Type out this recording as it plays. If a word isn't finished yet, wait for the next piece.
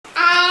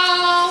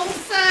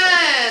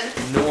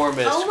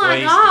bit Oh squeezed. my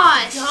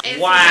gosh. It's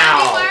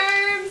Wow.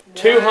 worms.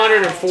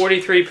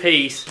 243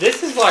 piece.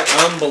 This is like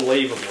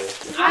unbelievable.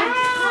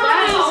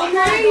 That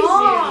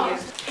is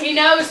crazy. He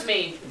knows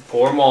me.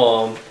 Poor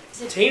mom.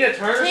 Tina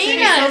Turner.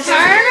 Tina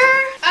Turner?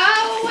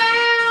 Oh,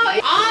 wow.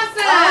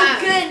 Awesome. Oh,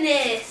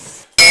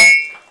 goodness.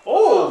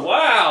 Oh,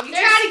 wow. You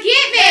trying to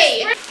get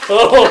me.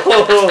 Oh.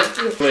 Oh.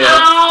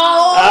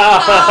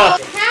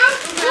 How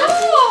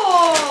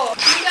cool.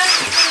 You got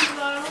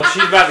the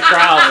She's about to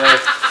cry on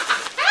this.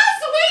 How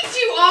sweet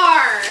you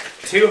are.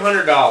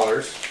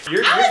 $200.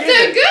 You're I was getting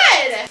doing it.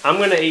 good. I'm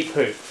gonna eat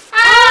poop.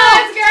 Oh,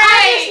 that's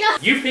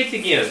great. You picked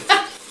again.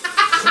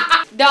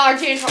 Dollar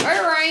General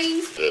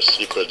earrings. The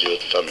secret your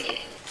family.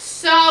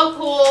 So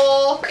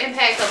cool.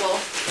 Impeccable.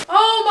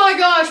 Oh my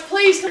gosh,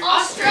 please come.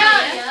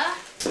 Australia.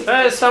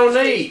 That is so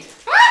neat.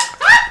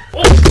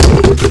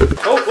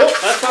 Oh,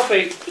 that's my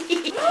feet.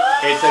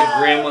 It's a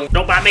gremlin.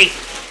 Don't bite me.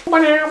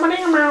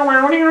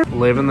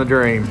 Living the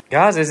dream.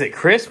 Guys, is it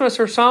Christmas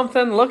or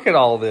something? Look at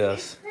all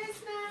this.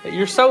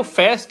 You're so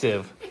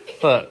festive.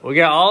 Look, we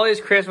got all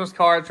these Christmas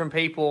cards from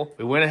people.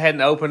 We went ahead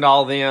and opened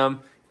all of them.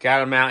 Got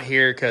them out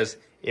here because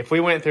if we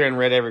went through and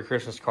read every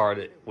Christmas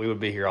card, we would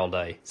be here all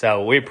day.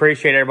 So we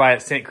appreciate everybody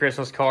that sent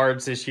Christmas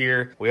cards this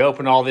year. We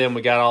opened all them.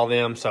 We got all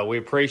them. So we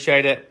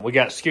appreciate it. We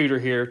got Scooter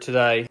here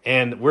today.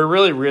 And we're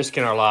really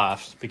risking our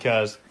lives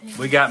because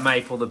we got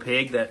Maple, the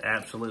pig, that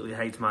absolutely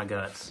hates my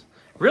guts.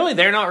 Really,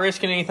 they're not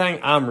risking anything.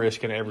 I'm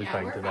risking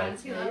everything today.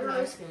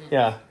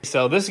 Yeah.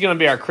 So this is going to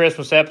be our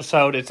Christmas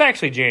episode. It's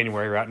actually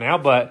January right now,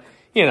 but,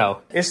 you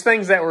know, it's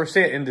things that were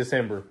sent in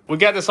December. We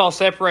got this all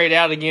separated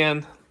out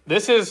again.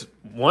 This is,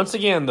 once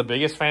again, the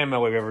biggest fan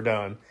mail we've ever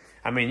done.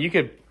 I mean, you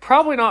could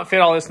probably not fit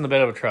all this in the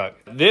bed of a truck.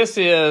 This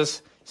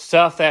is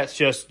stuff that's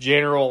just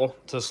general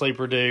to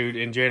Sleeper Dude,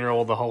 in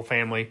general, the whole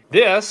family.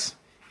 This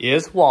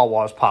is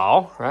Wawa's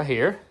pile right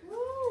here.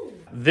 Woo.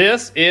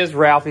 This is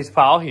Ralphie's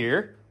pile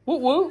here. Woo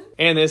woo.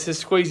 And this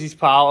is Squeezy's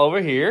pile over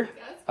here,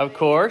 of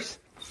course.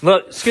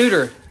 Look,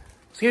 Scooter,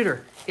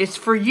 it's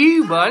for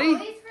you, buddy.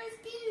 It's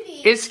for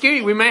Scooty. It's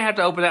Scooty. We may have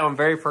to open that one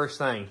very first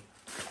thing.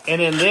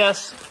 And then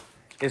this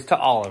is to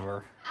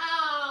Oliver.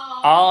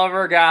 Oh.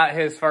 Oliver got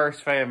his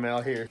first fan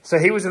mail here. So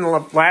he was in the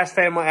last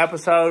fan mail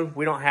episode.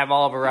 We don't have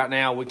Oliver right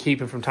now. We keep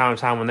him from time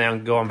to time when they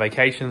go on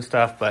vacation and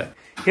stuff, but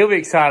he'll be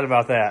excited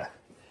about that.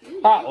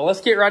 All right, well,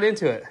 let's get right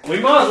into it. We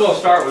might as well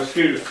start with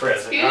Scooter's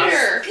present. Scooter.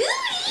 Right?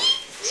 Scooty,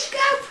 you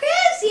got a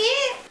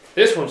present.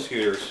 This one's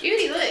Scooter's.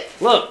 Scooty, look.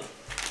 Look,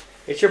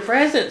 it's your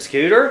present,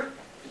 Scooter.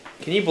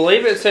 Can you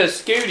believe it? It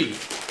says Scooty.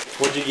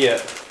 What'd you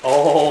get?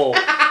 Oh,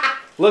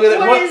 look at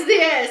that. What is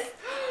this?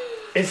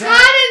 Is Hide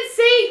and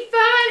seek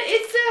fun.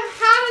 It's a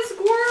hide a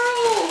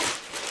squirrel.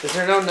 Is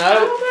there no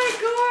note? Oh my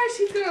gosh,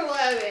 he's gonna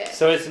love it.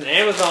 So it's an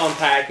Amazon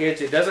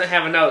package. It doesn't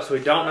have a note, so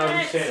we don't know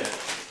who sent it.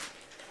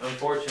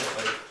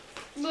 Unfortunately.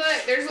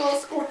 Look, there's little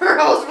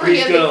squirrels for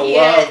He's him gonna to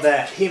get. love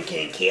that. Him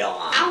can't kill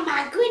him. Oh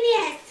my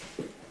goodness.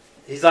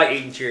 He's like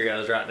eating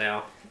Cheerios right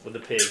now with the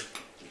pig.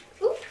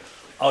 Ooh.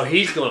 Oh,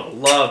 he's gonna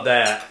love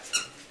that.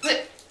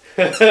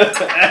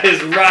 That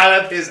is right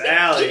up his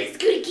alley. He's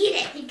gonna get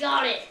it. He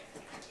got it.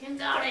 He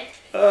got it.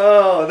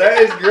 Oh, that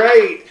is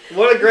great.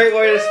 What a great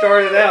way to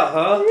start it out,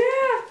 huh?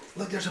 Yeah.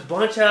 Look, there's a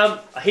bunch of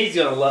them. He's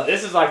gonna love.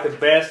 This is like the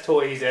best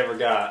toy he's ever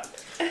got.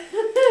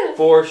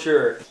 For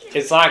sure.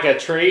 It's like a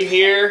tree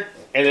here,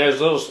 and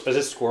there's little, is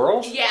it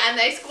squirrels? Yeah, and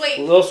they squeak.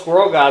 Little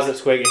squirrel guys that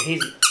squeak,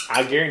 and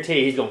I guarantee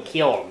you, he's gonna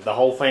kill them, the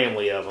whole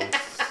family of them.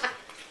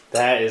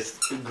 That is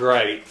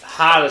great.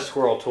 Hide a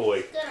squirrel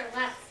toy.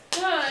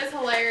 Oh, that's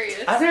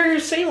hilarious. I've never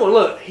even seen one.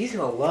 Look, he's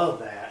gonna love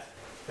that.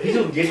 He's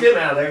gonna get them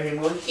out of there and he's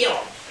gonna kill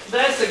them.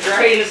 That's the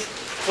greatest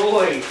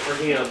toy for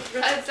him.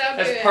 That's so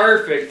good. That's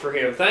perfect for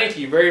him. Thank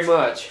you very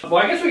much. Well,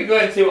 I guess we can go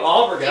ahead and see what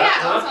Oliver got.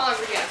 Yeah, what's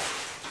Oliver got?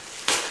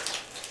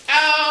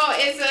 Oh,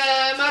 it's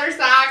a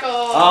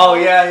motorcycle. Oh,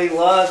 yeah, he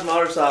loves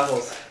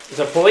motorcycles. It's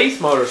a police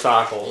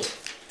motorcycle.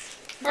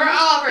 For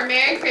Oliver,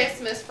 Merry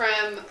Christmas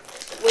from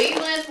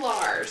Wayland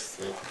Lars.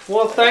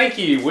 Well, thank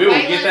you. We will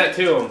get that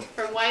to him.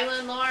 From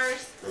Wayland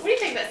Lars. What do you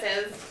think that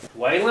says?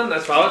 Wayland?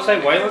 That's what I would say,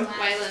 Wayland?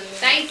 Wayland.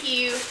 Thank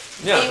you.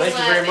 Yeah, thank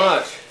you very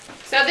much.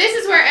 So this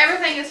is where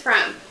everything is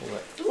from.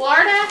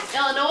 Florida,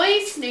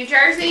 Illinois, New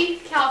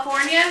Jersey,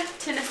 California,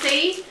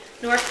 Tennessee,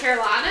 North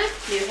Carolina,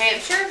 New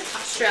Hampshire,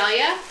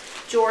 Australia,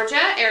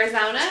 Georgia,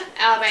 Arizona,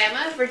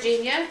 Alabama,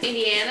 Virginia,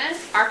 Indiana,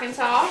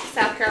 Arkansas,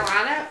 South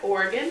Carolina,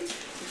 Oregon,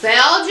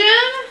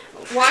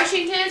 Belgium,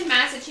 Washington,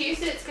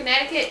 Massachusetts,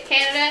 Connecticut,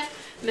 Canada,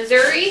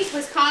 Missouri,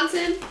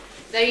 Wisconsin,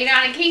 the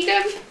United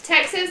Kingdom,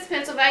 Texas,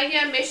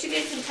 Pennsylvania,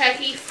 Michigan,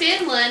 Kentucky,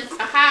 Finland,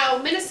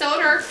 Ohio,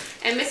 Minnesota,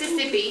 and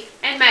Mississippi,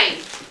 and Maine.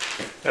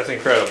 That's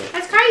incredible.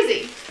 That's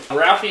crazy.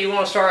 Ralphie, you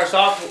want to start us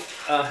off?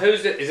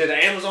 Who's it? Is it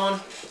Amazon?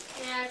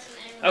 Yeah, it's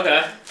an Amazon.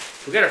 Okay.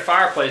 We got a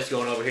fireplace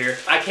going over here.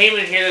 I came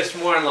in here this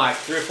morning like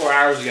 3 or 4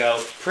 hours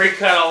ago,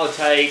 pre-cut all the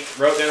tape,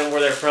 wrote down where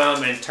they're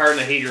from, and turned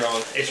the heater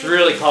on. It's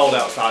really cold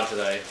outside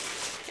today.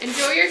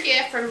 Enjoy your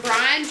gift from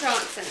Brian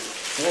Johnson.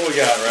 What we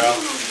got,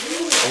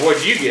 Ralph? Or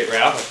what'd you get,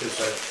 Ralph? I should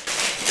say.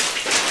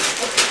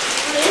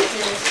 What is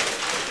this?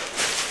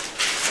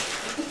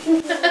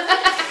 Look.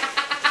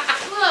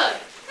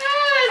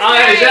 Oh,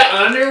 is that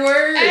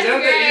underwear? That's Is that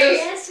what great. it is?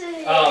 Yes, it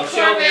is. Oh,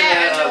 show me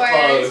that up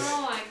underwear. close.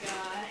 Oh my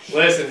gosh.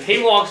 Listen,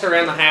 he walks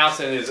around the house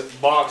in his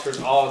boxers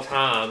all the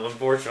time,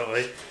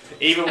 unfortunately,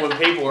 even when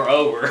people are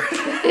over.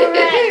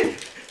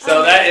 Correct.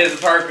 So that is a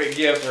perfect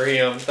gift for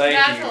him. Thank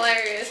That's you.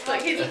 hilarious.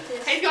 Look, he's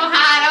gonna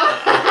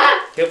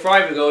hide He'll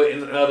probably go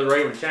in another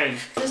room and change.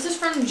 This is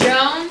from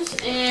Jones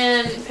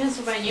in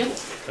Pennsylvania.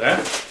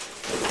 Yeah.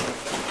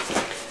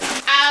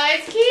 Oh,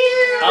 it's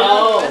cute.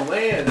 Oh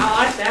man.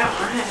 I like that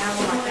one. I had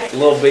one like that.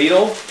 Little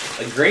beetle,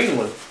 a green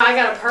one. I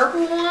got a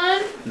purple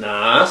one.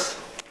 Nice.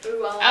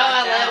 Ooh, I like I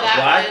love that.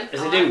 Black. one.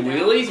 Does I it do like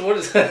that. wheelies? What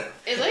is that?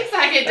 It looks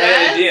like it It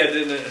does. did,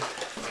 didn't it?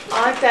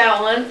 I like that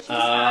one.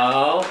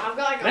 Oh. I've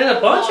got like Man, a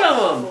whole bunch box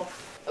of 'em.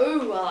 full.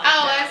 Ooh, I like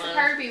Oh, that that's the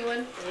one. Kirby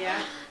one.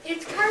 Yeah.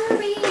 It's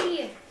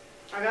Kirby.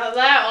 I got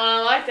that one.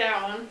 I like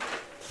that one.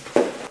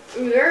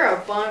 Ooh, there are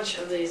a bunch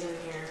of these in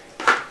here.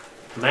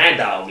 Mad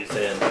Dog, you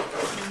said.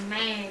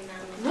 Man.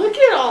 Look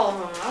at all of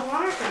them.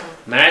 I like them.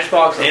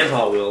 Matchbox and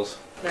Hot Wheels.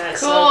 That's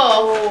Cool.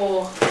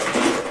 so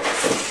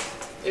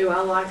cool. Ooh,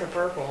 I like the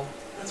purple.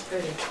 That's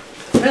pretty.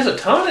 There's a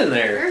ton in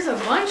there. There's a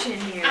bunch in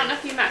here. I don't know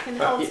if you might can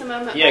hold some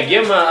of them. Yeah,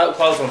 give him up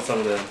close on some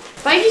of them.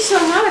 Thank you so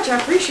much. I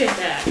appreciate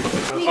that.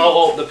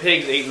 Oh, the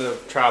pig's eating the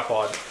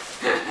tripod.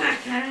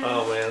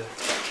 Oh man.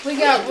 We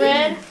got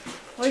red.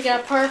 We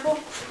got purple.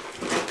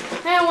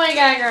 And we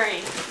got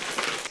green.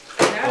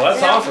 Well,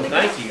 that's awesome.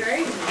 Thank you.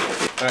 Crazy.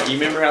 All right, you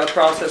remember how the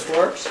process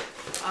works?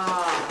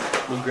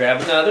 We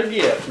grab another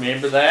gift.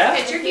 Remember that?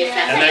 Put your gift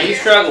I up know you here.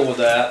 struggle with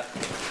that.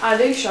 I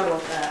do struggle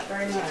with that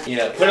very much.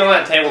 Yeah, put it on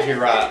that table to your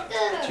right.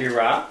 To your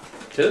right.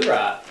 To the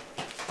right.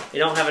 You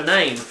don't have a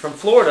name. From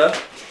Florida.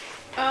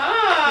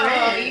 Oh,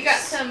 Friends. you got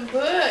some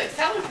books.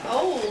 That looks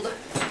old.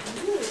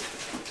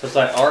 So it's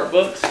like art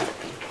books. I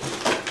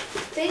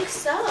think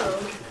so.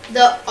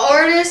 The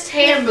Artist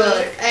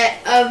Handbook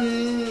of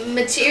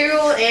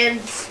Material and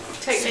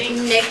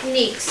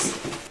Techniques.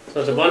 So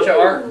it's a bunch of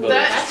art books.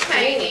 That's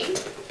painting.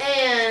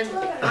 And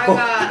I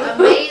got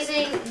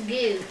Amazing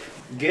Goop.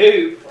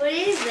 Goop. What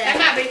is That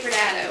that? might be for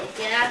Dado.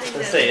 Yeah, I think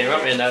Let's that's see. There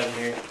might be a note in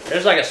here.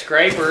 There's like a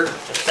scraper, a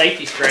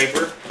safety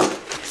scraper.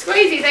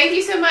 Squeezy, thank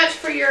you so much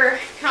for your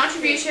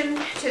contribution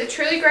to the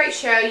truly great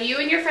show you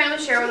and your family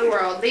share with the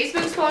world. These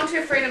books belong to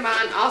a friend of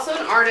mine, also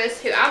an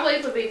artist, who I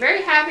believe would be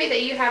very happy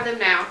that you have them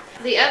now.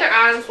 The other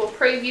items will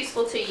prove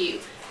useful to you.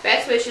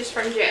 Best wishes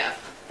from Jeff.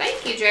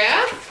 Thank you,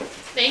 Jeff.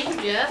 Thank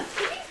you,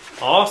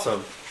 Jeff.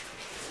 Awesome.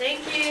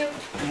 Thank you.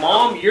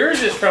 Mom,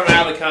 yours is from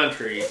out of the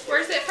country.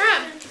 Where's it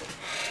from?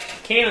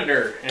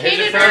 Canada. And who's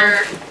it Canada.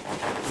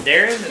 from?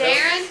 Darren? Is that-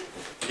 Darren?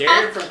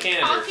 Darren from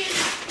Canada.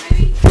 Hawkins,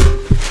 maybe?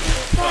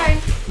 Sorry.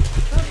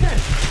 Okay.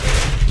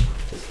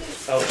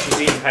 Oh,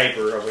 she's eating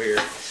paper over here.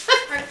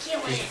 We're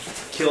killing it.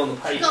 Killing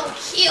the paper. Go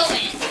kill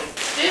it.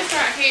 This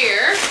right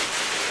here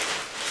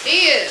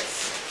is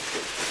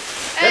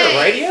Is that a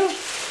radio?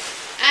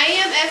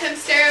 AM FM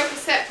stereo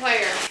cassette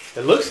player.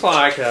 It looks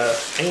like a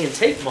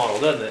antique model,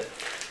 doesn't it?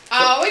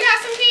 Oh, we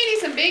got some candy,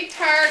 some Big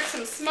Turks,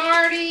 some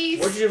Smarties.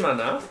 Where'd you do my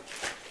knife?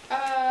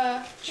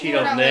 She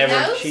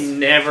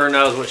never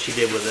knows what she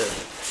did with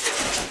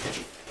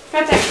it.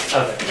 Right there.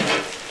 Okay.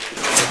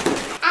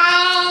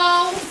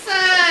 Oh,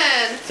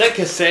 son. Is that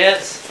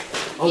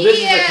cassettes? Oh, this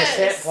Yes. is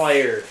a cassette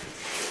player.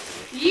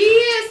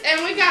 Yes,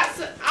 and we got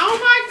some, oh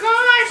my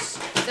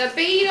gosh, the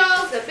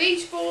Beatles, the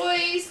Beach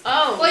Boys,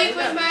 Oh,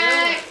 Fleetwood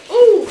Mac,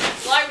 ooh,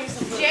 Like me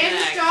some Fleetwood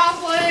Janis Mac.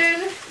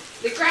 Joplin,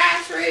 the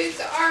Grassroots,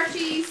 the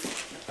Archies.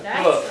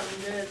 That's Look.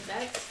 some good.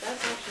 That's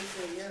actually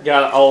pretty good.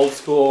 Got an old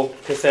school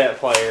cassette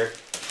player.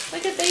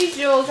 Look at these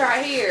jewels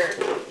right here.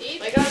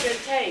 They got good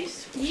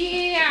taste.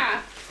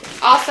 Yeah.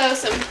 Also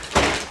some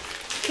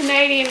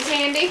Canadian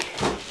candy.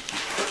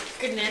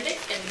 Good Nandic.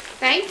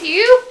 Thank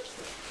you.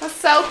 That's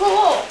so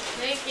cool.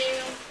 Thank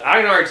you.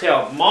 I can already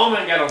tell. Mom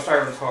ain't got no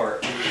servant's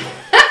heart.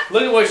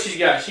 Look at what she's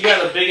got. She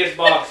got the biggest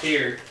box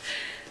here.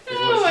 Is what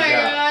Oh she my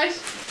got. gosh.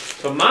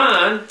 So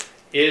mine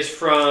is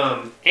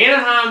from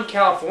Anaheim,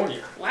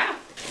 California. Wow.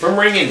 From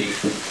Ring Indy.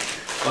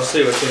 Let's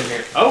see what's in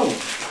here. Oh,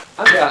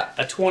 I got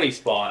a 20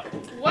 spot.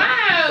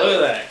 Wow. Look at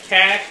that.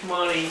 Cash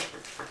money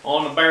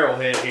on the barrel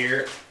head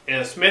here.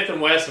 And a Smith &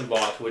 Wesson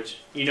box, which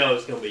you know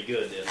it's going to be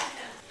good then.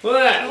 Look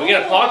at that. We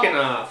got a pocket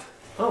knife.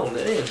 Oh,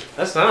 man.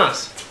 That's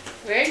nice.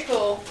 Very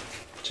cool.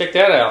 Check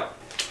that out.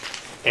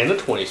 And the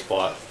 20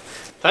 spot.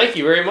 Thank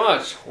you very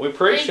much. We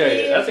appreciate Thank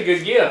it. you. That's a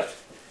good gift.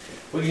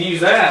 We can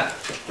use that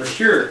for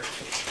sure.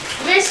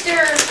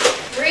 Mr.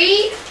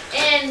 Reed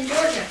in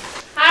Georgia.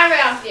 Hi,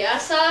 Ralphie. I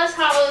saw this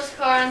Hot Wheels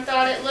car and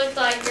thought it looked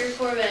like your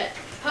Corvette.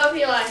 Hope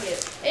you like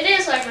it. It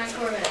is like my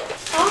Corvette.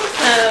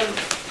 Awesome.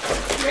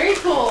 Very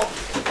cool.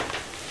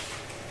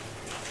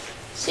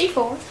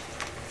 C4.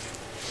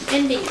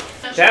 Indeed.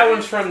 That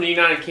one's from the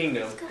United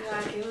Kingdom.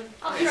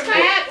 Oh, It's from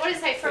Matt. What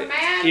is it? From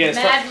Matt? Yeah, it's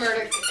Mad from,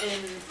 Murdoch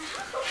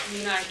in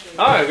United Kingdom.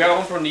 oh, I got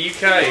one from the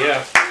UK,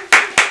 yeah.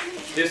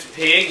 This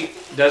pig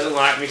doesn't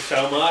like me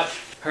so much.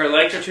 Her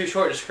legs are too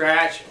short to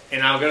scratch,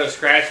 and I'll go to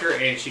scratch her,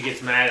 and she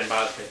gets mad and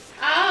bites me.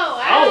 Oh,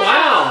 wow. Oh,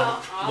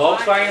 wow.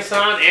 Volkswagen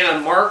sign and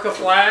a Merca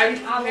flag.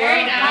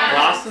 Very nice.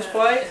 License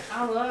plate.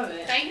 I love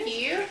it. Thank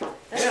you.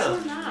 That's Yeah. so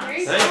nice.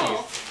 Very Thank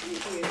cool.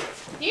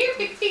 Here.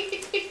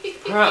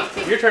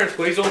 Right, your turn,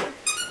 Squeezle.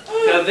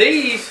 Now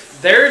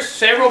there's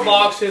several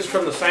boxes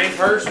from the same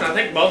person. I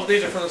think both of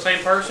these are from the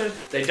same person.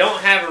 They don't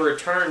have a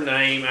return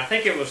name. I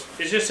think it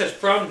just says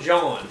from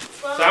John.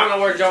 So I don't know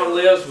where John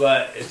lives,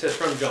 but it says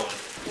from John.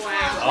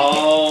 Wow.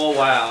 Oh,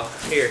 wow.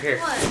 Here.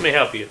 What? Let me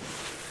help you.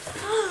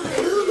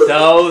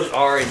 Those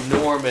are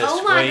enormous.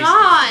 Oh my Squeeze.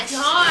 gosh.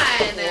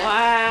 John.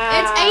 Wow.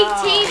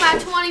 It's 18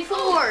 by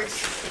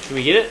 24s. Can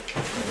we get it?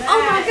 Oh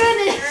my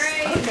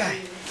goodness. Okay.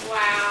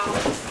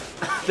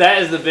 Wow.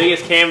 That is the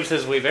biggest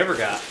canvases we've ever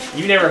got.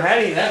 You've never had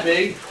any that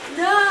big.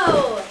 No.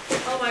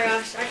 Oh my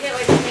gosh. I can't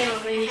wait to paint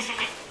on these.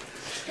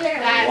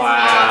 That's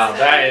Wow, awesome.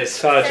 that is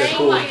such a Thank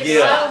cool you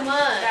gift. so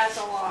much. That's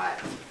a lot.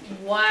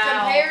 Wow.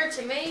 Compared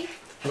to me,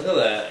 Look at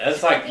that.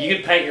 That's like you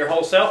could paint your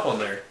whole self on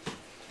there.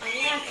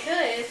 yeah, I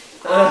could.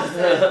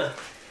 Awesome.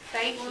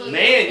 Thank you.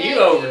 Man, you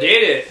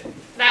overdid it.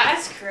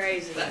 That's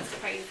crazy. That's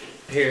crazy.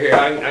 Here,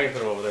 I can put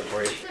them over there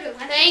for you.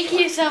 Thank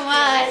you so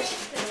much.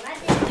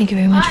 Thank you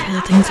very much for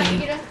the things that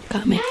you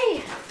got me. Hey.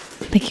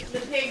 Thank you. The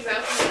pig's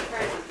opening the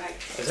present back.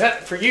 Is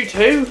that for you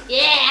too?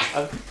 Yeah.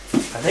 I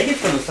think it's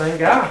from the same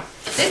guy.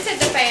 This is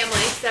the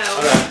family, so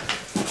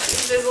Okay.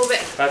 this is a little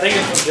bit. I think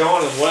it's from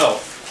John as well.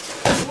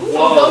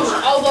 All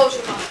those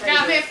are my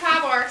Got me favorite. a pie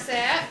bar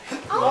set.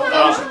 All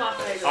those are my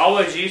favorite.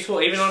 Always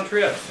useful, even on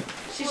trips.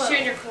 She's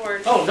chewing your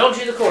cord. Oh, don't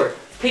use the cord.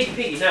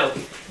 Piggy, no.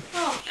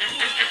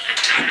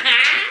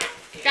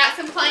 Got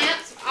some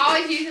clamps.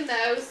 Always using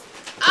those.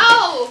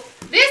 Oh,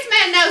 this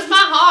man knows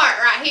my heart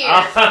right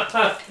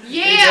here.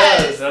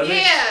 Yes, does, doesn't he?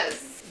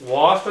 yes.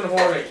 Wasp and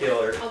hornet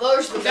killer. Oh,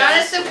 those are the Got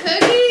us best. some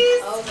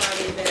cookies Oh,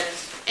 my the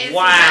best. and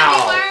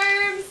Wow. some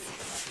honey worms.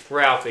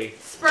 Ralphie.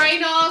 Spray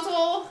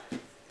nozzle.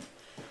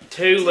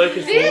 2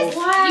 Lucas This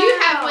Wolf. you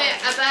have went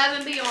above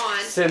and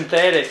beyond.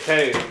 Synthetic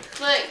too.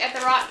 Look at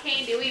the rock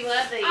candy. We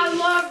love these. I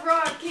love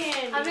rock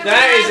candy. I've never That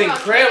had is rock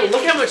incredible. candy.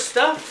 Look how much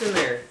stuff's in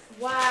there.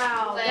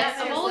 Wow. Bless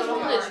That his is little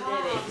the heart.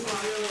 Lord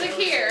did it. Look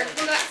here.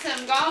 We got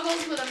some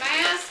goggles with a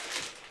mask.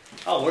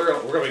 Oh, we're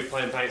gonna be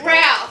playing paintball.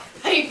 Ralph.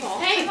 People.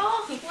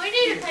 Paintball? We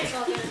need a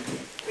paintball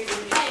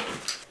gun. Hey.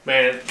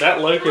 Man,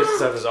 that Lucas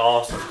stuff is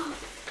awesome.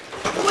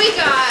 We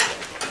got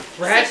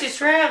Ratchet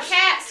straps.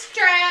 cat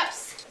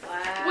straps.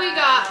 Wow. We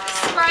got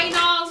spray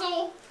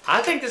nozzle.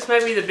 I think this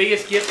may be the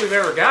biggest gift we've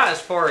ever got as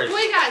far as.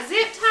 We got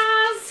zip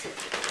ties.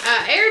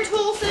 Air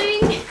tool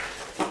thing.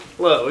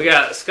 Look, we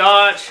got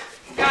scotch.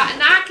 Got a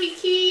Nike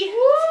key.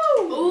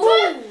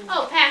 Ooh.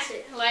 Oh, pass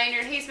it.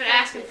 Laner, he's been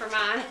asking for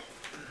mine.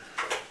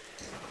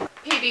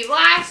 PB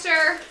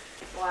blaster.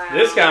 Wow.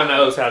 This guy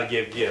knows how to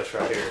give gifts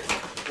right here.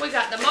 We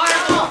got the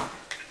marble.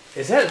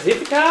 Is that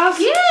zippy ties?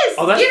 Yes.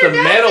 Oh, that's get her the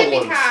done, metal zippy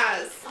ones.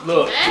 ties.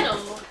 Look,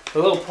 Metal. the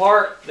little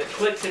part that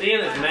clicks it in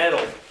is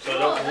metal. So Oh,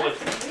 don't look.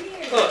 that's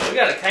weird. Look, we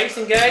got a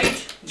casing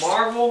gauge,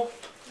 Marvel.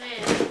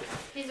 Man.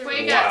 These are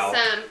We Wow. got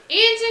some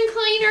engine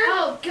cleaner.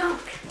 Oh,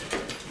 gunk.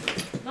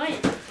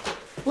 Man.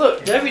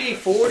 Look,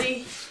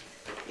 WD-40,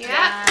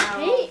 Yeah.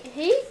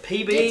 He gets it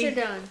PB.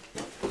 done.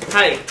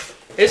 Hey,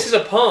 this is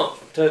a pump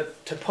to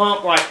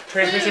pump like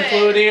transmission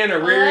fluid in or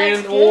rear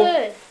end Oh, oil.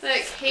 that's good.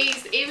 Look,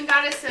 he's even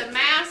got us some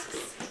masks.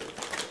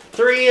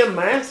 3M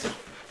mask.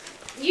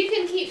 You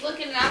can keep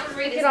looking and I'm gonna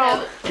read Look his at all-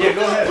 note. Yeah,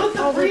 go ahead.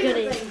 Oh, look at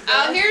it.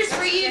 Oh, here's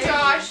for you,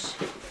 Josh.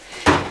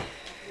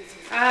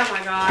 Oh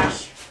my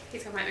gosh.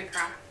 He's gonna make me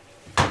cry.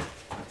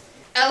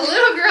 A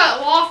little girl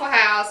at Waffle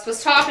House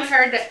was talking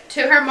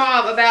to her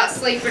mom about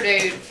Sleeper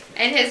Dude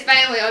and his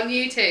family on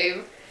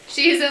YouTube.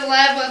 She's in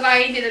love with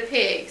Lady the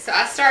Pig, so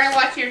I started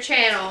watching your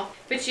channel,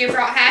 but you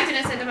brought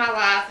happiness into my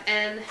life,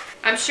 and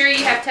I'm sure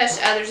you have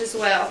touched others as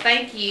well.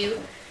 Thank you.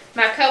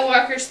 My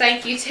co-workers,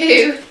 thank you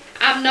too.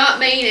 I'm not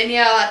mean and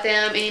yell at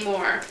them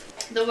anymore.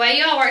 The way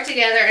y'all work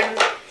together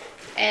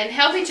and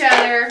help each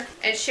other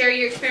and share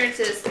your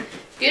experiences,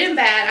 good and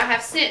bad. I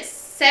have sent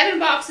 7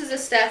 boxes of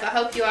stuff I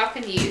hope you all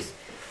can use.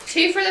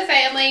 2 for the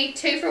family,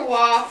 2 for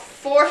Waff,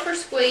 4 for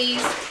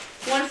Squeeze,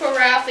 1 for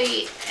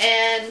Ralphie,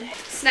 and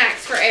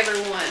snacks for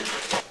everyone.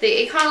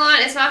 The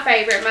Econoline is my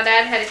favorite. My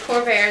dad had a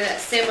Corvair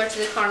that's similar to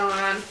the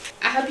Econoline.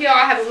 I hope you all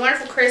have a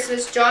wonderful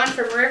Christmas. John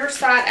from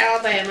Riverside,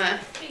 Alabama.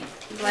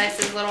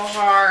 Bless his little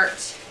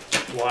heart.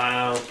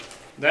 Wow,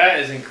 that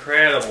is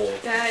incredible.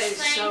 That is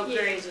so Thank you.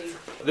 crazy.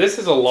 This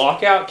is a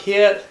lockout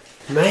kit.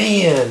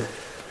 Man,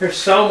 there's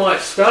so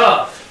much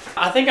stuff.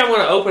 I think I'm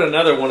going to open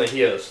another one of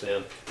his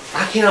then.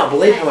 I cannot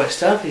believe how much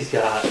stuff he's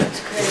got. Is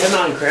that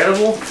not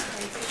incredible?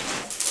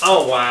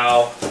 Oh,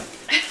 wow.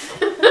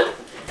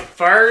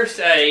 First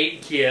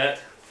aid kit.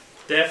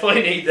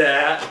 Definitely need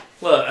that.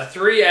 Look, a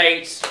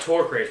 3/8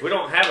 torque wrench. We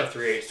don't have a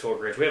 3/8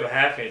 torque wrench. We have a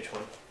 1/2 inch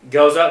one.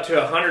 Goes up to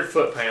 100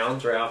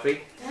 foot-pounds,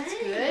 Ralphie. That's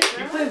good.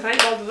 You playing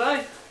paintball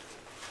today?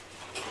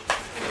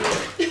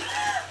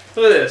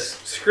 Look at this.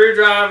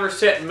 Screwdriver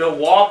set,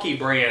 Milwaukee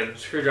brand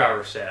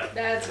screwdriver set.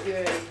 That's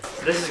good.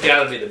 This has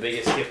got to be the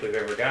biggest gift we've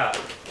ever got.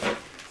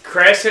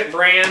 Crescent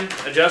brand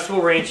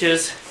adjustable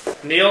wrenches,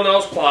 needle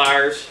nose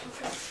pliers,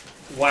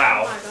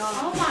 Wow.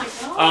 Oh my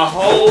god. A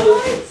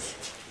whole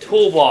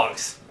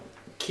toolbox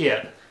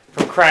kit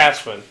from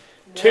Craftsman.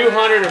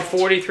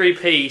 243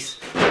 piece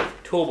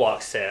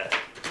toolbox set.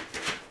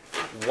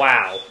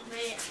 Wow. Man.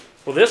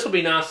 Well, this will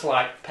be nice to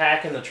like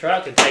pack in the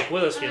truck and take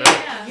with us, you know.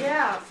 Yeah.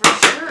 Yeah,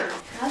 for sure.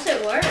 How's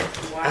it work?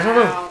 Wow. I don't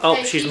know. Oh,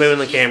 Hey, she's she's- moving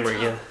the camera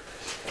again.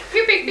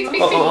 Here, big, big,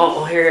 big,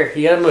 Oh, here,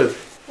 you gotta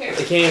move. Here.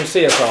 They can't even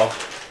see us all.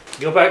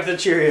 Go back to the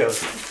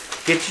Cheerios.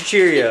 Get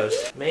your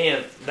Cheerios.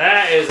 Man,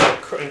 that is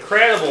an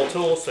incredible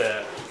tool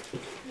set.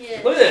 Yeah.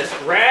 Look at this.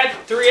 Rad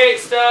 3/8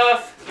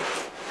 stuff.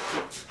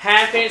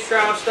 1/2-inch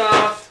drive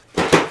stuff.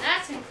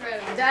 That's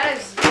incredible. That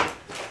is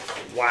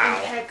Wow.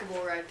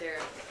 impeccable right there.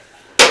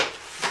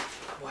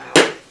 Wow.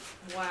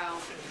 Wow.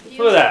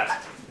 Look at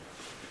that.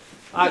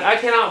 I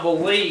cannot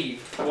believe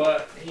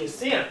what he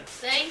sent.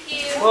 Thank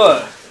you.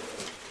 Look.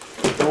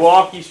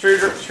 Milwaukee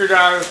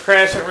screwdrivers,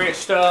 crescent wrench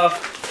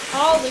stuff.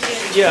 All the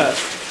good. Yeah.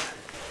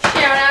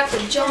 Shout out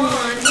to John.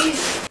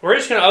 We're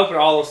just going to open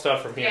all the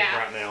stuff from him Yeah.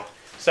 right now.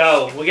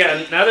 So, we got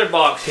another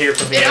box here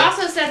from him. It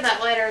also said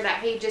that letter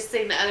that he just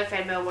seen the other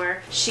fan mail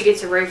where she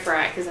gets a roof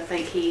rack because I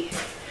think he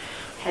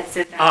had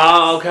sent that.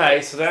 Oh,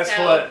 okay. So that's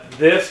So- what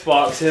this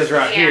box is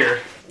right Yeah. here.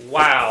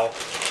 Wow.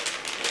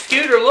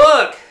 Scooter,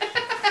 look.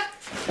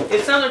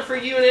 It's something for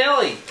you and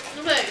Ellie.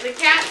 Look, the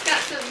cat's got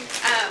some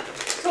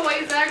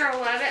toys that are gonna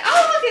love it.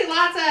 Oh, look, it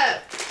lights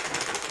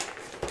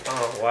up.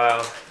 Oh,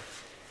 wow.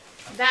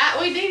 That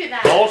we needed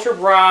that. Ultra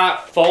bright,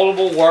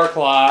 foldable work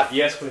light.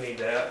 Yes, we need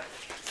that.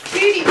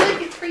 Cutie,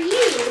 look, it's for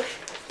you.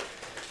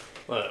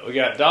 Look, we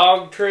got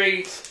dog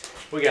treats.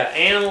 We got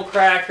animal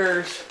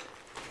crackers.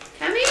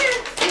 Come here,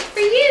 it's for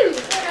you.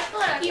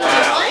 You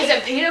Wow. want is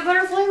it peanut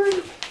butter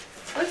flavored?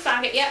 Looks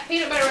like it. Yeah,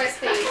 peanut butter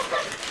recipe.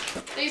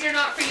 These are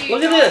not for you.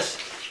 Look at John. this.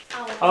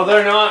 Oh,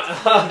 they're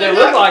not. They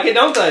look like it,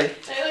 don't they?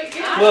 They look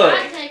good. Look.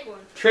 I'd take one.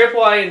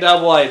 AAA and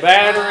AA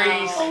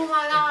batteries. Oh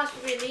my gosh,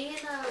 we need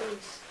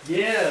those.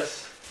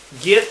 Yes.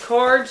 Gift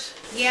cards.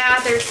 Yeah,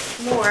 there's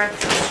more.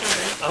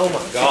 Oh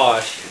my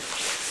gosh.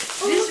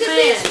 Oh, This look at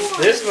man. this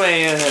one. This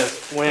man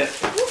has went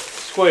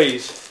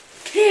squeeze.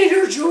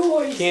 Kinder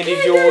Joy. Candy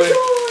Joy.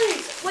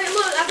 Wait,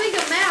 look, I think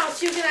a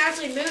mouse, you can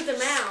actually move the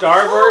mouse.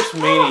 Starburst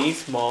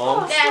minis,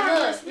 Mom. Dad,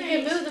 look, you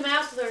can move the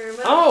mouse with a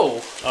remote.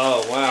 Oh.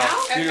 Oh wow.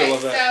 Scooter Okay,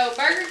 love that.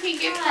 so Burger King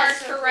gift cards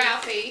for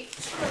Ralphie.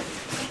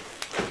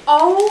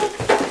 Oh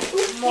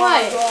my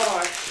What?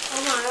 gosh.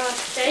 Oh my gosh.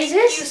 Thank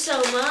this- you so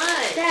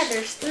much. Dad,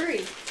 there's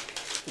 3.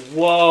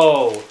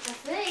 Whoa. I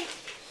think.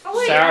 Oh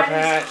wait, Sour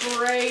that is Patch.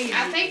 crazy.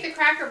 I think the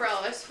Cracker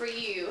Barrel is for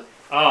you.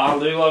 Oh, I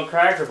do love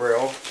Cracker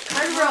Barrel.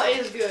 Cracker Barrel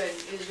is good.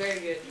 It's very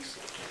good.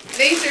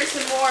 These are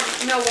some more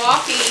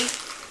Milwaukee.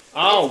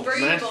 Oh, It's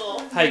man. breathable.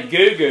 Hey,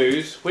 Goo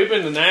Goos. We've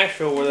been to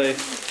Nashville where they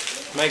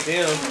make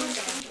them.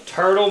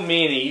 Turtle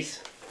minis.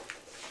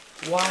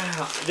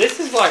 Wow. This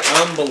is like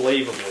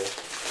unbelievable.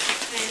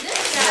 Man,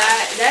 this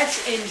guy.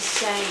 That's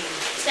insane.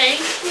 Thank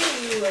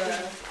you.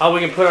 Oh, we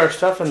can put our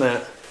stuff in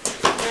that.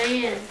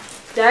 Man.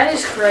 That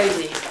is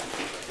crazy.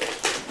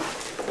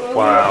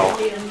 Wow.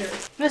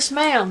 Miss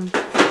ma'am.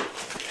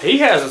 He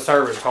has a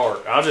servant's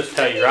heart. I'll just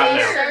tell you right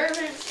now.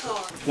 Servant's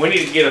card. We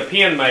need to get a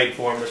pin made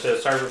for him that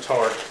says servant's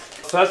heart.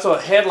 So that's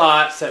what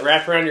headlights that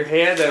wrap around your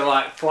head. They're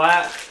like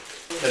flat.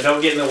 They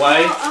don't get in the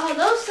way. Oh,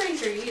 those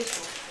things are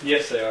useful.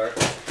 Yes, they are.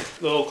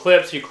 Little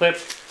clips you clip.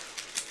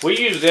 We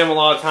use them a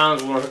lot of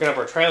times when we're hooking up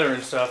our trailer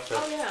and stuff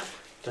Oh yeah.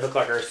 to hook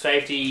like our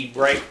safety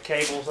brake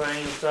cable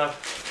thing and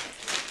stuff.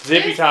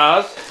 Zippy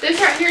ties. This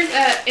right here is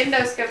an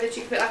endoscope that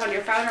you can put like on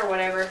your phone or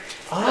whatever.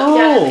 Down in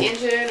the Oh,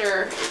 engine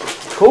or.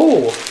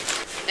 cool.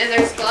 And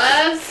there's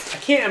gloves. I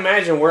can't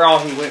imagine where all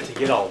he went to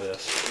get all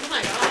this. Oh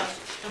my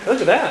gosh. Look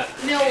at that.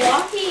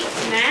 Milwaukee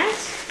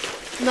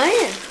mask.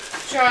 Man.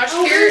 Josh,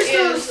 Oh, here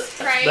there's is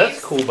trays. That's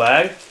a cool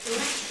bag.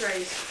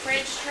 Trays.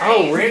 French trays.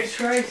 Oh, wrench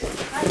trays.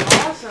 That's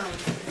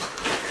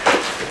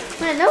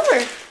awesome. Man,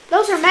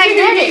 those are Here,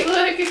 magnetic.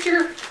 look at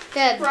your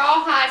Dad,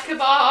 rawhide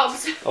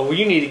kebabs. Oh, well,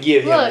 you need to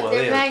give him look, one of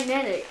they're them.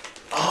 magnetic.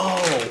 Oh,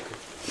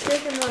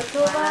 Stick in the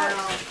toolbox.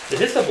 Wow. is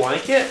this a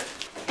blanket?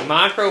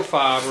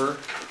 Microfiber.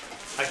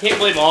 I can't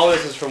believe all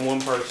this is from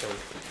one person.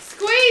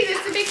 Squeeze,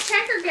 it's a big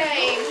checker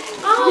game.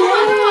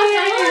 Oh,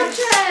 Yes.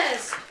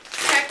 yes.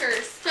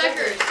 Checkers.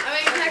 Checkers. I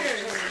mean,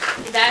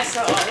 checkers. That's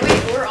so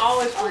we're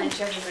always playing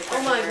checkers like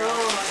Oh my Cracker Barrel.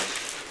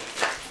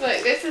 gosh.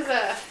 Look, this is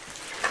a.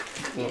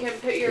 You can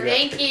put your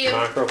Thank you.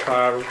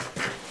 Microfiber.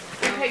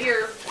 put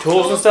your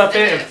Tools and stuff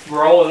in it and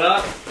roll it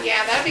up.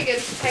 Yeah, that'd be good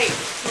to take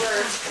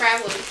for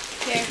traveling.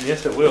 Okay.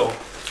 Yes, it will.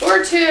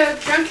 Or to a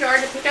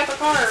junkyard to pick up a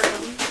car or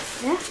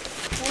something. Yeah.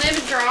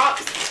 Lemon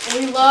drops.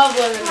 We love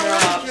lemon Lemon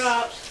drops.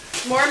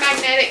 drops. More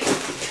magnetic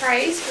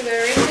trays for the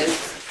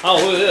wrenches. Oh,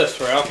 look at this,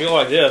 Ralph. You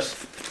like this?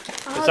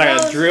 Oh, It's like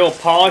a those- drill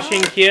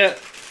polishing kit.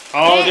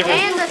 All and,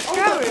 different and the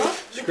scrubbers.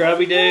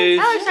 scrubby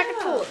dudes. That looks like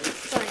a tool.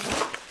 Sorry.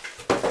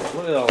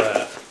 Look at all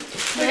that.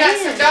 We got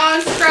some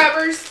Dawn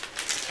scrubbers.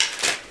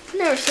 I've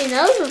never seen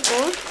those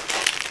before.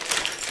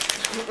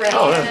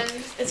 Oh, yeah. And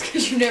It's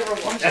because you never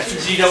watched That's it.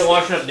 because you don't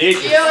wash enough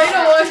dishes. Yeah, I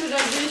don't wash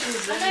enough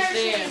dishes. I've never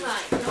understand. seen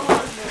like no one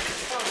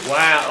before.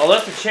 Wow. Oh,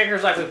 that's the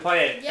checkers like we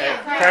play at,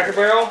 Yeah. at Cracker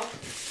Barrel.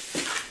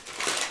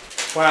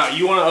 Wow.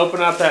 You want to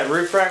open up that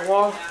roof rack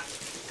wall?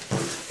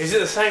 Is it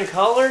the same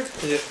color?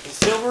 Is it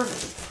silver?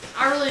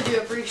 I really do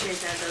appreciate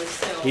that though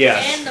still. Yeah.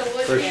 And the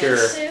wood For cans, sure.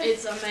 too.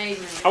 It's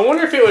amazing. I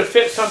wonder if it would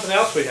fit something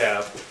else we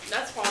have.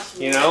 That's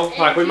possible. You know,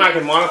 like we might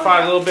can modify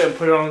it a little bit and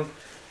put it on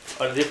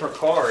a different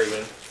car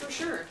even. For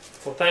sure.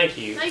 Well, thank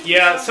you. Thank you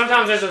Yeah, so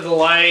sometimes much. there's a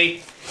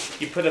delay.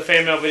 You put a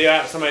fan mail video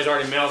out, somebody's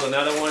already mailed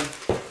another one.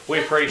 We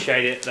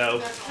appreciate it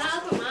though. Can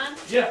I open mine?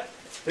 Yeah,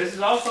 this is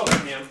also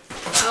from him.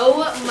 Oh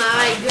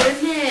my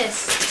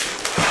goodness.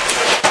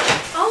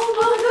 Oh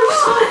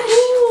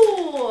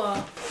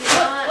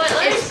What?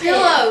 It's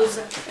pillows.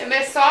 It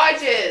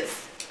massages.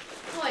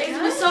 It's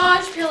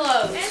massage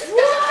pillows.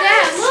 What?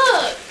 Dad,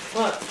 look.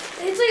 What?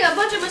 It's like a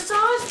bunch of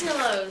massage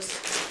pillows.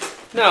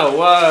 No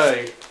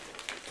way.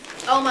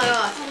 Oh my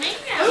gosh.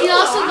 He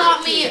also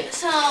got me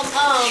some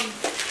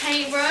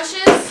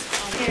paintbrushes.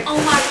 Oh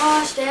my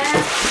gosh, Dad.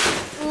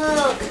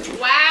 Look.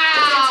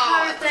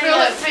 Wow. It's her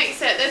Acrylic thing. paint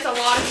set. That's a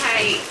lot of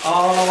paint.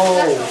 Oh,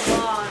 That's a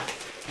lot.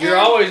 you're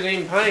always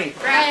needing paint.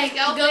 Right,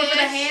 Go for the goldfish.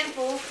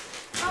 handful.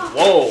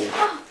 Whoa.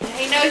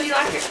 He knows you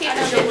like your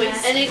kinder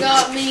joys. And he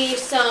got me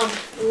some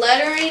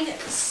lettering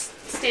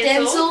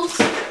Stencil. stencils.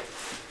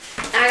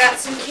 I got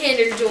some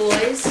Kinder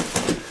Joys.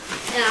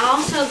 And I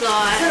also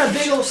got. a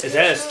big old Is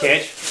that a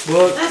sketch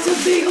book? That's a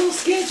big old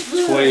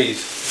sketchbook. Please.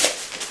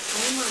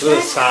 Look at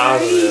the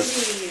size of this.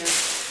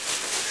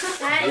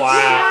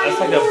 Wow, that's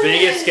like the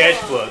biggest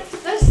sketchbook.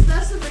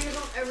 That's the biggest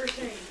I've ever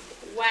seen.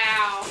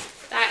 Wow.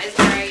 That is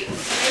great.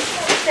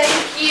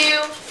 Thank you.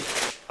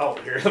 Oh,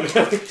 here,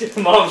 let me.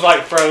 Mom's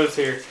like froze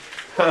here.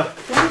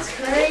 That's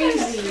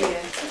crazy.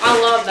 I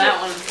love that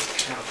one.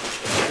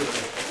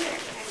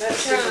 That's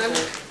super cool.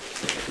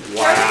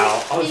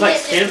 Wow. Oh, it's like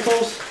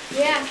stencils?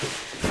 Yeah.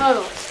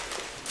 Totals.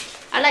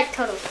 I like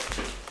totals.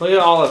 Look at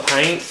all the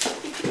paints.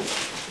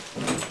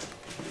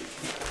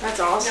 That's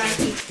awesome.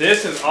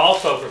 This is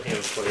also from him,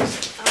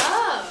 please.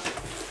 Oh.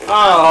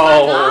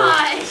 Oh.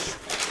 Gosh.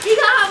 He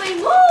got me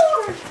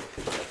more.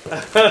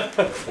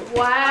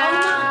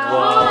 Wow.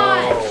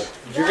 Whoa.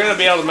 You're going to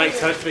be able to make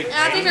such big And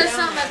I think paintings. there's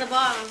something at the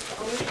bottom.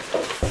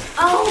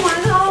 Oh my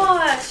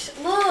gosh.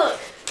 Look.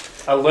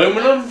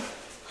 Aluminum?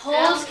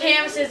 Holds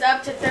canvases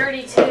up to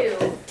 32.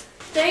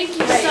 Thank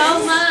you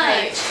so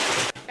much.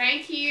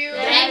 Thank you.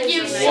 Thank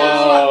you so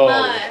Whoa.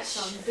 much.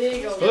 Some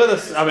big old. Look at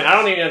this. I mean, I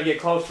don't even have to get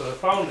close to the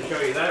phone to show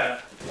you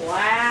that.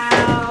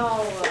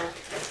 Wow.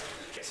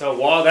 So,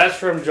 wow, that's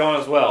from John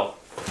as well.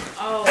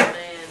 Oh man.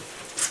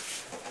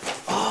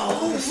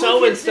 Oh,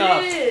 sewing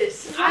stuff.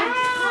 This. Wow.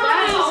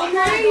 That is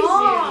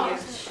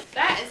crazy.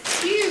 That is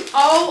cute.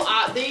 Oh,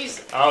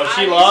 these. Oh,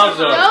 she These loves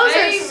are them. my Those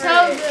are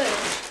so favorite. good.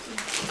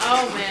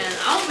 Oh man,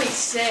 I'll be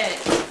set.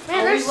 Man, Oh,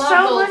 there's we love so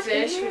much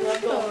goldfish. in We here.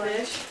 love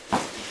goldfish.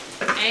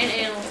 And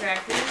animal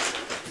crackers.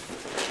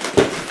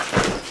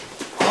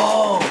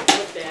 Oh.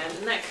 Look, Dad,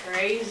 isn't that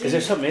crazy? Is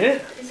there something in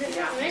it? Is it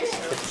not in it?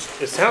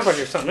 It sounds like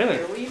there's something in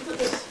Here, it. will you put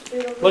this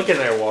bit over Look in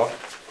there, Walt.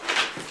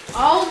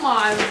 Oh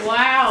my,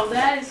 wow,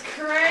 that is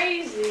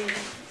crazy.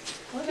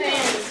 Look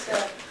at this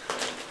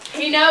stuff.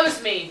 He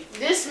knows me.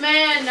 This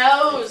man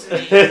knows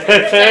me.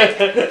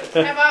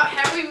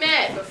 Have we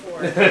met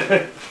before?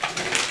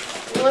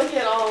 Look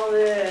at all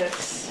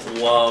this.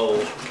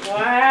 Whoa.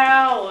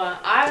 Wow,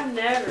 I've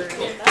never.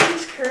 That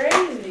is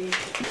crazy.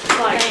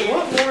 Like,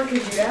 what more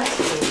could you ask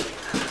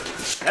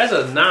for? That's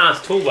a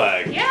nice tool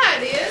bag. Yeah,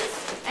 it is.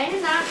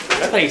 And not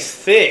That thing's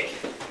thick.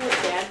 Look,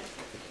 Dad.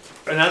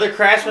 Another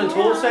Craftsman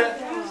tool set?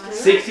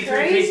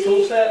 63-piece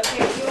tool set?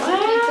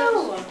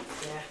 Wow.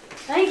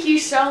 Thank you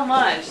so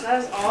much. That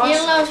was awesome. You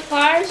love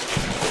pliers?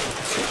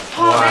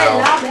 Wow.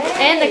 Not bad.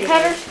 And the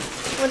cutters?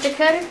 With the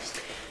cutters?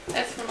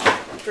 That's from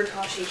For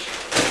Toshi.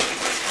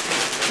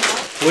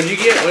 What'd you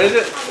get? What is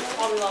it?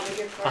 Hobby Lobby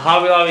gift A card.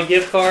 Hobby Lobby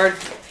gift card?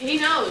 He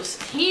knows.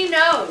 He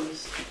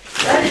knows.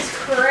 That is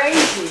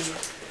crazy.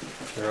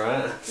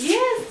 Alright.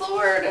 Yes,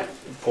 Lord.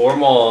 Poor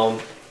Mom.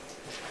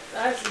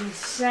 That's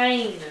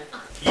insane.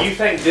 You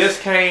think this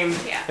came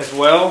Yeah. as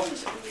well?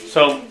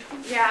 So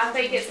Yeah, I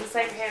think it's the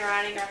same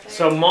handwriting right there.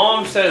 so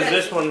Mom says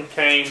this one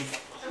came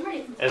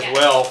as Yeah,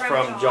 well from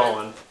from John.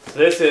 John.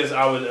 This is,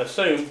 I would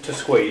assume, to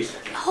squeeze.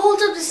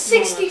 Holds up to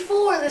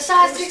 64, the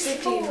size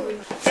 64.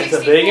 It's a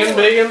big one,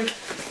 big one.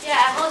 Yeah,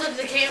 it holds up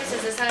to the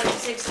canvases the size of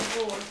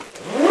 64.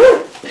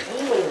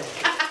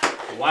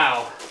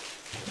 Wow.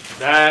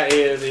 That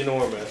is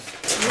enormous.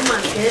 Oh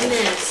my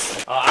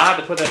goodness. I had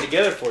to put that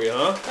together for you,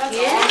 huh? That's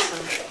Yeah.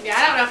 awesome. Yeah,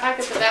 I don't know if I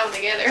could put that one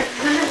together.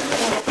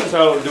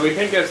 So, do we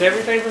think that's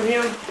everything from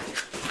him?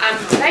 I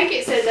think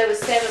it says there was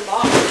 7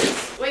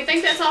 boxes. We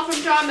think that's all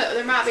from John, but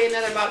there might be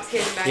another box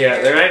hidden back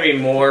Yeah, there there. may be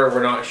more.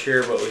 We're not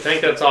sure, but we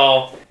think that's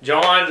all.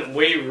 John,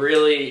 we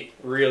really,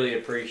 really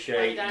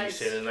appreciate That you is-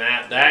 sending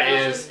that. That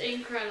is was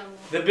incredible.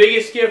 the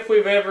biggest gift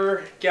we've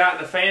ever gotten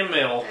in fan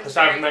mail, That's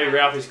aside from very maybe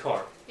kind. Ralphie's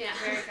car. Yeah,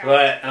 very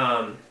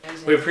kind.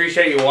 But we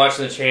appreciate you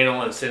watching the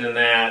channel and sending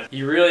that.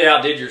 You really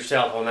outdid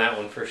yourself on that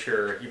one for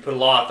sure. You put a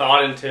lot of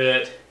thought into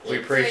it. We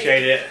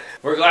appreciate it.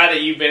 We're glad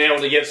that you've been able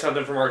to get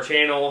something from our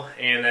channel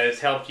and that it's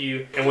helped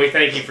you. And we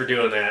thank you for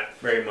doing that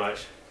very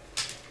much.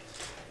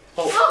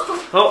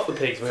 Oh, the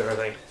pigs move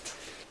everything.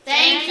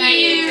 Thank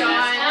you, John.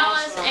 That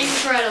was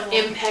incredible.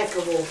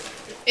 Impeccable.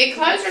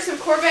 Enclosed are some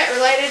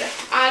Corvette-related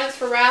items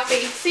for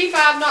Ralphie. C5,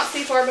 not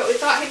C4, but we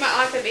thought he might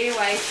like them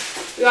anyway.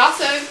 We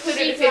also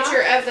included a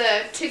picture of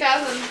the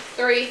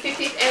 2003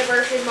 50th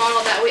anniversary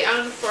model that we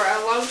owned for a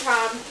long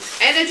time,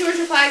 and a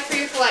Georgia flag for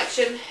your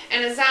collection,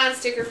 and a Zion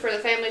sticker for the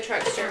family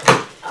truckster.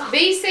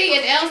 BC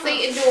and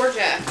LC in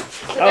Georgia.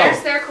 So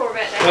there's their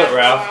Corvette they had for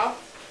a while.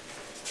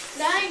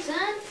 Thanks,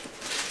 son.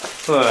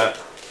 What?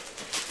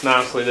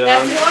 Nicely done.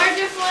 That's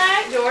Georgia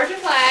flag. Georgia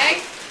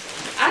flag.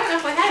 I don't know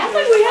if we had I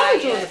think we have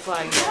a Georgia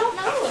flag. I don't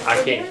know.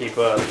 I can't keep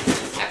up.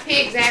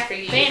 Pigs after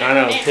you. I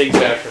know, pigs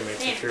after me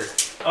for sure.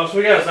 Oh, so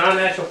we got a Zion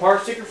National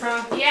Park sticker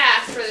from?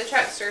 Yeah, it's for the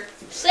truckster.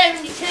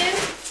 72.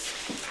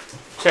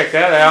 Check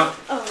that out.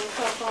 Oh, it's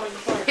all falling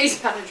apart. He's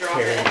about to drop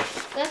it.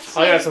 That's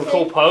I got some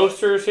cool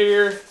posters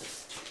here.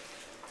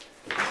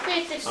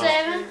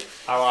 57.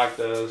 I like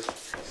those.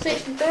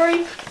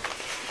 63.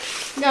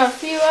 Got a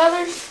few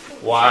others.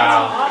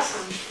 Wow.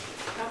 Awesome.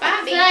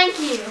 Bye, B. Thank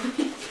you.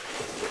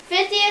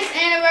 50th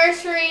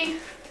anniversary,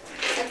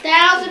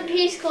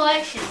 1,000-piece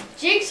collection.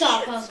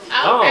 Jigsaw puzzle.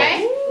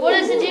 Okay. What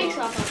is a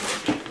jigsaw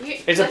puzzle?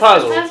 It's a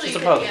puzzle. That's It's you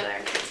a put puzzle. together.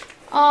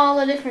 All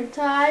the different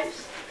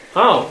types.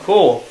 Oh,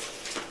 cool.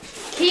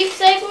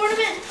 Keepsake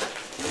ornament.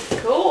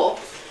 Cool.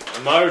 A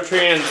Motor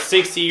Trend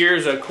 60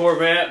 Years of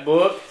Corvette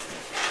book.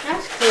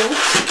 That's cool.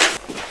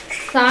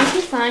 Thank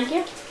you, thank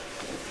you.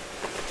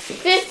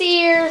 50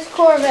 years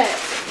Corvette.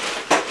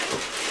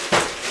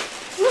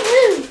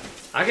 Woohoo!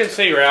 I can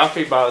see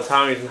Ralphie by the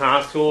time he's in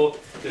high school,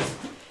 just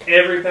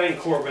everything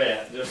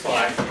Corvette. Just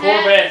like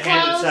Corvette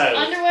hand clothes, to toe.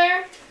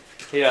 underwear.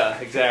 Yeah,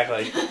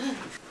 exactly.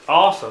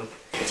 Awesome.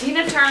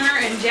 Tina Turner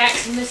in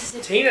Jackson,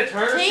 Mississippi. Tina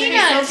Turner?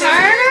 Tina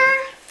Turner.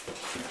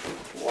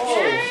 Whoa.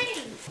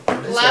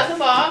 Dang. Love the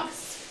box.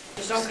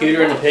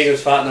 Scooter and the pig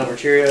was fighting over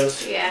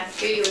Cheerios. Yeah,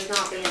 Scooty was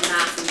not being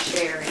nice and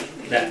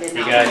sharing. That, He did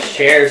you not guys want to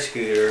share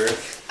Scooter.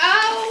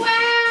 Oh,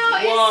 wow.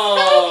 Whoa.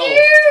 It's so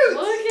cute.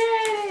 Look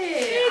at it.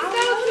 It's I so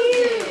love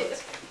cute.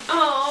 it.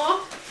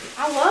 Aw. I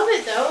love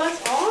it though.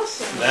 That's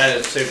awesome. That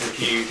is super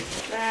cute.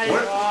 That is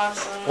What?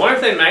 awesome. Wonder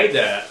if they made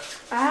that.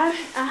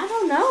 I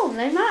don't know.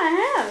 They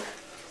might have.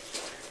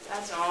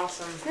 That's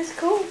awesome. That's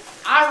cool.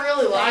 I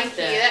really like Thank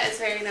you. that. That is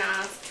very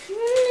nice. We'll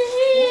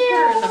put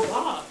her in the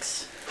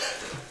box.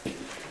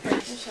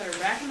 Just put her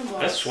back in the box.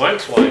 That's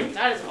swank.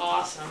 That is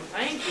awesome.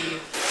 Thank you.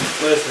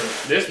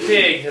 Listen, this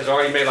pig has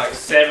already made like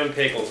 7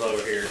 pickles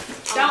over here.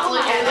 Don't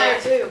look at that.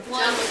 too.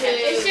 One,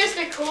 it's just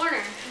a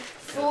corner.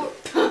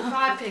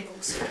 5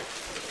 pickles.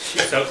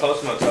 She's so close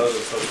to my toes,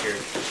 I'm so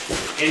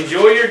scared.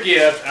 Enjoy your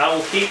gift. I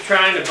will keep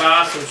trying to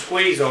buy some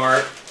squeeze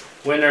art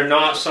when they're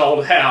not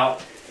sold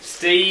out.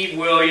 Steve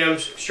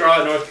Williams,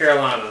 Charlotte, North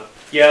Carolina.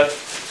 Yeah,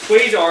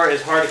 squeeze art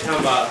is hard to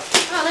come by.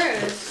 Oh, there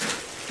it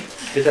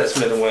is. Get that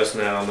Smith &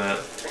 Wesson out on that.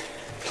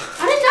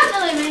 I did not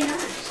know they made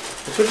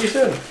knives. That's what you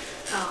said.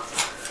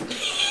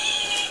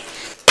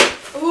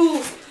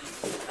 Ooh.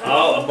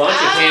 Oh, a bunch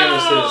of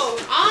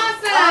canvases. Awesome.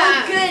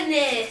 Oh,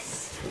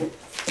 goodness.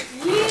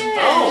 Yeah.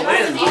 Oh,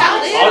 man. You got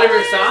All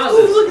different Ooh,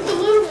 sizes. look at the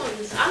little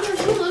ones. I never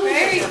seen little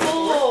Very ones.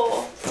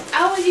 cool.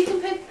 Oh, and you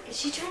can put, Is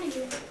she trying to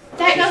get it?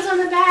 that goes on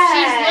the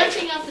back.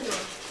 She's lifting up the door.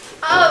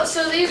 Oh,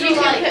 so these You you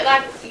can can put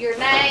like your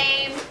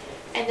name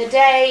and the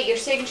date, your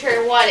signature,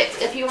 and what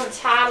if you want to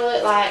title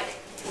it like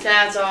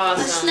That's A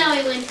awesome.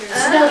 snowy winter.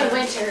 Snowy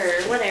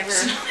Winter, whatever.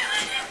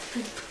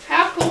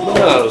 How cool! Look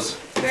at those.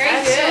 Very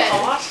That's good. so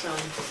awesome.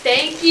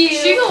 Thank you.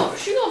 She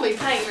gonna be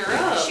painting her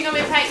up. She gonna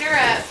be painting her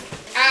up.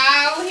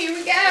 Oh, here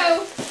we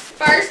go.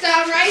 First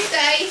on race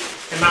day,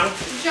 Hey, Mama.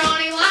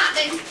 Johnny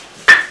Lightning.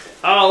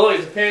 Oh, look,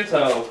 it's a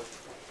Pinto.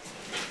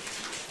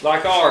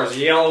 Like ours, a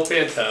yellow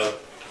Pinto.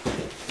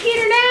 Get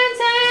her down,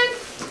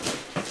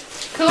 son.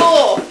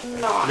 Cool.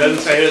 Not.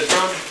 Doesn't say who it's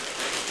from?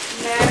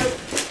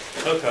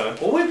 No. Okay.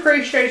 Well, we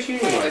appreciate you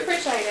We anyway.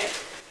 appreciate it.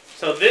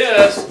 So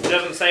this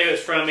doesn't say who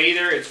it's from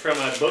either. It's from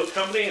a book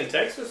company in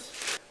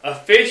Texas.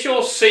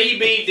 Official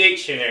CB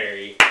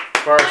Dictionary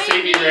for our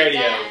CB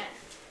radio.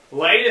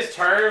 Latest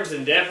terms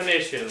and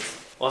definitions.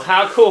 Well,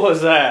 how cool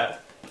is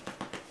that?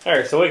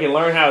 There, so we can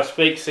learn how to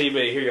speak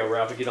CB. Here you go,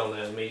 Ralph. Get on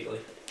that immediately.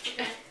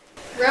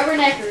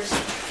 Rubberneckers.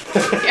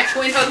 Yeah,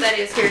 we know what that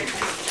is. Here.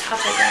 I'll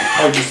take that.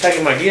 Oh, you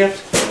taking my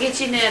gift? I'll get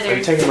you Are you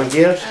another. taking my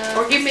gift?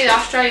 Or give me the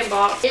Australian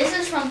box. This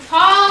is from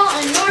Paul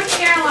in North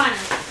Carolina.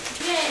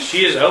 Yay.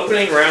 She is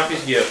opening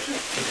Ralphie's gift.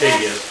 The pig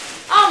is.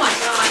 Oh my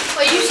god.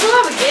 Wait, you still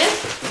have a gift?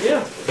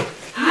 Yeah.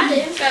 I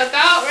do. So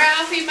thought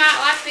Ralphie might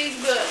like these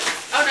books.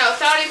 Oh no,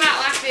 thought he might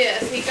like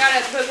this. He got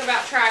a book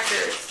about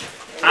tractors.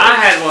 I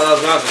had one of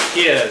those when I was a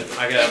kid.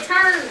 Like It a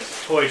turns.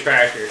 toy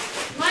tractor.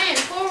 Man,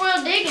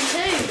 4-wheel digging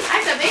too.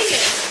 That's a big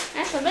one.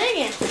 That's a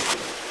big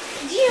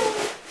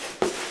one.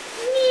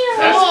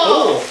 That's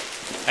cool.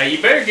 Hey,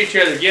 you better get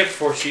your other gift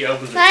before she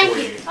opens it Thank for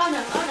you. you. Oh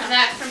no, oh And no.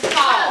 that's from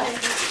Paul.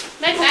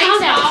 Make Thanks, calm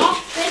down. Paul.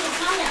 Make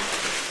calm down.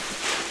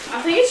 I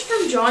I think it's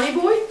from Johnny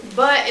Boy,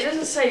 but it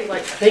doesn't say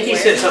like. I think he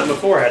said something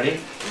before, hadn't he?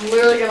 I'm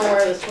literally gonna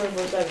wear this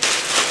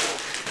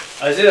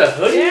 24/7. Is it a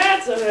hoodie? Yeah,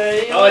 it's a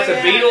hoodie. Oh, it's a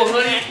Beetle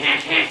hoodie?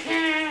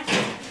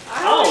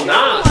 Oh,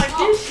 nice. Like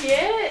this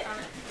yet?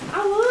 I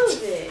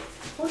love it.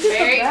 Look at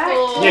Very the back.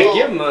 cool. Yeah,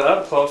 give him an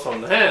up close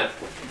on that.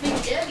 Big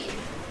W.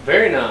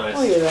 Very nice.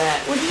 Look at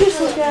that. Would you just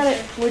look at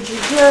it? Would you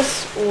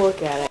just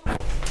look at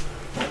it?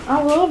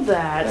 I love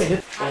that.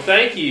 Well,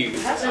 thank you.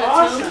 That's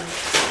awesome.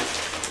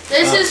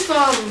 This is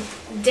from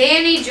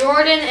Danny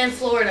Jordan in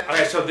Florida.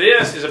 Okay, so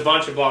this is a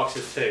bunch of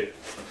boxes too.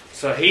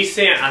 So he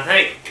sent, I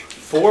think,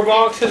 4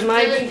 boxes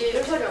maybe.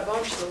 There's like a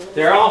bunch of them.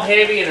 They're all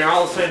heavy and they're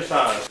all the same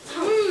size.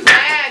 Ooh,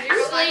 Dad,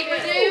 you're Sleep sleeping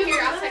with too.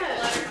 Here, I'll take the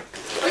letter.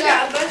 We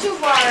got a bunch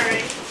of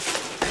wiring.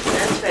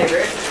 That's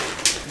favorite.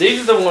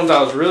 These are the ones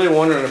I was really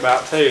wondering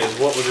about too, is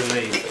what was in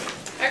these.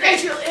 Okay,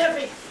 It's really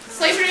heavy.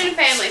 Sleeping in a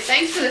Family.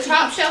 Thanks for the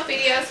top shelf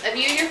videos of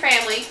you and your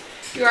family.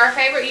 You are our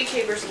favorite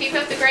YouTubers. Keep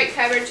up the great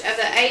coverage of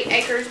the 8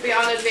 Acres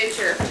Beyond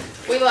Adventure.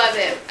 We love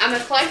it. I'm a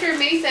collector of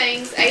many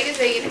things, A to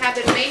Z, and have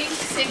been meaning to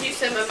send you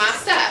some of my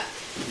stuff.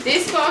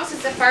 This box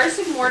is the first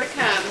of more to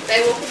come.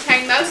 They will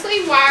contain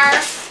mostly wire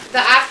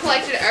that I've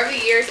collected over the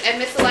years and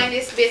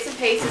miscellaneous bits and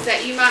pieces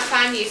that you might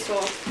find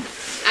useful.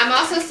 I'm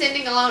also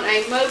sending along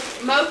a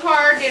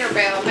Mopar dinner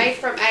bell made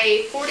from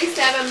a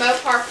 47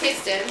 Mopar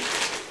piston.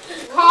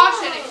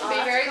 Caution, it can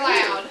be very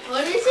loud.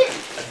 What is it?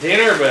 A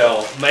dinner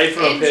bell made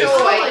from a piston.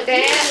 Enjoy.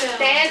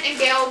 Dan and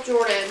Gail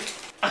Jordan.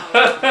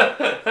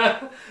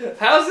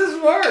 How's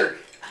this work?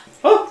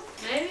 Oh,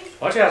 Maybe.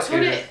 watch out, Put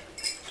Scooter. it.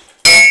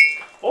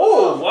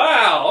 Oh,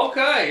 wow.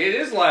 Okay, it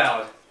is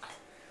loud.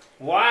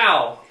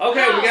 Wow.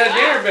 Okay, we got a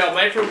dinner bell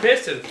made from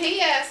piston.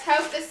 P.S.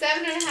 Hope the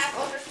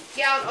 7.5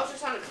 gallon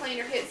ultrasonic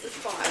cleaner hits the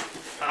spot.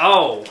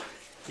 Oh,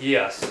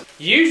 yes.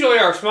 Usually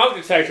our smoke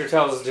detector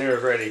tells us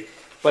dinner's ready,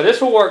 but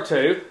this will work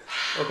too.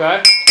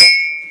 Okay?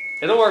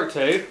 It'll work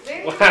too.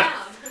 Very Wow. loud.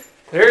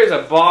 There is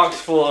a box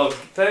full of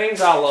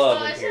things I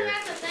love Oh, in isn't here.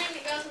 that the thing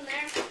that goes in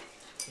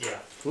there? Yeah.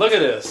 Look at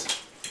this.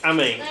 I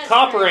mean, That's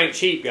copper great. ain't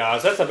cheap,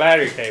 guys. That's a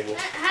battery cable.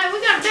 Hey,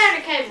 we got a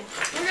battery cable.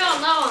 We're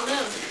going low on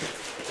them.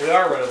 We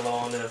are running low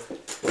on them.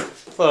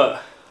 Look,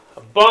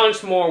 a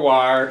bunch more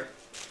wire,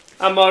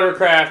 a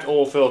Motorcraft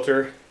oil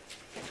filter.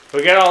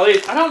 We got all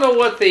these. I don't know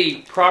what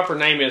the proper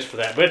name is for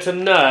that, but it's a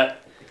nut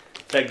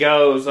that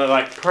goes,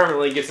 like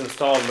permanently gets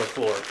installed in the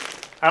floor.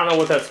 I don't know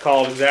what that's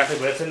called exactly,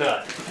 but it's a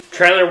nut.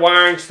 Trailer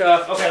wiring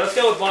stuff. Okay, let's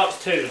go with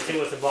box 2 and see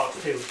what's in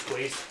box 2,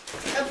 please.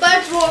 A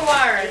bunch more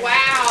wiring.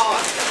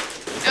 Wow.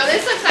 Oh,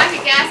 this looks like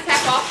a gas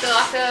cap off the,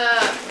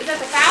 is that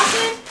the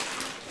Falcon?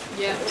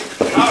 Yeah.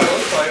 Oh, it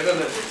looks like it,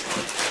 doesn't it?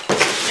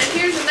 And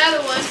here's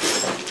another one.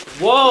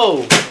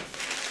 Whoa!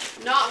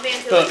 Not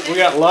vented. Look, we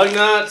got lug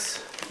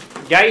nuts,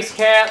 gauge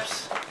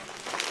caps,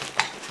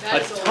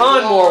 That's a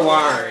ton more lot.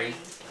 wiring,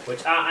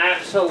 which I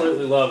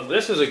absolutely love.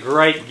 This is a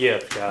great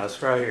gift,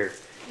 guys, right here.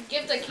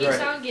 Gift that keeps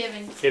Right. on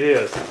giving. It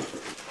is.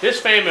 This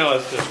fan mail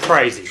is just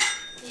crazy.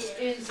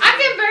 I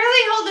can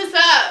barely hold this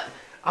up.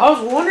 I was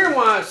wondering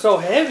why it's so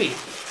heavy.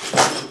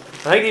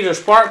 I think these are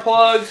spark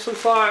plugs,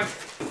 looks like.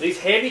 These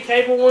heavy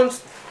cable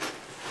ones.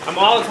 I'm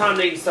all the time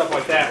needing stuff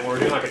like that when we're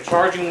doing like a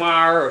charging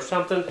wire or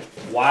something.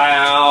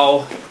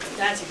 Wow.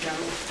 That's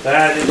incredible.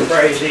 That is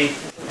crazy.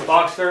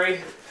 Box 3.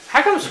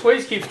 How come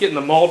Squeeze keeps getting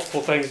the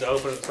multiple things to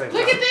open at the same time?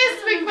 Look at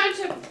this big bunch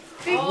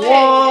of big Oh, things.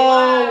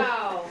 Whoa.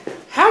 wow.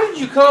 How did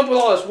you come up with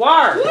all this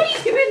wire? What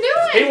have you been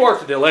doing? He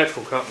worked at the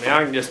electrical company,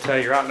 I can just tell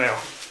you right now.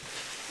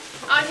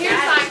 On here's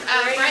That's like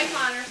a great. brake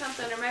line or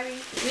something, or maybe.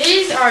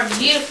 These are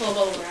beautiful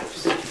bubble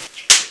wraps.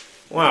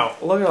 Wow,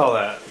 look at all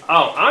that.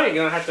 Oh, I ain't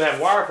gonna have to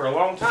have wire for a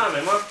long time,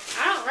 am I?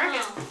 I don't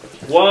reckon.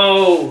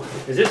 Whoa,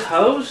 is this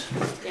hose?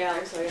 Yeah,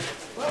 looks like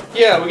it.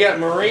 Yeah, we got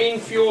marine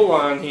fuel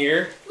line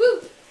here.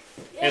 Woo.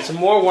 And some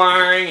more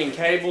wiring and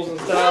cables and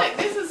stuff. Look,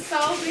 this is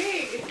so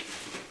big.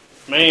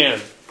 Man,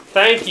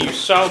 thank you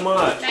so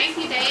much. Thank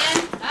you,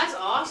 Dan. That's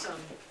awesome.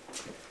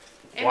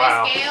 And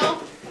Wow. Miss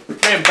Gail.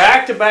 Man,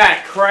 back to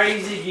back,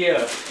 crazy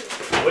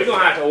gifts. We're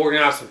gonna have to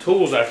organize some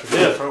tools after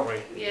this, aren't we?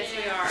 Yes,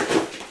 we are.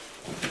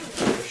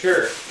 For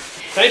sure.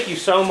 Thank you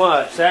so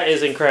much. That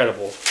is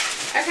incredible.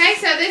 Okay,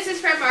 so this is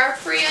from our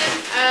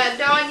friend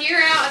Dawn.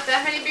 You're out at the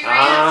Honeybee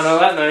Ranch. I know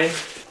that name.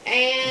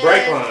 And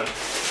Brake line.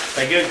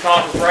 That good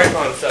copper brake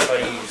line stuff I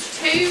use.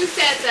 2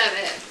 sets of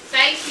it.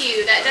 Thank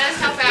you. That does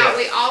help out.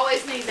 We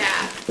always need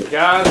that.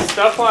 Guys,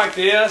 stuff like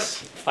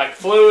this, like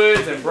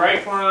fluids and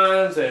brake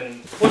lines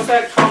and what's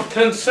that called?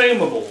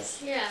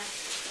 Consumables. Yeah.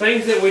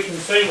 Things that we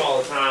consume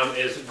all the time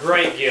is a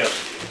great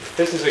gift.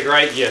 This is a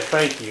great gift.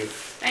 Thank you.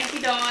 Thank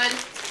you, Dawn.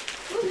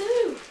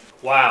 Woohoo.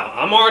 Wow,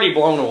 I'm already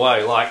blown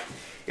away. Like,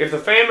 if the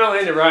fan mail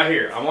ended right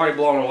here, I'm already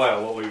blown away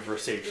on what we've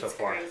received so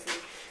far.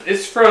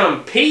 It's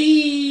from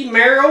P.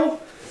 Merrill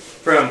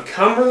from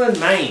Cumberland,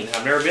 Maine.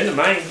 I've never been to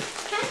Maine.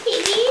 Hi,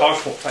 Piggy.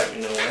 Posh won't take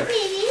me nowhere.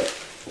 Piggy.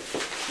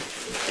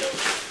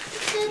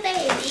 Good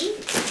baby.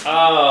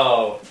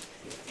 Oh,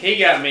 he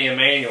got me a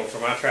manual for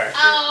my tractor.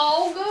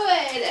 Oh,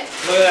 good.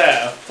 Look at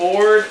that, a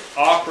Ford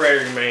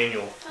operating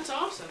manual. That's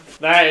awesome.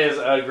 That is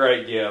a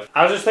great gift.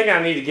 I was just thinking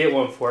I need to get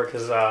one for it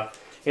because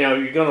you know,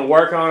 you're gonna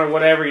work on or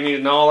whatever, you need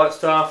to know all that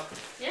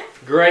stuff. Yeah.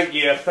 Great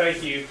gift,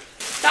 thank you.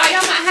 Thought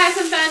y'all might have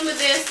some fun with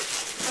this.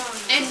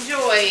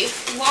 Enjoy.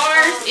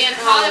 Lars in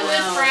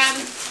Hollywood from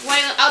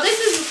Wayland. Oh, this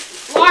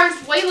is Lars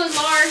Wayland.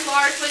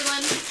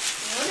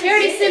 He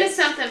already sent us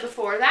something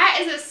before. That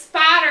is a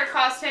spider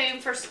costume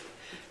for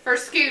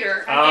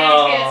Scooter.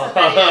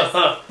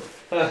 I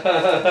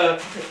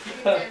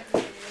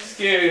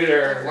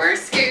Scooter.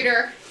 Where's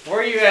Scooter? Where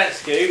are you at,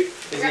 Scoot?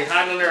 Is he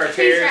hiding under a He's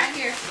chair? right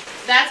here.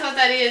 That's what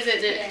that is,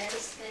 isn't it?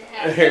 Yes.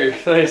 Here,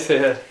 they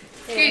said.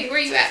 Scooty, where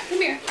you at? Come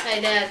here.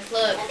 Hey, Dad,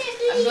 look.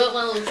 I built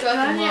my little truck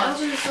and watch.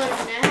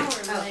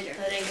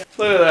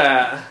 Look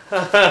at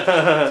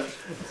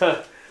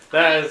that.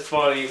 That is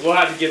funny. We'll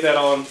have to get that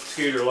on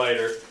Scooter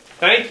later.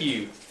 Thank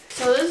you.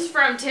 So this is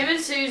from Tim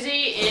and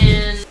Susie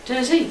in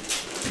Tennessee.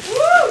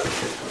 Woo!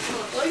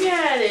 Look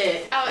at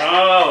it.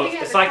 Oh,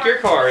 it's like your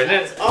car, isn't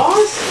it? That's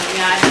awesome.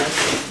 Yeah, I know.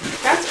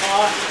 That's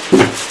awesome.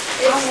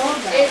 I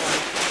love that. It's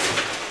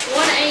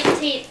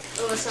 1/18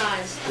 of a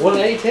size.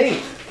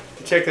 1/18.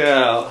 Check that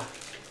out.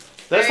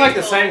 That's Very like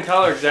the cool. same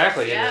color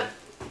exactly, Yep. isn't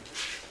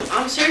it?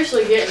 I'm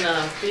seriously getting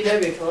a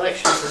VW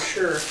collection for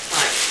sure.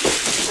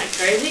 Like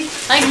crazy.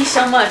 Thank you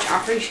so much. I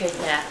appreciate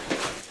that.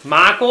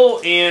 Michael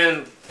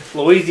in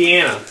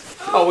Louisiana.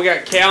 Oh, we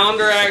got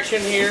calendar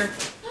action here.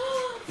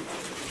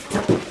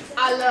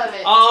 I love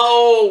it.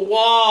 Oh,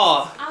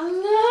 wow. I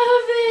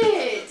love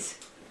it.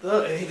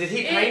 Look, did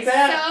he paint It's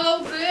that? so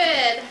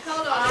good.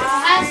 Hold on. It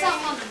has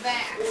something on the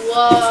back.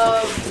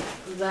 Love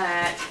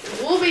that.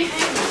 We'll be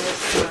hanging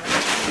this one.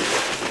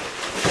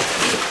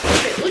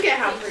 Look at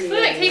how pretty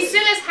Look, that he is.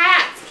 sent us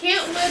hats.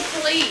 Kentwood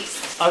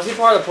Police. Oh, is he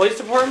part of the police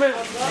department?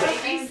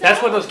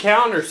 That's what those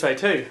calendars say,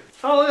 too.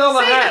 Oh, look at all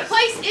the See, hats. the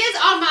police is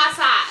on my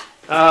side.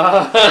 I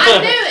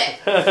knew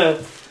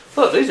it.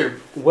 Look, these are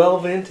well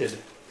vented.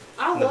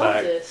 I in the love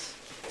back. this.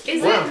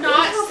 Is Wow. it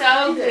not Look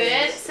how so pretty that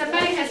good? is.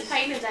 Somebody has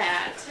painted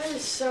that. That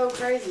is so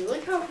crazy.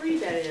 Look how pretty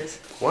that is.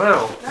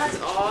 Wow. That's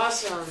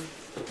awesome.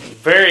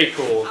 Very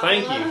cool.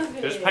 Thank I you.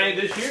 love Just it.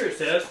 painted this year, it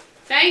says.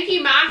 Thank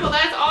you, Michael.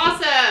 That's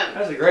awesome.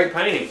 That's a great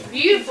painting.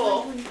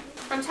 Beautiful.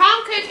 From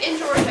Tom Cook in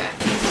Georgia.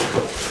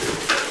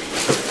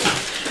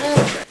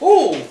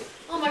 Oh,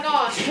 Oh my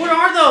gosh. what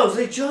are those?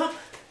 They jump.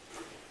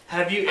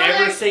 Have you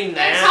ever they're- seen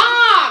they're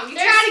that? Tom, you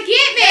try to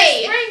get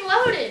me. Spring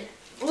loaded.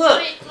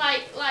 Look,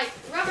 Like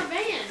rubber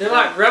band. they're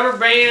like rubber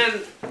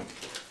band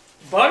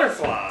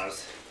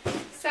butterflies.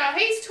 So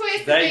he's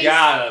twisted They these.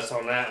 got us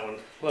on that one.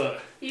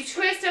 Look, You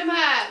twist them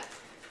up.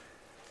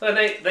 look,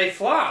 they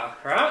fly,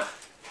 right?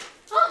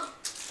 Oh.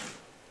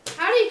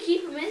 How do you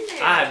keep them in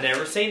there? I have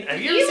never seen.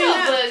 Have you You ever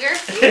seen little booger.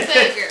 You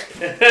booger.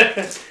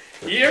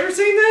 that? You ever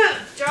seen that?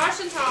 Josh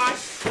and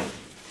Tosh.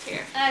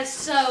 Here. That is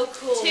so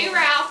cool. To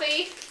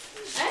Ralphie.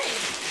 Hey.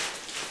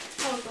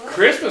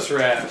 Christmas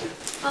wrap.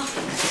 Oh.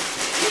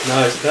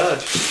 Nice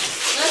touch.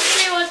 Let's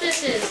see what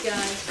this is,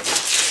 guys.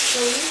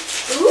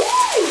 Ooh.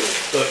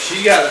 Look,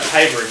 she got the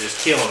paper just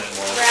killing it,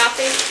 Mom.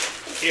 Ralphie.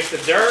 If the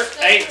dirt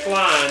ain't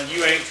flying,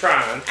 you ain't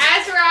trying.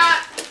 That's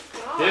right.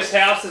 This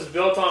house is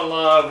built on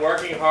love,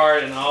 working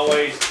hard, and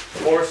always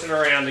horsing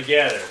around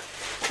together.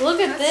 Look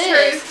at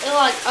That's this. It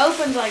like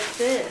opens like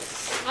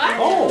this. What?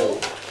 Oh,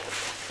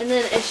 And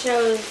then it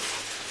shows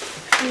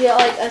you get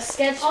like a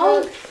sketchbook.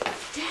 Oh.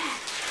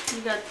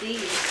 You got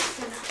these.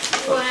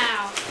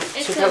 Wow.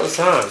 It's check out the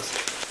signs.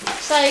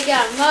 so you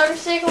got a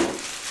motorcycle,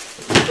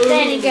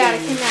 then you got a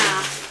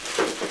canal.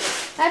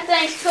 That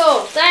thing's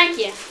cool. Thank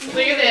you.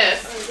 Look at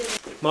this.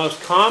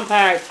 Most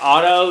compact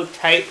auto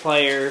tape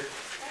player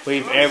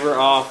we've ever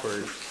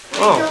offered.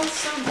 Oh,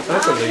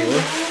 that's a big one.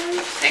 I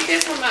think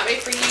this one might be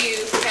for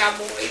you,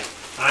 cowboy.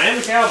 I am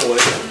a cowboy.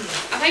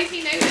 I think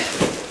he knew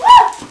this.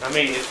 I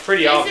mean, it's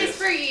pretty This obvious. is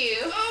for you.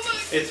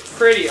 It's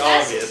pretty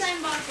That's the obvious.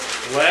 same box.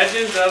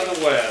 Legends of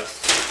the West.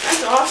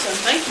 That's awesome.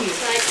 Thank you.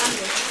 Like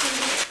under.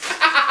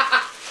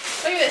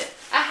 Look at this.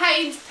 A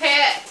Haynes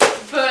pet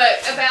book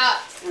about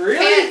Really?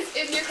 pets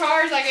in your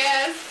cars, I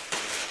guess.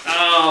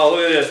 Oh,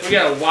 look at this. We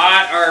got a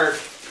white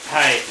earth.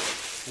 Hey,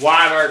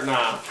 white earth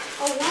knife.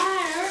 A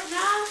wide earth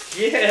knife.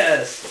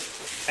 Yes.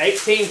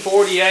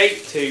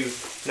 1848 to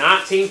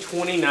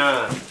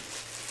 1929.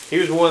 He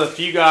was one of the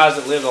few guys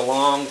that lived a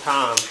long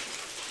time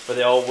for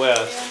the Old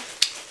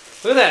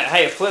West. Look at that.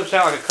 Hey, it flips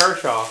out like a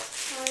Kershaw.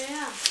 Oh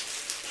yeah.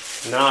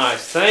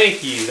 Nice.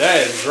 Thank you.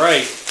 That is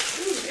great.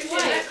 There's your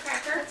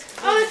nutcracker.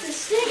 Oh, it's a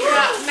sticker.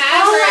 Yeah, Oh,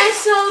 Maverick.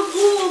 that's so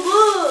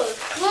cool.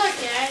 Look,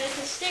 Dad, it's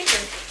a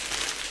sticker.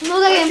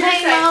 Look, I What's can your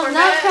paint my say, own Corvette?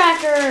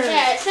 nutcracker.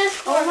 Yeah, it says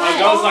Corvette. It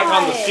goes like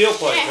on the steel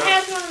plate, Yeah, it right?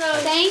 has one of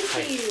those. Thank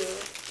you.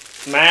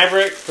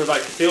 Maverick for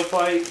like the steel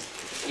plate.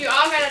 You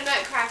all got a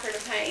nutcracker to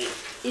paint.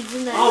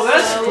 Isn't that Oh,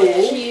 that's so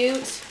cool.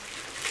 cute?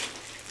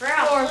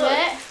 Ralph,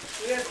 Corvette.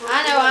 look. I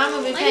know I'm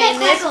gonna be painting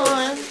this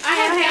one. I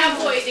have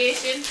cowboy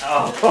edition.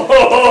 Oh.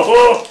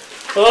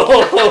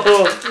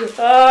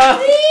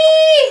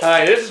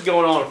 Hey, this is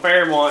going on at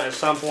Fairmont at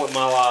some point in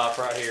my life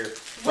right here.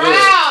 Look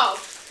at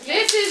Ralph,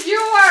 this is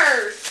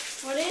yours.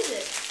 What is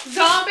it?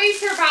 Zombie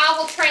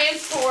survival trans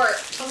transport.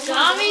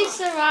 Zombie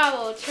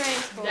survival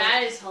transport.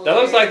 That is hilarious. That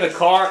looks like the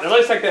car. That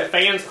looks like that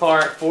fan's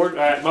car at Ford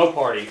Mo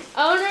Party.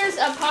 Owner's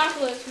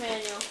apocalypse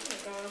manual. Oh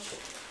my gosh.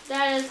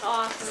 That is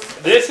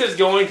awesome. This is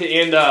going to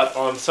end up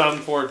on some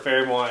Ford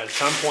Fairmont at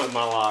some point in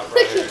my life.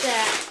 Right Look here. at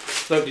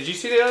that. Look, did you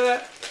see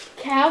that?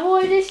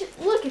 Cowboy edition.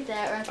 Look at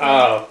that right there.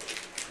 Oh,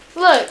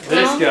 Look.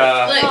 this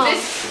guy. Look, Oh.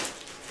 this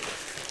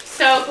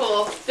so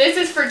cool. This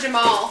is for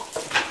Jamal.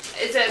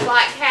 It's a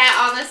black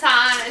cat on the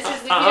sign. It says,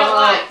 if you don't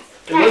like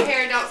cat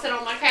hair, don't sit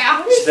on my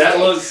couch. That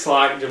looks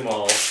like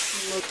Jamal.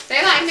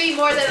 They like me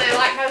more than they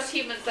like most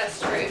humans.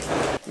 That's true.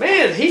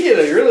 Man, he did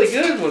a really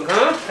good one,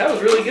 huh? That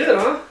was really good,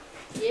 huh?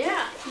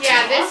 Yeah.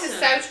 Yeah, this is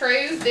so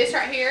true. This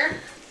right here.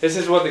 This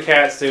is what the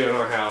cats do in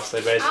our house. They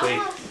basically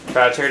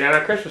try to tear down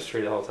our Christmas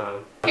tree the whole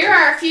time. Here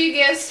are a few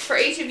gifts for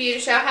each of you to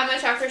show how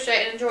much I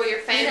appreciate and enjoy your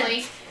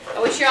family.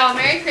 I wish you all a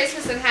Merry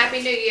Christmas and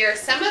Happy New Year.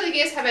 Some of the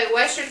gifts have a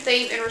Western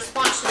theme in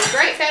response to the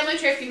great family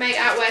trip you made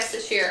out west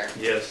this year.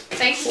 Yes.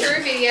 Thanks for your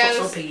videos.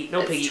 No piggy,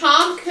 no piggy. It's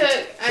Tom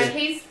Cook, and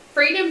he's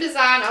Freedom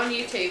Design on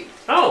YouTube.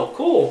 Oh,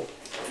 cool.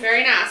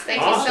 Very nice.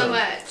 Thank you so Awesome.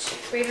 much.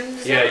 Freedom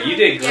Design. Yeah, you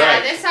did great.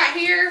 Yeah, this right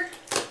here.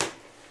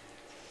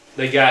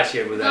 They got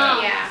you with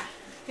that. Yeah.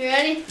 You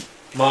ready?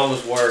 Mom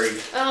was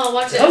worried. Oh,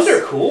 watch Those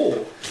this. are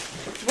cool.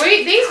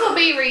 These will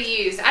be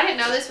reused. I didn't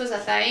know this was a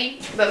thing,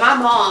 but my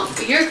mom,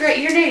 your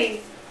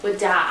daddy would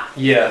die.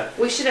 Yeah,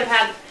 We should have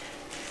had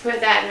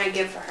put that in a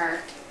gift for her.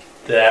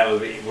 that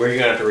would be. We're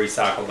gonna have to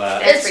recycle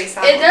that. That's It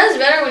recycled. does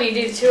better when you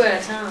do 2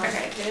 at a time.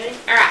 Okay, ready?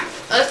 All right,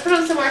 let's put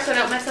them somewhere so I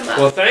don't mess them up.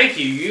 Well, thank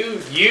you.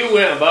 You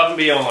went above and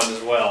beyond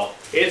as well.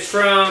 It's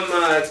from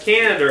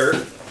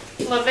Canada.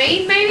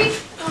 Levine, maybe?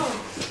 Oh.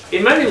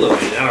 It may be Louis.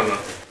 I don't know.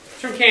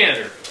 It's from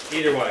Canada.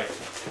 Either way.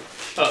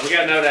 Oh, we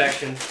got note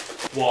action.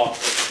 Walk.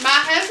 My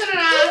husband and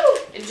I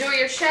enjoy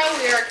your show.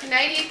 We are a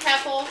Canadian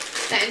couple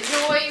that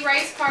enjoy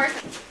race cars,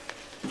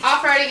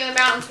 off-roading in the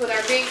mountains with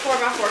our big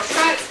 4x4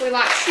 trucks. We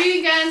like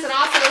shooting guns and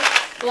also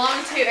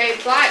belong to a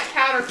black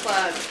powder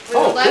club. We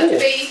would love to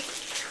be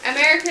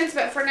Americans,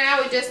 but for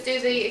now we just do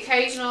the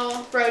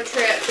occasional road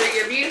trip through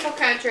your beautiful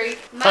country.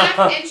 Mike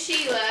and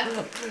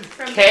Sheila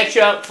from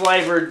Ketchup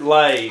flavored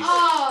Lay's.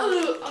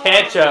 Oh,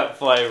 Ketchup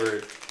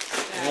flavored.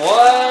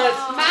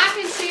 What? Mike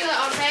and Sheila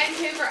on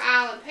Vancouver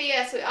Island.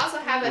 P.S. We also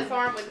have a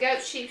farm with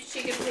goats, sheep,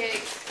 chicken,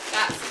 pigs.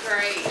 That's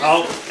great.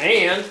 Oh,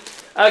 and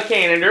a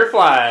Canada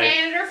flag.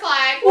 Canada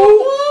flag.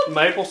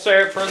 Maple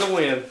syrup for the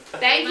win.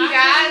 Thank you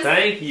guys.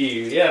 Thank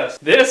you. Yes.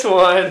 This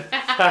one.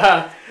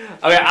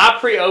 Okay, I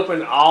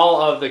pre-opened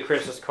all of the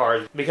Christmas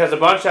cards because a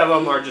bunch of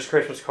them are just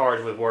Christmas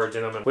cards with words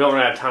in them, and we don't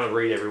have time to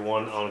read every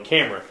one on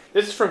camera.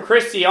 This is from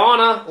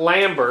Christiana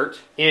Lambert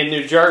in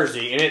New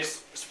Jersey, and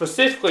it's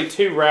specifically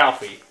to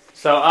Ralphie.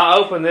 So I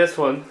opened this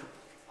one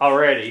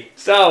already.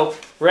 So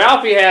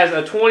Ralphie has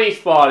a 20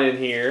 spot in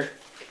here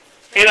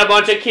and a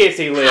bunch of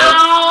kissy lips.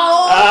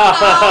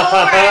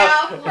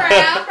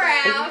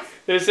 Ralph.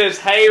 This says,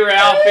 "Hey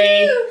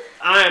Ralphie,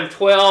 I am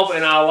 12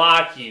 and I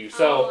like you."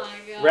 So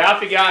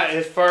Ralphie got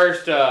his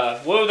first,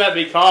 what would that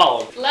be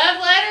called? Love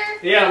letter?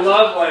 Yeah,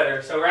 love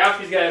letter. So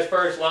Ralphie's got his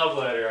first love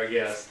letter, I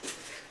guess.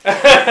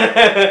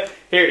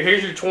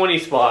 Here's your 20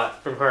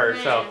 spot from her.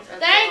 So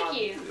Thank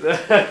you.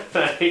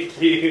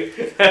 thank you.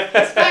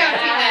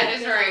 That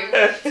is right.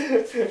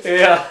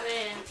 Yeah,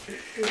 Man.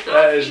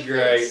 that is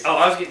great. Oh,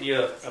 I was getting you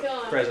a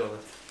present.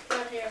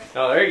 Right here.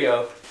 Oh, there you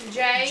go.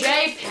 Jay.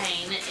 J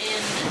Payne in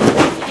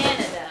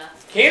Canada.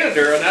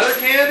 Canada, another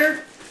Canada?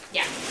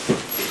 Yeah.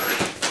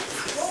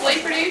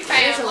 Sleeper New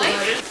Family.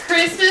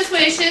 Christmas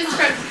wishes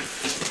from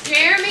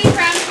Jeremy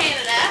from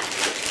Canada.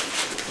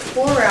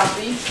 Poor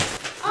Ralphie.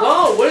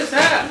 Whoa, what is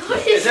that?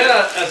 Is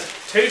that a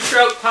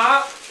two-stroke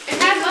pop? It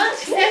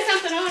has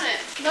something on it.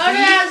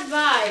 Motorized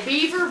vibe.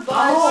 Beaver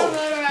Buzz. Oh.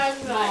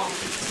 Motorized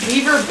vibe.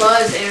 Beaver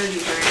Buzz energy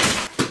drink.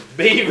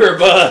 Beaver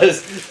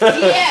Buzz.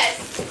 Yes.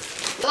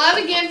 Love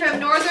again from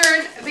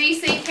Northern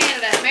BC,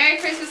 Canada. Merry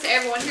Christmas to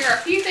everyone. Here are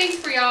a few things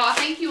for y'all. I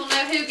think you will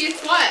know who gets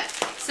what.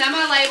 Some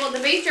I labeled. The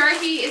beef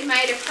jerky is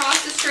made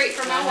across the street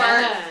from my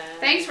work.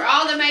 Thanks for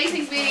all the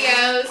amazing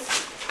videos.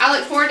 I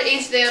look forward to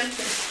each of them.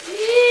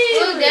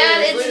 Look,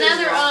 Dad, it's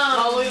another,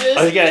 Oh,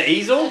 you got an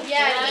easel?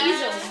 yeah, an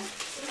easel.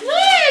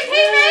 Look,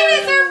 he made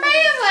it their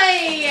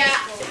family.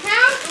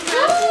 How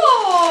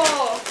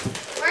cool.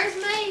 Where's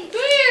me?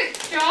 Look,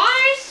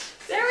 Josh.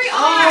 There we Oh,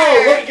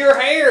 are. look at your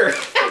hair.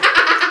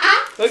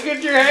 Look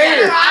at your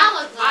hair.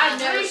 I've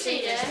never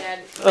seen this, Dad.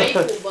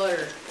 Maple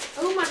butter.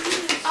 Oh my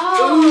goodness.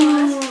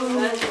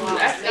 Oh,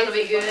 That's gonna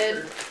be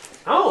good.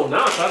 Oh,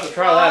 nice. I'll have to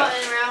try Oh, that.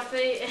 and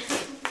Ralphie.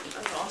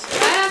 That's awesome.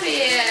 Love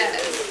it.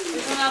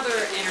 There's another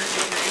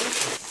energy drink.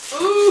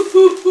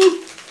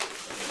 Ooh.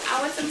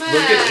 I want some mug.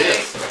 Look at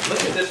this.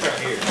 Look at this right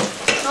here.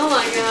 Oh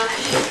my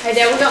gosh. Hey,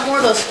 Dad, we got more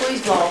of those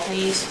squeeze ball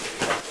things.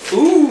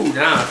 Ooh,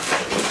 nice.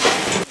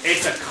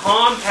 It's a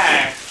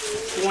compact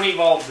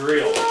 20-volt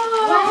drill.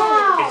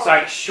 Wow. It's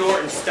like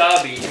short and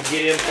stubby to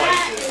get in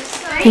places.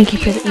 Thank you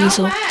for the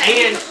easel.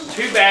 And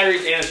 2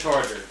 batteries and a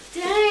charger.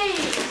 Dang.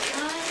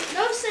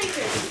 No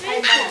secrets.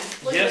 Hey, Mom,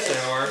 look Yes, at this.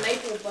 they are.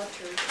 Maple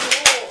butter.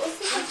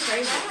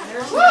 crazy.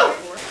 Woo!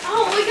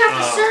 Oh, we got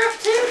the syrup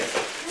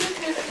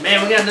too.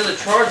 Man, we got another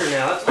charger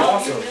now. That's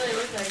awesome.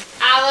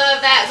 I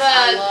love that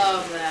I bud.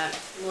 love that.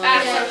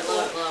 That's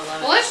Love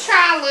Well, let's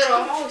try a little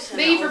always said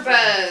beaver all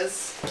that.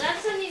 buzz.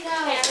 That's when you go.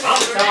 I'll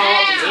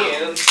talk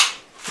again.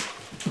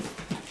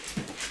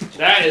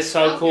 That is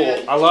so cool.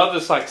 good. I love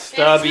this like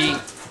stubby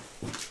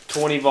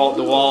 20-volt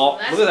DeWalt.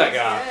 That's Look at that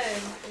guy.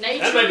 good. That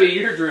Nature, may be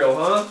your drill,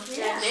 huh?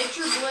 yeah,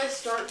 Nature Bliss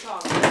start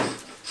talking. Never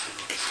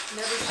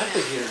I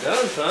think seen you're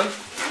done, son.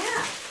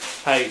 Yeah.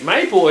 Hey,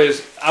 Maple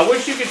is. I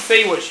wish you could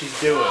see what she's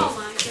doing. Oh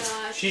my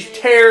gosh. She's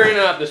tearing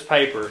up this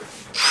paper. You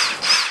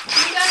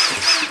got the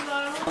thing,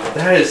 bottle.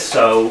 That is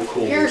so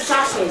cool. Here's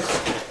sausage.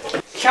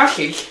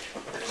 Sausage.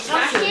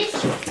 Sausage?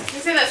 You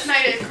said that's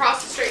made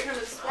across the street from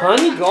the store.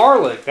 Honey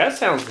garlic. That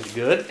sounds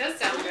good. That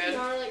sounds good.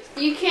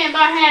 You can't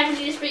buy half of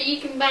these, but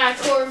you can buy a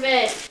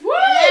Corvette. Woo!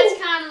 And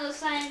that's kind of the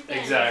same thing.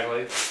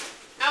 Exactly.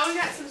 Oh, we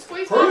got some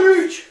squeeze balls.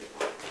 Preach.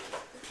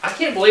 I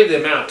can't believe the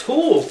amount of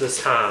tools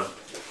this time.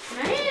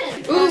 Man.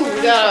 Ooh,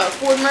 we got a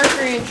Ford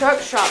Mercury and Truck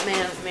Shop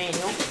manual. I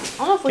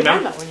don't know if we Can I-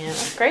 have that one yet.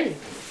 That's crazy.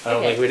 I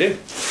don't think we do.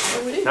 What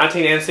do we do?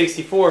 19 and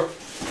 64.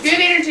 Good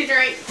energy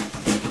drink.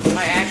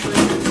 I actually,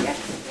 yeah.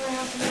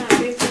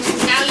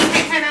 Now you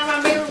can't turn on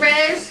my beaver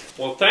bears.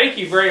 Well, thank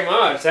you very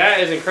much. That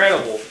is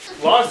incredible.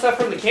 A lot of stuff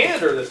from the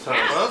Canada this time,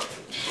 Yeah. huh?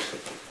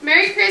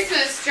 Merry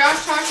Christmas,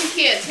 Josh, Tosh, and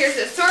kids. Here's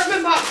an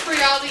assortment box for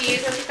y'all to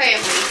use as a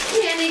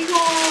family. Candy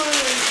corn.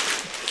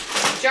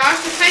 Josh,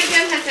 the paint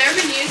gun has never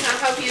been used, and I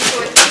hope you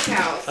enjoy the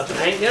decals. A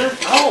paint gun?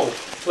 Oh,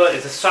 look,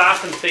 it's a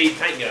siphon feed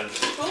paint gun.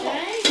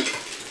 Okay.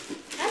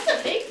 That's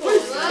a big one.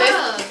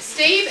 This-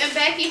 Steve and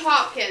Becky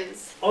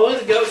Hopkins. Oh,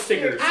 look at the goat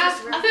stickers. I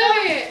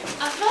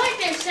feel like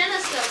they sent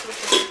us stuff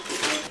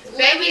before.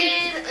 Becky,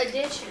 Limited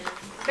edition.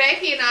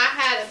 Becky and I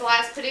had a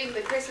blast putting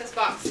the Christmas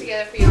box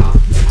together for y'all.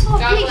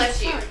 God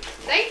bless you.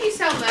 Thank you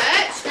so much.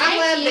 I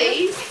Thank love you.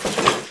 these.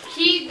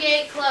 Keep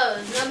get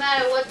clothes, no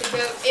matter what the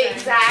goat says.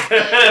 Exactly.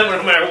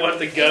 No matter what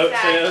the goat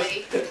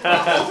Exactly. says.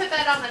 We'll put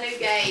that on the new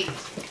gate.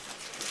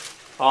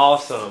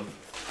 Awesome.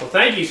 Well,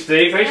 thank you,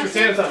 Steve. Thanks for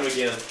saying something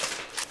again.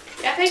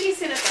 I think you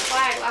sent us a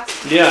flag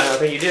last time. Yeah, I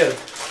think you did.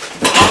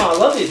 Oh, I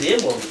love these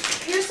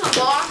emblems. Here's some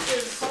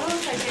boxes.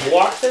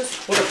 Boxes?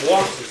 What are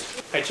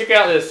boxes? Hey, check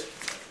out this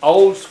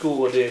old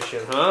school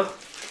edition, huh?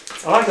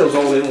 I like those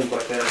old emblems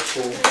like that. It's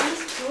cool.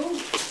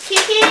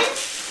 Chicken?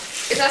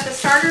 Is that the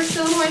starter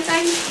solenoid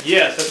thing?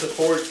 Yes, that's a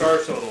Ford Star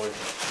solenoid.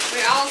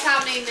 We all the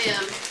time need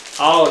them.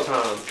 All the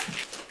time.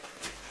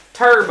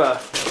 Turbo.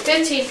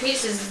 15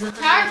 pieces is the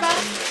Turbo.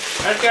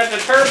 That's got the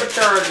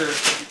turbocharger.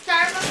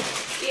 Turbo?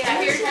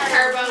 Yeah, here's the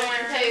turbo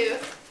one too.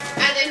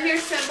 And then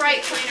here's some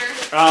brake cleaner.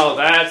 Oh,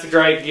 that's a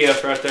great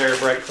gift right there,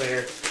 brake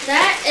cleaner.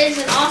 That is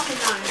an awesome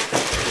time.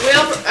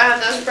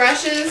 Those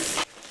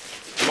brushes.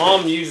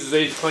 Mom uses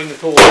these to clean the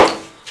toilet.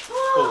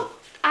 Oh,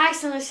 I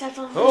accidentally stepped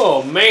on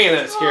oh man,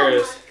 that scared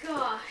us. Oh my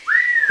gosh.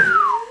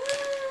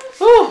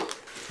 Whew.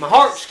 My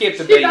heart skipped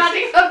a She's beat. about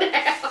to go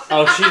down.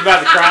 Oh, she's about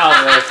to cry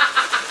over there.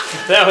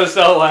 That was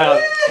so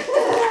loud.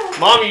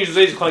 Mom uses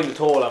these to clean the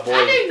toilet, I I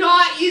believe. do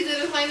not use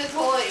it to clean the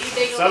toilet, you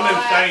think Some of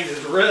them things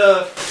is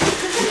rough.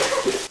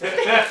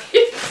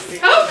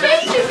 So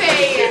mean to me.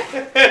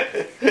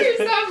 You're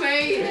so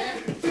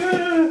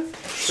mean.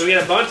 So we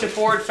got a bunch of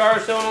Ford Star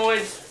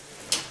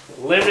solenoids,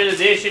 limited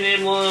edition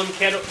emblem,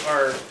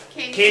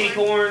 candy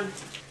corn,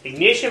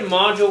 ignition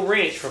module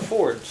wrench for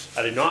Fords.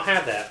 I do not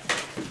have that.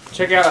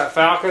 Check out that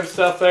Falcon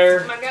stuff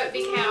there. My goat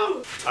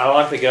decal. I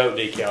like the goat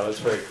decal. That's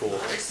very cool.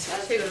 There's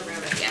two of them,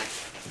 but yeah.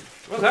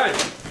 Okay.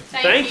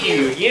 Thank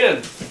you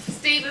again.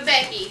 Steve and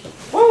Becky.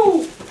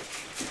 Woo!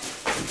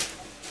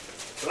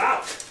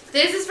 Wow.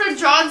 This is from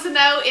John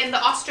Snow in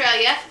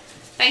Australia.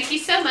 Thank you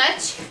so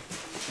much.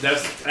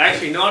 That's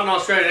actually not an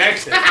Australian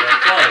accent.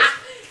 But close.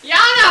 Y'all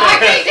know I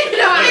can't do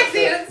no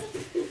accents.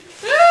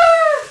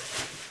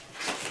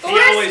 He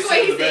always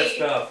says the best Squeezy.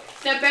 stuff.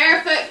 The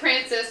barefoot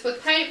princess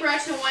with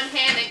paintbrush in one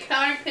hand and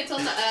coloring pencil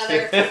in the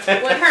other,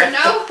 with her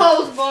no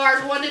holds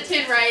barred 1 to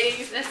 10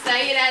 ratings and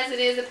say it as it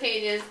is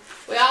opinions.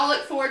 We all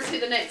look forward to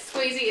the next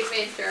Squeezy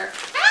adventure.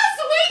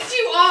 How sweet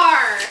you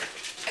are!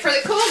 For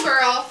the cool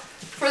girl,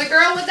 for the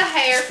girl with the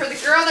hair, for the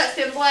girl that's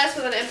been blessed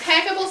with an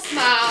impeccable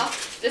smile,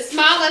 the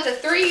smile that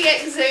the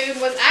 3X zoom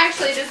was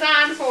actually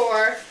designed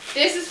for.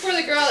 This is for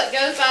the girl that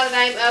goes by the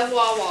name of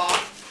Wawa.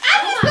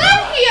 I just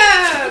love Look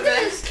at him!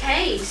 this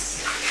case.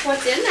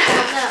 What's in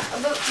that?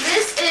 No, but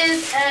this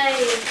is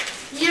a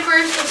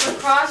universal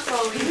lacrosse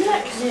ball.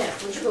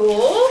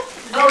 Cool.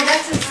 Oh,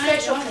 that's a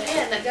special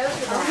pen that goes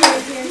with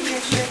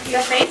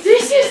that. Fancy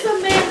This is pen.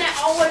 the man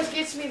that always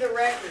gets me the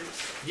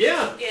records.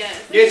 Yeah. Yes.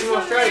 He's from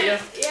Australia.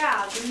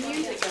 Yeah, the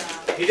music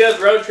guy. He does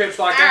road trips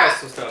like Ah.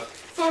 us and stuff.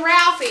 For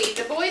Ralphie,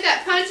 the boy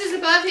that punches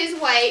above his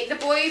weight, the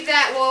boy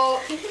that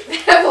will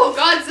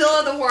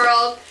Godzilla the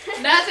world.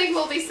 Nothing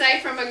will be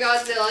safe from a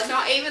Godzilla,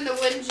 not even the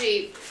wooden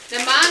Jeep. The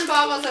mind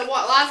boggles at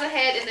what lies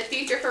ahead in the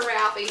future for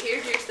Ralphie.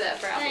 Here's your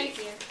stuff, Ralphie. Thank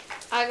you.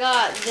 I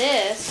got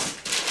this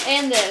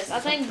and this. I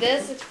think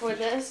this is for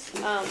this.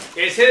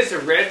 It says the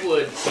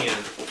redwood pen.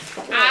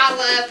 I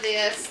I love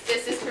this.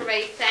 This is for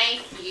me.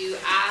 Thank you.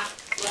 I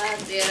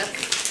love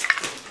this.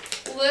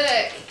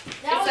 Look.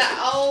 It's an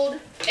old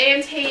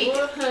antique.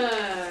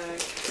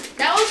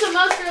 That was the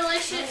most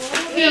realistic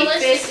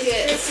biscuits.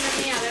 description of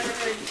me I've ever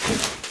heard.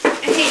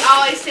 And he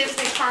always sends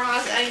me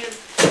caramelized onions,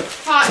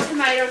 hot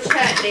tomato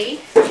chutney.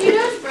 He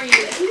does bring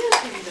you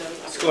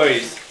those.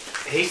 Squeeze.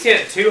 He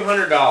sent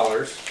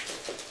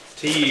 $200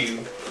 to you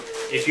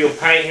if you'll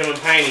paint him a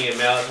painting and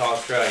mail it to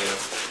Australia.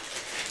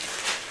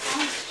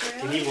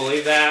 Can you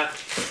believe that?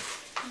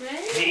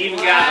 He even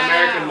got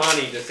American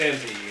money to send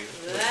to you.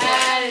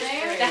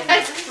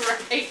 That's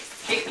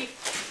crazy.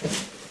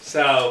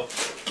 So,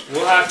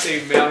 we'll have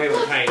to mail him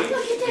a painting.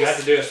 You have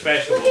to do a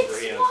special one for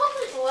him.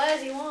 What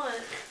does he want?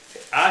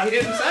 He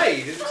didn't say.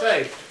 He didn't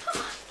say.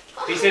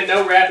 He said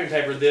no wrapping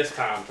paper this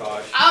time,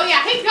 Tosh. Oh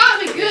yeah, he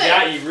got me He good.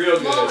 got you real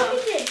good. Look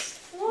at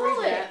this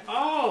wallet.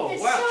 Oh,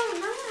 It's wow. so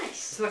nice.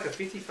 It's like a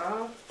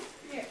 55?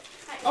 Here.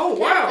 Oh,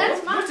 wow.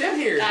 That's What's in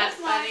here? That's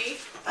funny.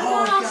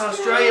 Oh, it's got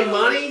Australian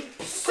money?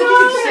 So you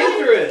can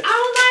see through it.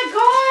 Oh my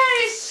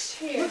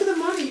gosh. Look at the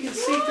money. You can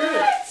see through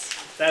it.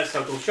 That's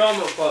so cool. Show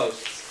them up close.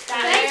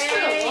 Thanks for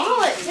the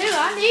wallet too.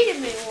 I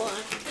needed me one.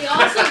 He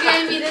also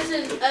gave me this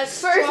in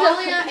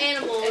Australia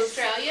animals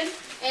Australian.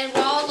 and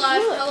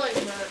wildlife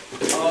coloring book.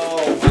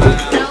 Oh, And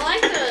wow. I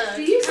like the.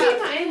 Do you see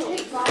my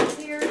antique box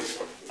here?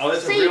 Oh,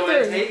 that's a real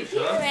antique,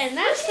 huh? Man,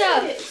 that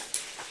stuff.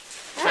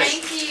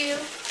 Thank you.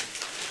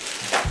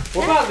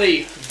 What about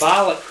the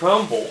violet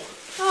crumble?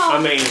 Oh,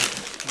 I mean,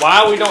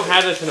 why we don't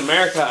have this in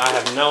America, I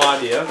have no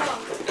idea.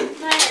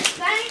 man,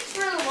 thanks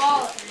for the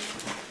wallet,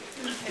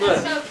 man.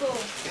 Look, That's so cool.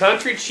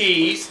 country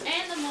cheese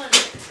And the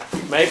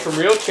money. made from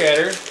real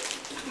cheddar.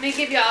 Let me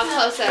give y'all a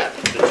close up.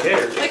 The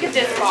cheddar. Look at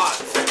this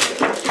box.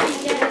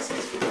 Yes.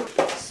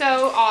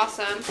 So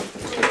awesome.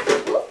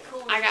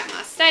 I got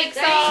my steak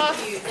sauce,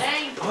 Thank you.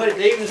 Thank you. Oh, did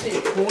they even see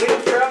a coin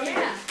on top?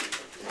 Yeah.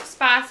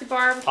 spicy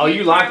barbecue. Oh,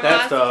 you like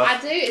that caramelized. stuff.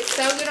 I do. It's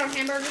so good on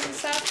hamburgers and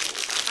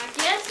stuff.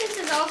 I guess this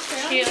is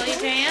Australian. Chili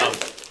jam.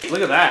 Oh,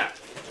 look at that.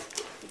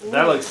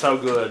 That looks so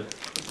good.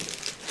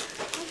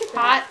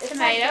 Hot It's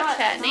tomato like hot,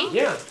 chutney.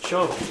 Yeah,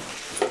 show 'em.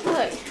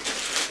 Look.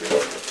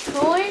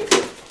 Coin.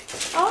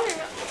 Oh,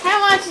 how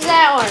much is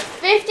that one?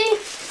 50?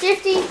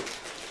 50?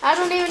 I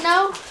don't even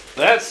know.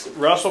 That's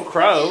Russell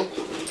Crowe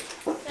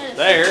That is-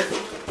 there.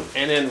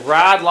 And then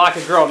Ride Like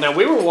a Girl. Now,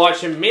 me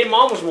and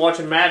Mom was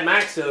watching Mad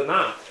Max the other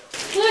night.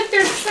 Look,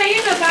 there's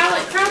Santa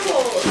violet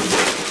crumbles.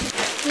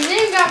 He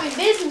then got me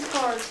business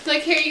cards.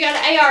 Look here, you got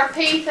an ARP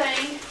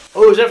thing.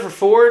 Oh, is that for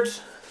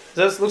Fords?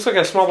 That looks like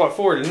a small block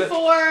Ford, isn't it?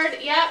 Ford,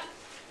 yep.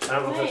 I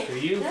don't know if that's for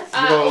you. That's-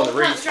 You're going on Old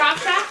the Pump Reese. drop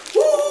shop.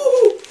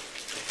 Woo!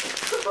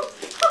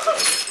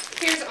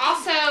 Here's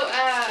also,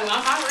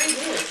 I already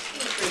did.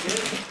 Pretty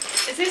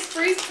good. is this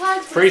freeze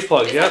plugs? Freeze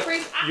plugs, Is yep. it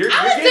freeze? You're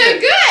I was getting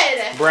doing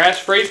it. good. Brass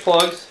freeze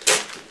plugs.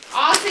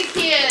 Aussie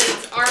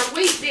kids are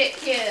Wheat Bit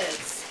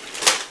kids.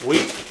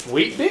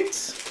 Wheat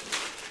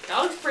Bix?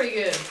 That looks pretty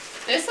good.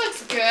 This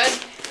looks good.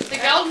 The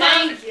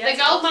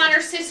gold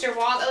miner's sister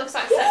wall. That looks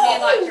like something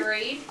you'd like to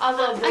read. I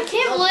love I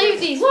can't believe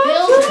these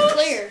bills are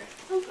clear.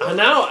 I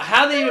know.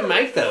 How do they even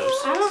make those?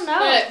 I don't know.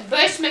 Look,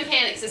 Bush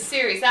Mechanics is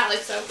series. That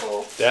looks so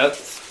cool. That's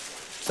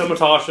some of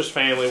Tasha's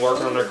family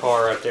working on their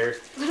car right there.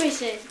 Let me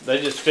see. They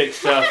just fix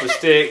stuff with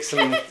sticks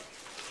and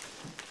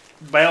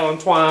bale and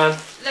twine.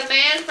 The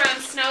man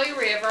from Snowy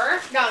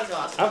River. That was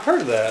awesome. I've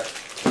heard of that.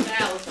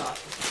 That was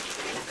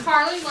awesome.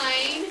 Carly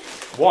Lane.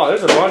 Wow,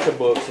 there's a bunch of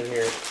books in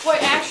here.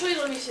 Wait, actually,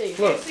 let me see.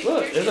 Look,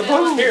 there's a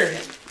bunch here.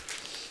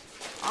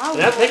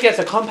 And I think that's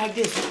a compact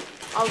disc.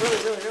 Oh,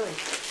 really?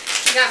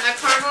 Got my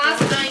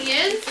caramelized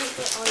onions.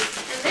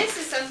 And this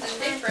is something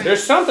different.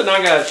 There's something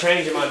I gotta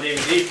change in my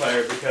DVD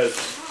player because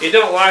it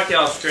don't like the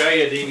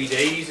Australia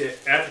DVDs.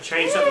 I have to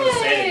change something in the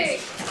Hey,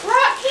 settings.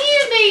 rock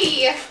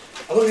candy.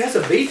 Oh, look, that's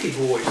a beefy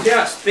boy. See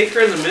how it's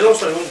thicker in the middle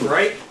so it won't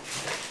break?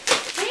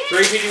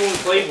 351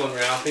 Cleveland,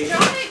 Ralphie.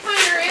 John ain't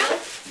coming around.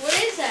 What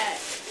is that?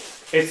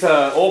 It's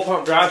a oil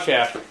pump drive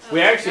shaft.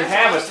 We actually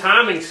have a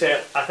timing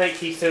set. I think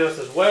he sent us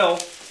as well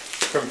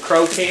from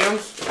Crow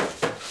Cams.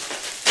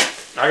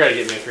 I gotta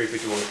get me a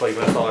 351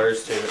 Cleveland. That's all there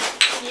is to it.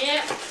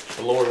 Yeah.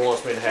 The Lord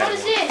wants me to have What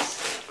is one. this?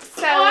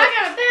 So, Oh, I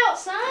got a belt,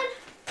 son.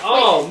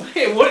 Oh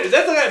man, what is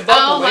that? That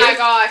buckle, oh my man?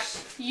 gosh.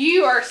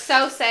 You are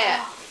so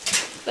sad.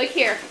 Look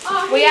here.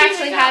 Oh, We he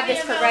actually even had got me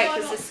this a for belt.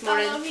 breakfast this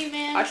morning. I love you,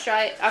 man.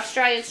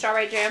 Australian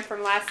strawberry jam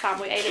from last time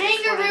we ate it. this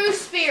morning. Kangaroo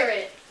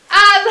spirit.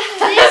 I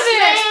This love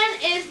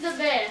it. man is the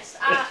best.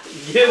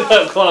 Get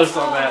up close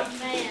on that. Oh,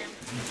 man.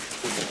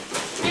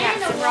 Got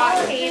And some a rock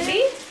wallet,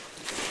 candy.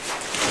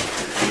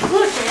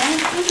 Look, man.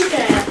 Look at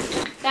that.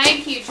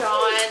 Thank you, John.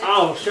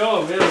 Oh,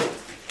 show him, man.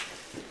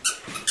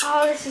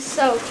 Oh, this is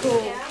so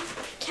cool.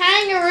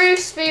 Kangaroo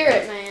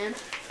spirit, man.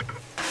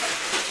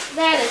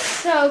 That is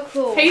so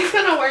cool. He's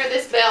gonna wear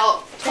this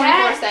belt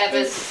That 24/7.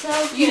 is so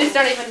cool. You just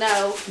don't even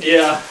know.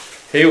 Yeah,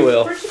 he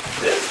will. This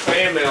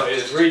fan mail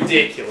is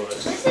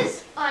ridiculous. This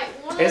is like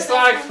one of It's the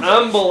like best ones.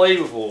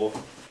 unbelievable.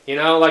 You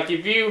know, like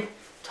if you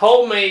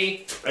told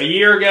me a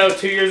year ago,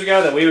 2 years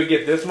ago, that we would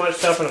get this much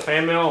stuff in a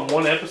fan mail in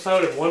one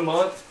episode in 1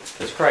 month.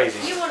 It's crazy.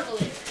 You wouldn't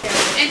believe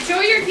it. Enjoy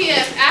your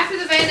gift. After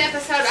the van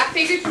episode, I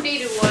figured you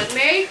needed one.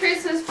 Merry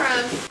Christmas from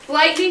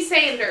Blakeney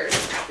Sanders.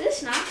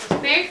 This nice.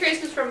 Merry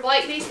Christmas from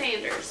Blakeney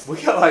Sanders. We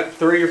got like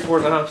 3 or 4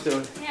 knives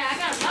doing. Yeah, I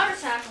got a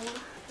motorcycle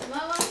one.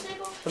 My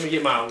motorcycle? Let me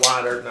get my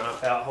wide earth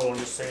knife out. Hold on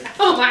just a second.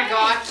 Oh my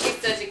gosh, she's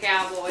such a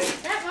cowboy.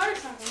 That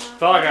motorcycle one. I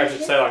feel like I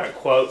should say like a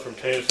quote from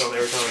Tombstone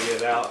every time I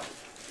get it out.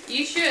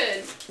 You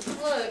should.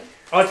 Look.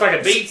 Oh, it's like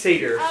a beet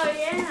eater. Oh,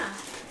 yeah.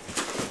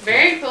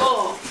 Very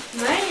cool.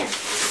 Man.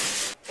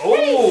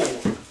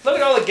 Oh, look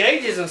at all the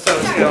gauges and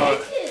stuff. Look.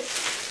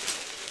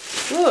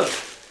 Look,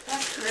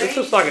 That's great. this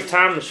looks like a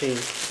time machine.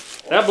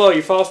 That'll blow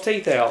your false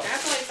teeth out.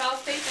 Definitely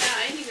false teeth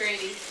out and your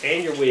granny.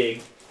 And your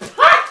wig.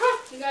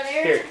 You got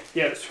air? Here,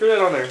 yeah, screw that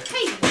on there.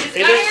 Hey, you just It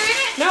got is- air in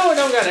it? No, it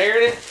don't got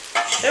air in it.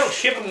 They don't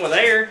ship them with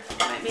air.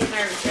 Might be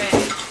nervous, ready.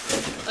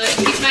 Look,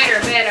 she's made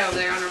her bed over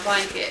there on her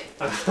blanket.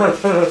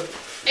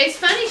 It's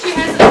funny she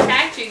hasn't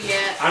attacked you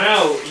yet. I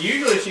know,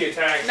 usually she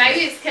attacks.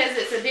 Maybe it's because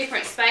it's a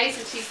different space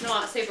and she's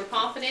not super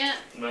confident.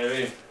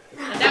 Maybe.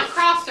 And don't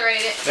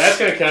cross-thread it. That's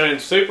going to come in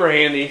super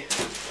handy.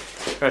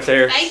 Right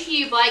there. Thank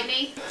you,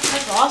 Blakeney.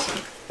 That's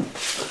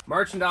awesome.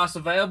 Merchandise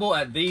available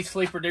at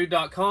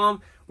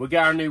thesleeperdude.com. We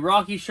got our new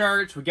Rocky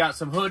shirts. We got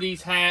some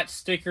hoodies, hats,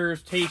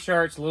 stickers,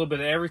 t-shirts, a little bit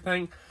of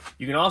everything.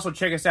 You can also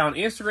check us out on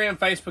Instagram,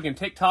 Facebook, and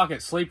TikTok at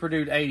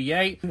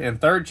SleeperDude88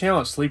 and third channel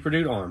at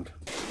SleeperDude Armed.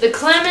 The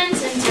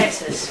Clemens in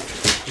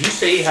Texas. Do you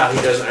see how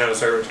he doesn't have a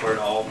servant's card at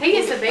all? He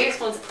gets the biggest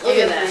ones. Look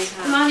at that.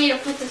 Come on, I need to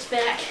put this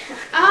back.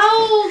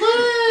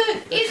 Oh,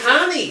 look. It's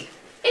tiny.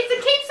 It's a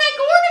keepsake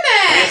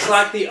ornament. It's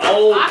like the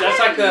old, I that's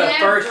like the have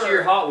never- first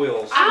year Hot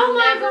Wheels. Oh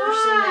my Never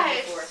seen that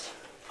gosh. before.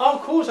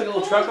 Oh, cool. It's like a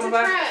little truck on the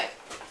back.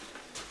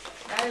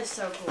 That is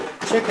so cool.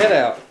 Check that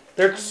out.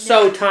 They're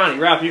so tiny.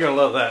 Ralph, you're going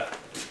to love that.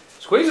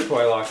 Squeezer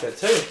probably likes that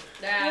too. What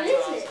That's is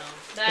awesome. it?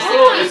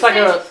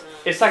 That's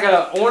It's like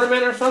a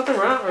ornament or something,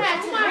 right? Or-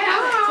 Oh my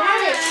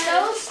That is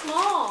gosh. so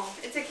small.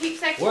 It's a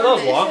keepsake What are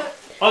those, ornament. Walt?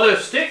 Oh, they're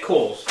stick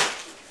coils.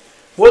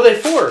 What are they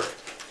for?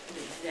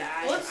 Yeah,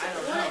 I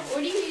What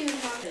do you even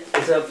talking?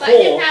 It's a Let him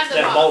coil have the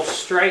that box. bolts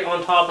straight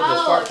on top of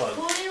the spark plug.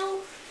 coil?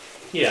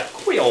 Yeah,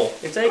 coil.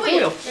 It's a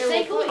coil. It's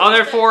a coil. Oh,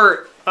 they're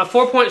for a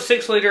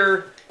 4.6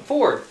 liter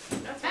Ford.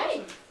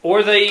 Hey.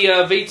 Or the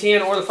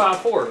V10 or the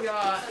 5.4.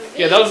 got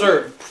Yeah, those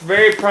are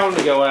very prone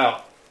to go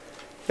out.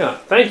 Yeah,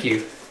 thank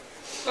you.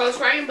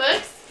 Ghostwriting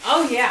books.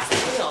 Oh yeah. Look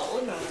at all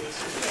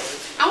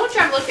these. I want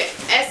y'all to look at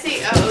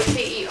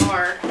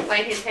SCOOTER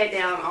laying his head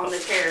down on the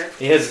chair.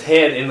 He has his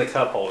head in the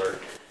cup holder.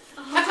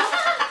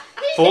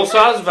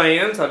 Full-size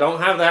vans. I don't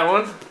have that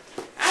one.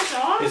 That's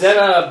awesome. Is that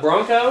a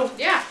Bronco?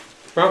 Yeah.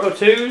 Bronco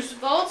 2s?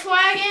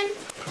 Volkswagen.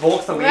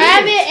 Volkswagen?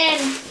 Rabbit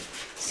and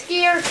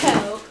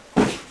Scarecrow.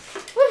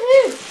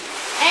 Woohoo!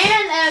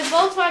 And a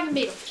Volkswagen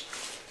Beetle.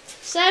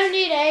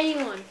 70 to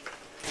 81.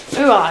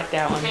 Ooh, I like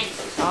that one.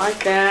 I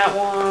like that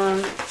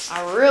one.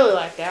 I really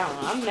like that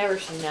one. I've never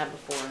seen that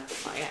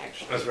before. Like,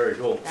 actually. That's very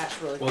cool.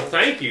 That's really cool. Well,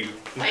 thank you.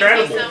 Thank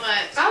Incredible. you so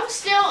much. I'm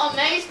still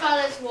amazed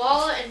by this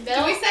wallet and Did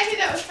belt. we say who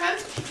that was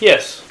from?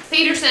 Yes.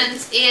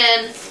 Peterson's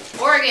in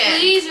Oregon.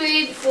 Please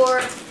read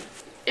before.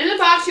 In the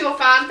box, you will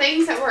find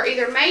things that were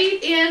either made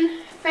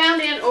in,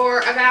 found in, or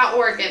about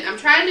Oregon. I'm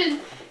trying to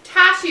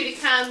entice you to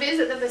come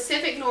visit the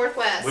Pacific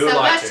Northwest. We would So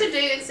like much to. to do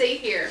and see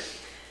here.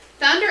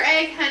 Thunder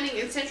egg hunting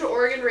in Central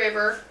Oregon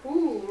River.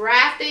 Ooh,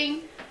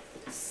 rafting.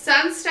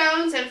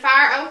 Sunstones and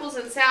fire opals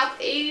in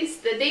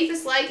Southeast. The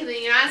deepest lake in the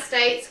United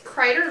States,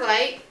 Crater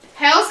Lake.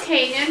 Hell's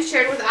Canyon,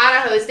 shared with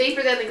Idaho, is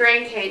deeper than the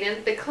Grand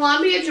Canyon. The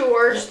Columbia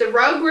Gorge, the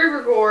Rogue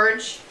River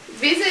Gorge.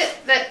 Visit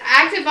the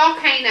active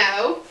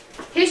volcano.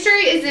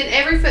 History is in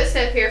every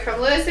footstep here, from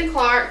Lewis and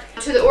Clark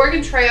to the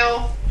Oregon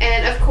Trail,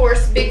 and of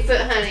course,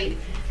 Bigfoot hunting.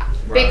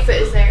 Right.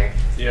 Bigfoot is there.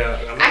 Yeah.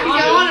 I can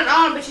go on and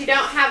on, but you don't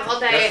have all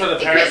day. That's for the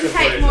It Paris couldn't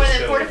take footage more is than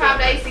still 45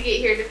 filming. days to get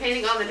here,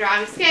 depending on the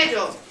driving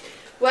schedule.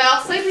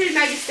 Well, Sleeper Dude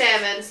maybe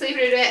 7, Sleeper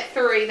Dude at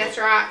 3, that's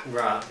right.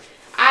 Right.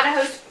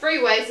 Idaho's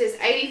freeways is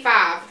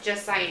 85,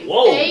 just saying.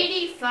 Whoa.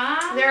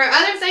 85? There are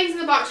other things in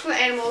the box for the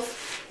animals,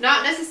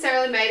 not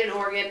necessarily made in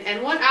Oregon,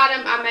 and one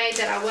item I made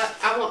that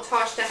I want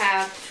Tosh to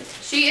have.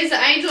 She is the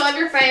angel of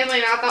your family,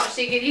 and I thought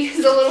she could use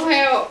a little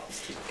help.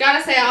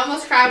 Gotta say, I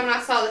almost cried when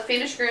I saw the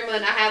finished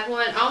gremlin. I have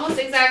one almost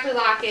exactly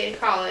like it in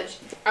college.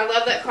 I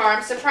love that car.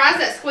 I'm surprised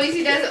that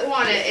Squeezy doesn't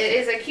want it. It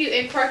is a cute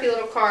and quirky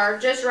little car,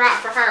 just right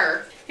for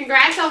her.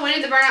 Congrats on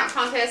winning the burnout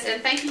contest,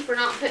 and thank you for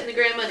not putting the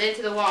gremlin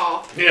into the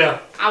wall. Yeah.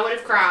 I would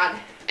have cried.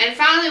 And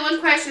finally, one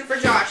question for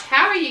Josh.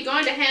 How are you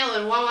going to handle it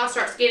when Wawa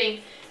starts getting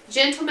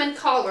gentleman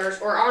callers,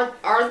 or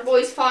are the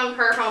boys following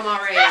her home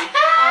already?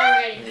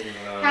 Already.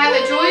 Have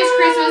a joyous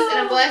Christmas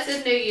and a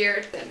blessed New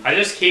Year. I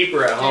just keep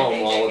her at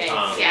home all the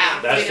time. Yeah,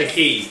 That's we the just-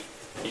 key.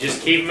 You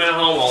just keep them at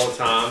home all the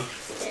time,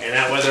 and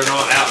that way they're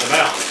not out and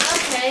about.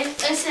 Okay,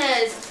 it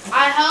says,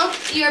 I hope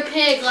your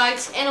pig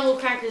likes animal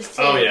crackers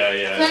too. Oh, yeah,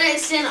 yeah. Couldn't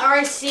send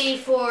RC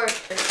for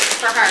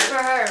For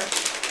her. her.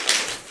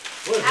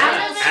 What is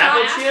Apple that?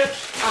 Apple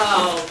chips?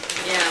 Oh,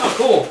 yeah. Oh,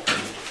 cool.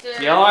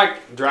 Yeah, I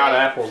like dried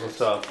apples and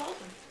stuff.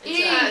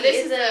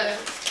 This is a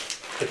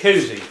The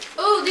koozie.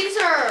 Oh, these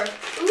are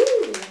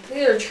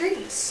These are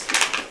treats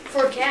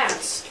for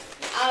cats.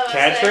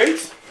 Cat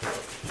treats?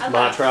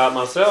 Might try it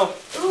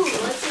myself. Ooh,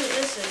 let's see what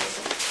this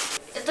is.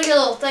 It's like a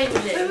little thing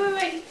with it.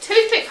 wait.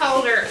 Toothpick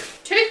holder.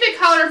 Toothpick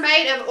holder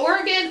made of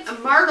Oregon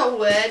myrtle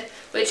wood,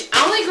 which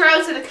only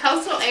grows in the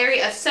coastal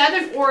area of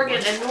southern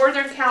Oregon and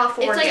northern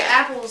California. It's like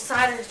apple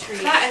cider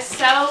treat. That is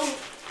so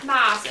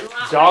nice. And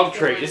lightweight Dog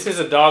treat. feeling. This is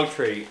a dog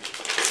treat.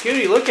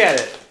 Scooty, look at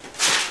it.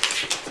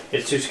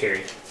 It's too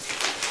scary.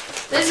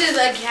 This is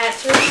a cat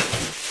treat.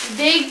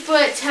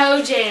 Bigfoot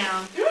toe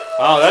jam.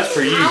 Oh, that's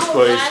for you,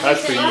 Squeeze.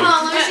 That's for you. Hold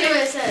on, let me see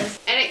what it says.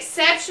 An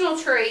exceptional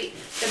treat.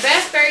 The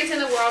best berries in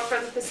the world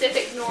from the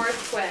Pacific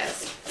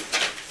Northwest.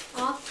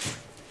 Aw.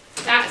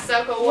 That's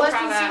so cool. We'll What's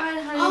try that.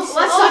 inside honey? Oh, What's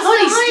what's the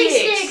honey honey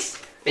sticks?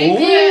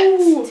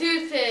 Ooh.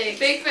 Toothpicks.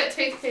 Bigfoot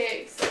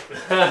toothpicks.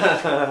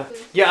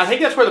 Yeah, I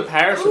think that's where the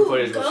Patterson Ooh,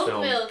 footage was goat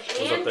filmed. milk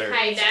Was up there.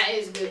 Hey, that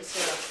is good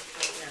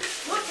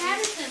stuff. What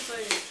Patterson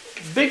footage?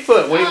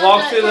 Bigfoot, when he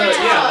walks through the,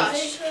 yeah,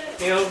 Bigfoot.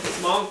 you know,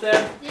 Mom's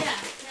dad. Yeah.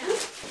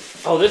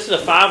 Oh, this is a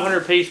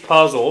 500-piece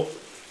puzzle.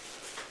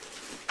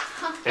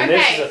 And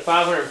this Okay. is a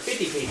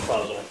 550-piece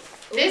puzzle.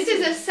 This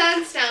is a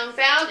sunstone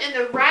found in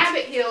the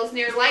Rabbit Hills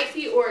near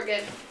Lakeview,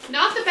 Oregon.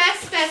 Not the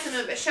best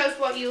specimen, but shows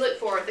what you look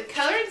for. The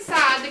color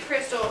inside the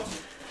crystal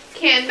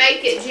can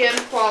make it gem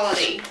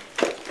quality.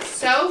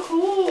 So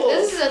cool.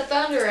 This is a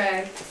thunder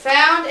egg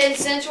found in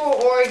Central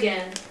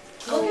Oregon.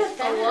 Look at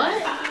that.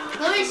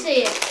 What? Let me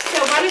see it.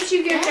 So why don't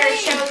you get there and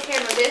show the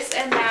camera this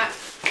and that?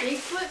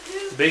 Bigfoot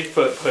poop?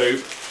 Bigfoot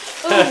poop.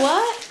 Oh,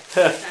 what?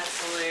 That's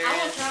I will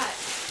hilarious. try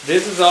it.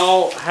 This is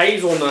all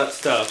hazelnut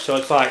stuff. So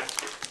it's like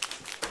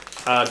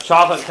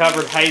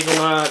chocolate-covered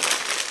hazelnut.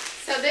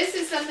 So this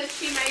is something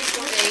she made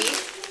for me.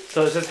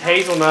 So it says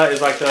hazelnut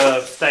is like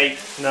the steak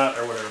nut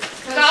or whatever.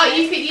 Thought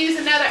you could use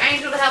another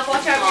angel to help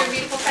watch over your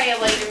beautiful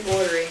family.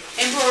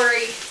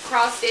 Embroidery,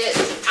 cross stitch.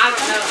 I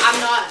don't know. I'm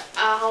not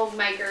a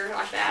homemaker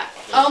like that.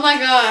 Oh my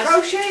gosh.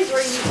 Crochets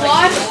where you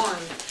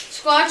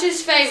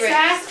Squatch's favorite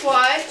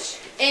Sasquatch.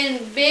 in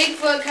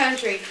Bigfoot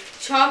country.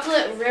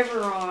 Chocolate river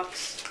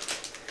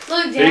rocks.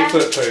 Look, Dad.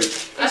 Bigfoot poop.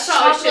 It's I thought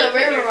we chocolate should've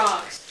river figured.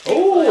 rocks.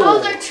 Oh,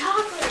 Oh, they're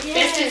chocolate.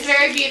 Yes. This is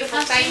very beautiful.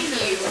 I've Thank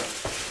seen you.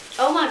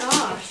 Oh my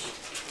gosh.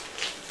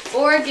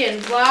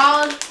 Oregon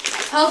wild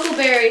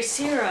huckleberry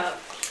syrup.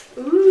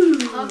 Ooh.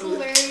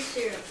 Huckleberry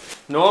syrup.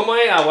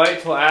 normally I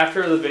wait till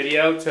after the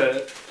video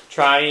to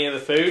try any of the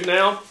food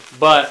now,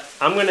 but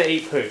I'm gonna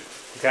eat poop.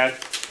 Okay,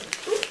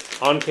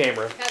 on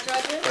camera Can I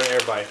try this? for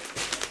everybody.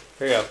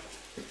 Here you go.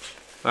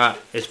 All right,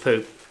 it's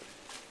poop.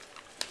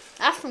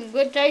 That's some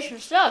good tasting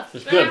stuff.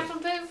 It's Can I good. have some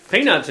poop?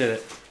 Peanuts in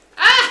it.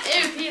 Ah!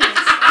 Ew,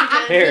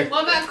 peanuts. Here.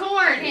 What about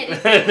corn?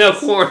 No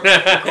corn.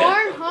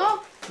 Corn, huh?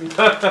 Here's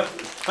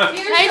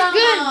Tastes some,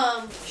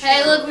 good.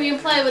 hey, look, we can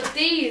play with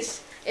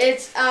these.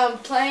 It's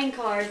playing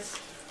cards.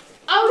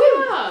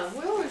 Oh yeah.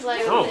 We always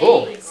like Oh,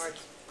 cool.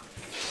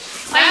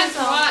 That's a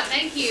lot.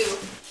 Thank you.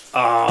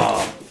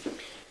 Oh,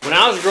 when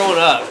I was growing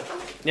up,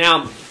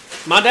 now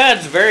my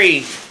dad's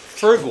very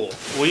frugal.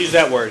 We'll use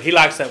that word. He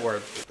likes that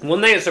word.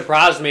 One thing that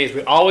surprised me is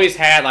we always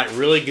had like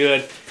really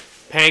good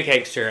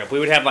pancake syrup. We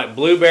would have like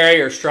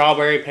blueberry or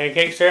strawberry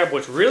pancake syrup,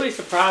 which really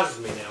surprises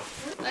me now.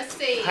 Let's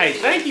see. Hey,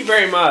 thank you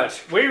very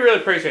much. We really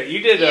appreciate it. You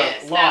did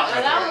Yes, a lot. that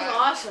right That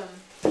was awesome.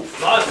 there.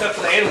 A lot of stuff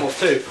for the animals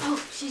too.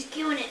 Oh, she's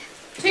killing it.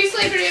 To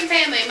Sleeper Doom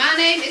family, my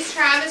name is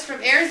Travis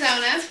from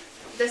Arizona,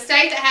 the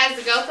state that has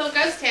the Go Field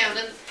Ghost Town.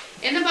 And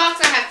in the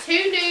box I have 2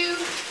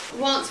 new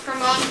ones for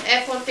Mom's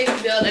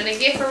F-150 build and a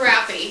gift for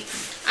Ralphie.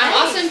 I'm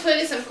also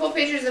including some cool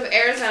pictures of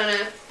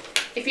Arizona.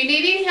 If you need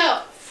any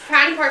help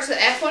finding parts of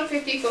the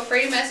F-150, feel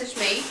free to message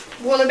me.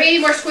 Will there be any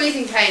more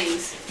squeezing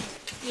paintings?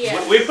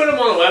 Yeah. We put them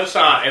on the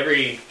website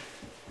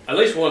at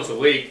least once a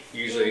week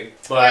usually.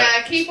 But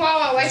Keep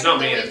Wawa away It's from not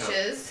the me anytime.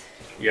 winches.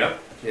 yeah,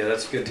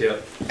 that's a good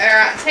tip.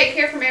 Alright, take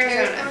care from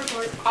Arizona.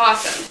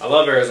 Awesome. I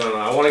love Arizona.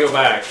 I want to go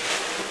back.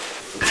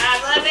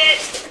 I love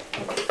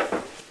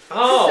it.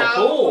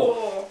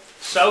 Oh,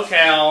 So cool.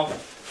 SoCal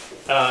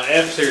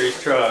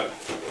F-Series truck.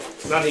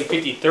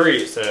 1953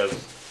 it says.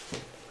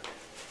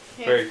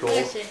 Very cool.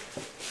 Let's see.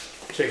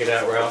 Check it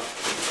out,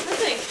 Ralph. That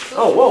thing's cool.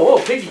 Oh,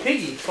 whoa,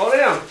 piggy. Slow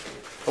down.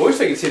 I wish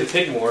they could see the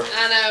pig more.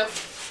 I know.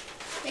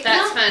 It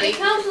That's comes, funny. It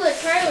comes with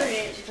a trailer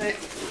in it.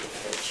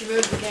 She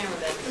moved the camera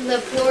then. The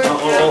poor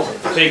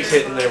Oh, pig's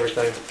hitting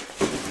everything.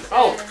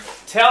 Oh,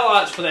 tail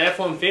lights for the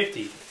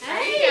F-150.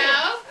 There you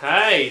go.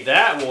 Hey,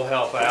 that will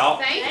help out.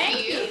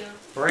 Thank you.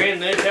 Brand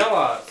new tail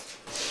lights.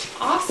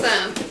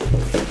 Awesome.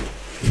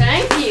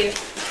 Thank you.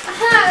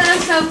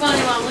 That's so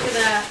funny, Mom. Look at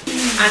that.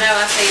 I know,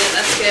 I see it.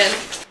 That's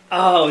good.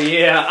 Oh,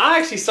 yeah. I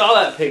actually saw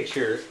that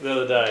picture the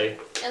other day.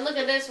 And look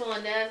at this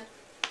one, Dad.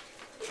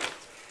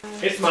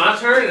 It's my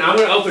turn, and I'm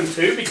going to open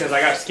 2 because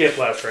I got skipped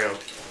last round.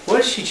 What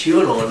is she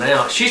chewing on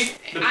now? The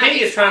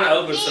pig is trying to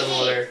open some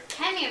over there.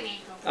 Come here,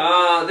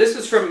 Michael. This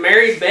is from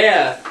Mary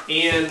Beth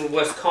in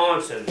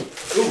Wisconsin.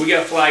 Ooh, we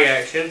got flag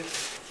action.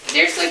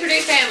 Dear Sleeper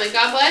Dude family,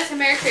 God bless and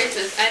Merry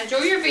Christmas. I enjoy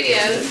your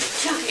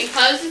videos.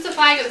 Encloses the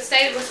flag of the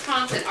state of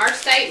Wisconsin. Our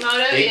state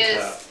motto is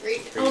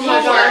Oh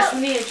my gosh,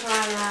 we need to try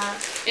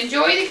that.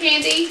 enjoy the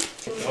candy.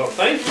 Well,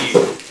 thank you.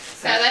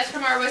 So that's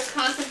from our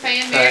Wisconsin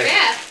fan, Mary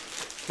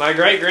Beth. My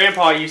great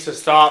grandpa used to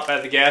stop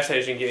at the gas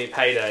station and give me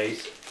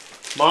paydays.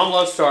 Mom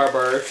loves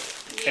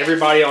Starburst. Yes.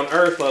 Everybody on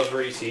Earth loves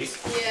Reese's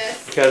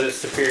Yes. because it's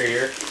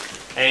superior.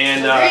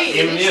 And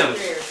M&M's.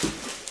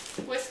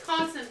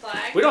 Wisconsin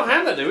flag. We don't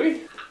have that, do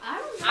we?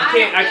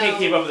 I can't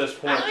keep up at this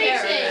point.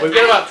 We've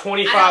got about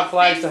 25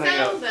 flags to hang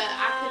up. But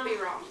I could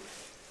be wrong.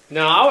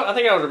 No, I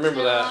think I would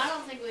remember I that.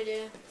 don't think we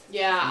do.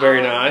 Yeah.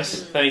 Very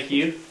nice. Thank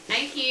you.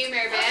 Thank you,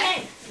 Mary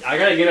Beth. I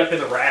gotta get up in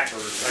the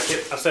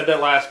wrappers. I said that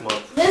last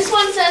month. This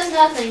one says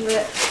nothing,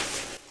 but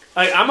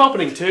Hey, I'm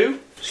opening two.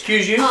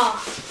 Excuse you.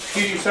 oh,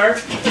 Excuse you, sir.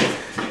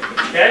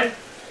 Okay.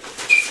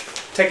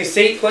 Take a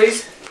seat,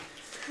 please.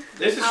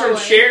 This is from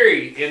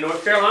Sherry in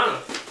North Carolina.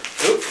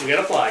 Oop, we got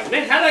a flag.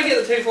 Man, how did I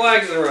get the 2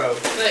 flags in a row?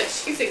 Look,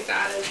 she's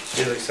excited.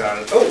 She's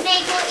excited. Oh,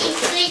 nibble, eat,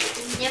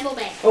 sleep, nibble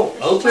back. oh,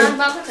 open.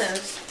 Bubble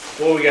toes.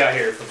 What we got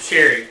here from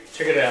Sherry?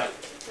 Check it out.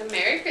 The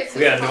Merry Christmas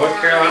We got a North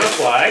card. Carolina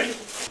flag.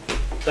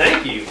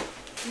 Thank you.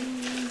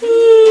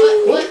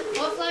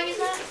 What flag is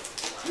that?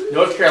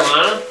 North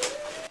Carolina.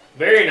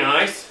 Very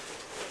nice.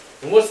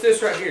 And what's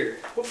this right here?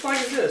 What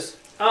flag is this?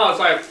 Oh, it's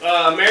like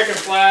American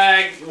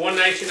flag, one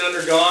nation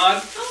under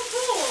God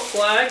Oh,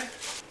 flag.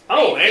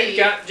 Oh, and Thank you you.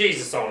 got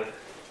Jesus on it.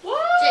 cool.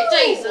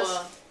 Whoa. Jesus.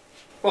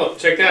 Look,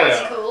 check that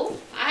That's out. cool.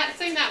 I hadn't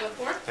seen that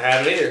before. I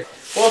haven't either.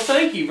 Well,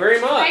 thank you very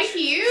much. Thank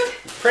you.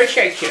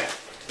 Appreciate you.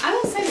 I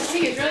will say the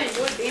pig has really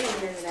enjoyed being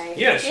here today.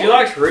 Yeah, she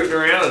likes rooting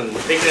around and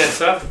picking that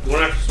stuff,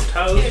 going after some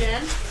toes.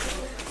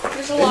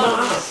 There's a lot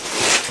of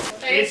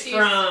this. It's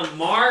from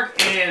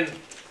Mark and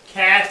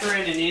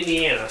Catherine in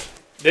Indiana.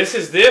 This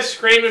is this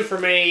screaming for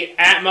me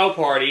at Mo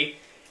Party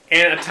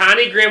and a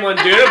tiny gremlin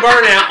doing a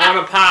burnout on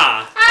a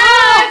pie.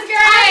 Oh, that's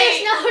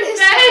great. I just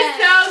noticed That is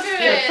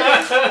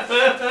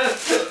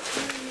so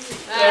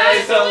good. That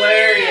is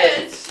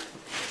hilarious.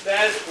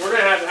 We're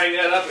gonna have to hang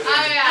that up. Oh,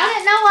 I yeah.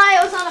 didn't know why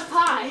it was on a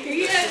pie.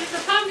 Yes, it's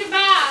a pumpkin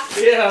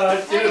pie. Yeah,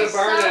 it's That doing a is so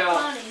burnout.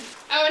 funny.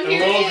 Oh, and The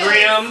here little it is.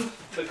 Grim,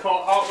 the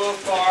Hot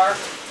Wheels car.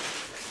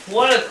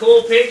 What a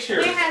cool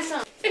picture. We had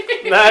some.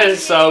 That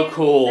is so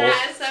cool.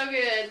 That is so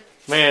good.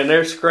 Man,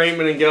 they're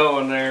screaming and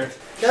going there.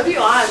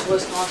 WI is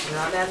Wisconsin,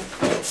 right, Dad?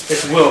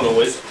 It's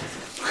Illinois.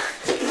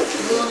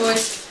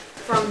 Illinois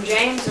from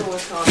James in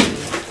Wisconsin.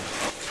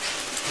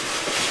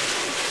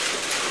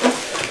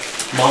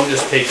 Mom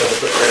just peeked up at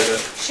the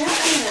present. Shut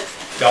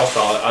up. Y'all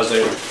saw it. I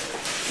zoomed.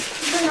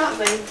 They're not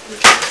big.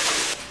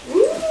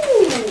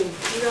 Ooh,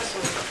 you got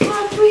some.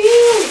 Oh, for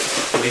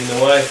you. Leading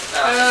the way.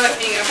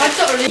 Here you go. What's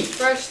up, Lee?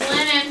 Fresh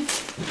linen.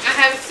 I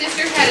have a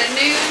sister had a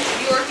new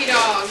Yorkie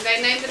dog.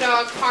 They named the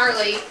dog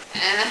Harley.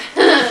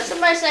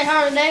 Somebody say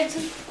Harley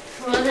Davidson.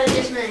 Well, that's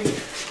just me.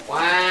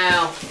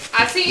 Wow.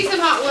 I sent you some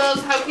Hot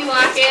Wheels. Hope you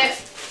like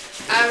it.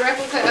 A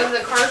replica of the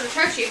cars or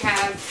trucks you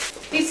have.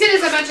 He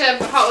sent us a bunch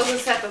of Hot Wheels and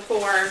stuff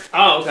before.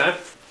 Oh, okay.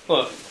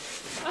 Look,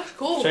 That's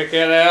cool. check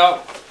that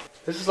out.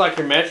 This is like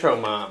your Metro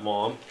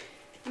Mom.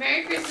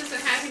 Merry Christmas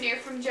and Happy New Year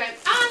from James.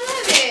 I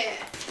love it.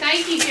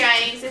 Thank you,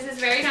 James. This is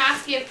a very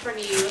nice gift from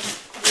you.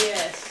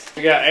 Yes.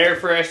 We got air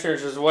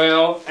fresheners as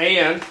well,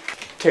 and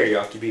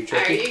teriyaki beef There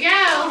jerky. you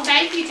go.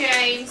 Thank you,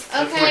 James.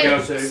 That's my Okay,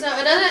 go-to. so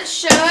it doesn't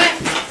show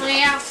it on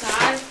the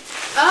outside.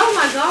 Oh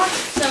my gosh,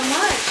 so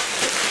much.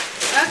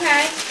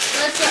 Okay,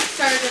 let's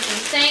start with this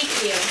one. Thank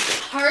you.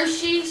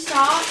 Hershey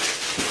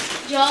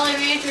socks, Jolly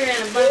Rancher,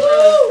 and a bunch of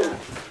other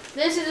stuff.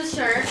 This is a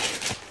shirt.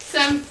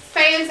 Some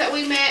fans that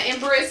we met in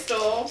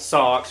Bristol.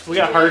 Socks. We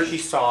got Hershey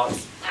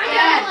socks. I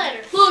got a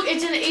letter. Look,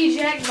 it's an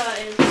eject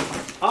button.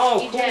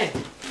 Oh, cool. Eject.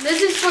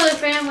 This is for the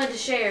family to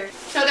share.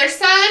 So their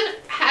son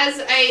has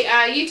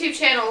a YouTube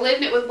channel,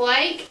 Living It with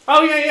Blake.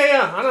 Oh,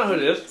 yeah. I know who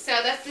it is. So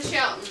that's the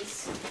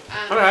Sheltons.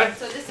 Okay.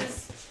 So this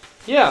is.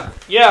 Yeah.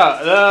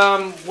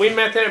 We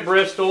met them at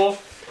Bristol.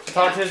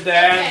 Talked to his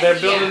dad. Okay,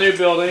 They're building a new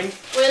building.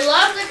 We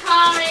love the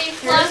comedy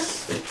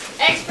plus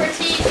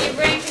expertise you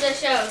bring to the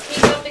show.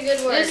 Keep up the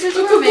good work. This is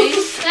for me.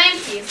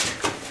 Thank you.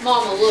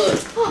 Mama, look.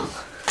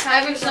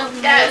 Having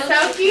something. That's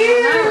so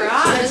cute. Alright,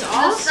 that's The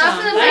awesome. stuff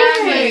in the Thank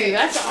bag. you.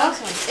 That's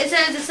awesome. It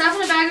says the stuff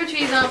in the bag of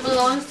trees on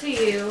belongs to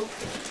you.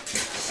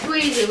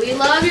 Squeezy, we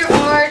love your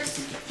arts,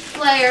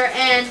 flair,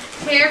 and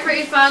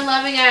carefree,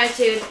 fun-loving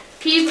attitude.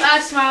 Keep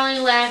us smiling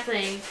and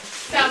laughing.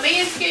 So me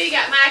and Scooty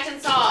got matching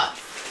socks.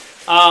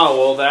 Oh,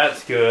 well,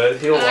 that's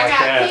good. He'll And I like got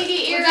that.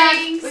 piggy We got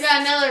earrings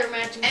another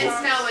matching and box.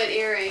 snowman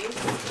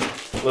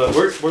earrings. Look,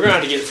 we're going to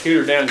have to get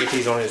Scooter down and get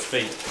these on his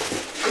feet.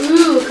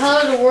 Ooh,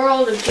 color the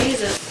world of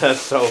Jesus.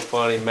 That's so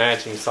funny,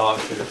 matching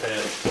socks to the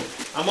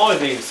pets. I'm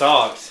always needing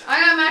socks. I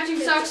got matching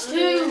socks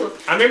too.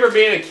 I remember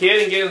being a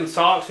kid and getting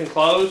socks and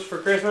clothes for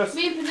Christmas.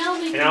 Me and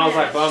Penelope. And I was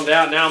like bummed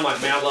out. Now I'm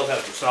like, man, I love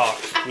having some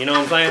socks. You know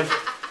what I'm saying?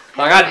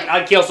 Like,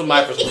 I'd kill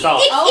somebody for some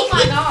socks. Oh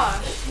my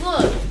gosh!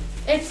 Look,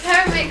 it's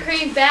peppermint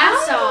cream bath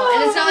salt,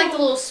 and it's got like the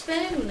little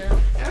spoon.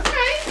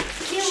 Okay.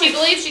 She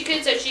believed she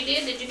could, so she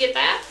did. Did you get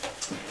that?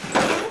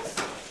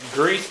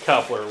 grease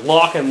coupler,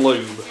 lock and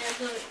lube. Look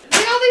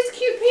at all these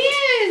cute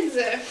pins.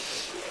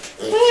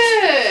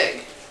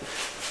 Look.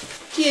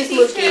 Cute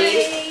looking.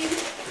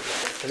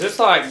 Keychain. Is this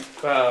like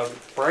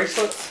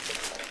bracelets?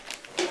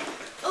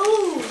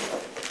 Ooh.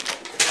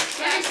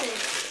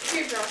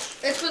 Here, Josh.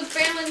 It's for the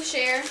family to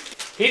share.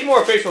 He's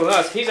more official than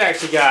us. He's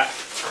actually got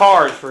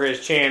cards for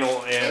his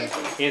channel and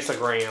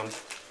Instagram.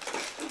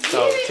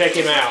 So check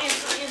him out.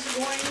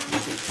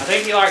 I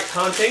think he likes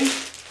hunting.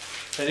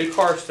 They do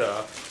car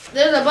stuff.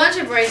 There's a bunch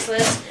of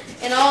bracelets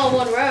in all in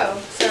one row.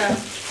 So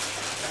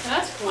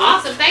That's cool.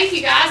 Awesome. Thank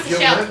you guys. The You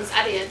Sheltons.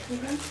 I did.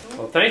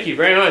 Well, thank you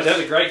very much. That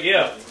was a great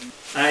gift.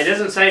 It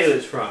doesn't say who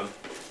it's from.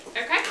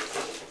 Okay.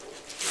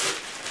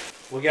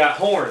 We got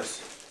horns.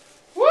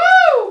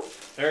 Woo!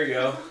 There you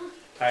go.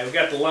 Okay, we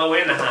got the low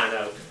and the high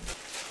note.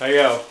 There you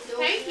go.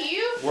 Thank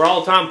you. We're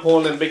all the time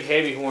pulling them big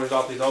heavy horns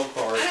off these old I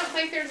cars. don't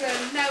think there's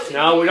a note. in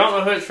No, we here. don't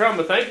know who it's from,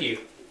 but thank you.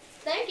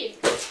 thank you.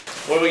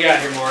 What do we got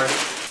here, Marge?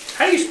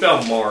 How do you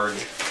spell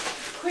Marge?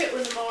 Quit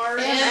with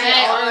Mars.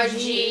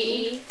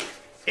 M-A-R-G-E.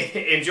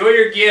 Enjoy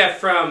your gift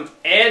from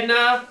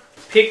Edna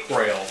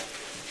Pickrell.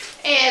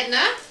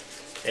 Edna.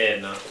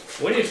 Edna.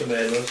 We need some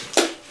Ednas.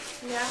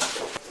 Yeah.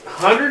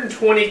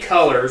 120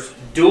 colors,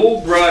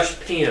 dual brush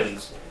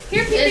pens.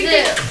 Here, Is Pippi.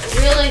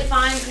 it really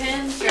fine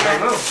pins? I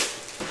don't know.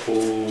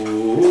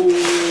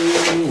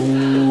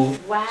 Ooh.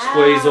 Wow.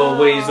 Squeezle,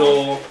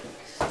 weasel.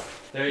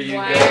 There you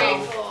Very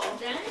go. cool.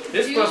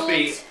 This must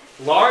be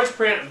large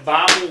print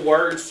Bible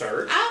word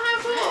search.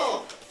 Oh, how cool.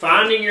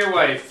 Finding your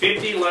way,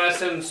 50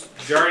 lessons,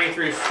 journey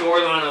through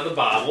storyline of the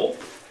Bible.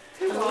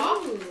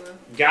 Cool.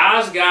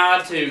 Guy's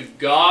Guide to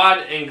God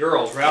and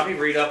Girls. Ralphie,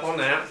 read up on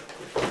that.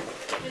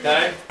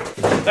 Okay.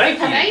 Thank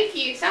you, Thank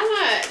you so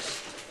much.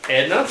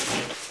 Edna.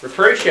 We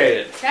appreciate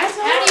it. That's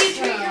How do you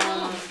awesome. treat your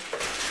mom?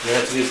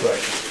 That's a good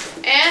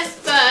question. S.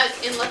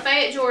 Buck in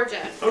Lafayette,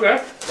 Georgia.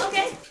 Okay.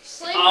 Okay.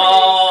 Sleep.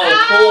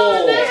 Oh,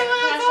 cool. That's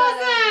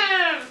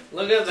awesome.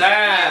 Look at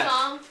that.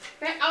 Mom.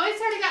 Oh,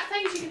 it's already got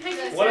things you can hang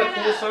this What a right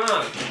cool up.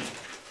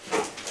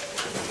 sign.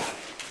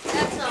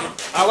 That's all.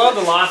 I love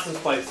the license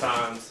plate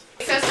signs.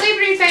 So,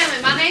 Sleeping family,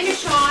 my name is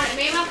Sean, and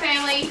me and my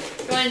family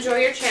are going to enjoy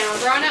your channel.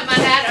 Growing up, my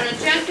dad owned a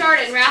junkyard,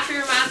 and Ralphie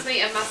reminds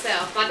me of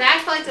myself. My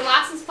dad collected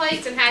license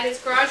plates and had his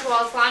garage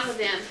walls lined with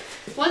them.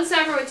 One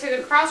summer, we took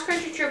a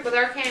cross-country trip with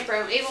our camper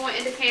and we even went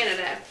into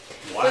Canada.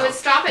 We Wow. would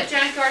stop at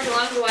junkyards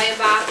along the way and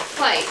buy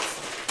plates.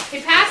 He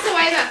passed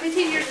away about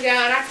 15 years ago,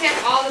 and I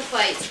kept all the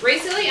plates.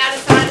 Recently, I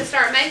decided to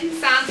start making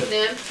signs with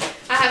them.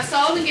 I have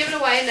sold and given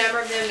away a number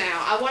of them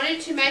now. I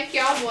wanted to make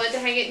y'all one to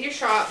hang it in your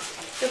shop.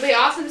 It would be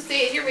awesome to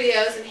see it in your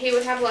videos, and he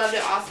would have loved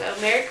it also.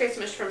 Merry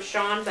Christmas from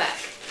Sean Buck.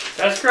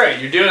 That's great.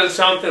 You're doing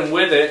something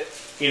with it,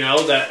 you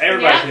know, that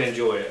everybody Yeah. can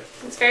enjoy it.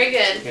 It's very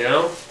good. You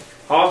know?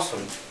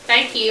 Awesome.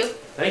 Thank you.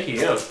 Thank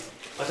you. Yeah.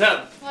 What's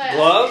that? What?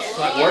 Gloves?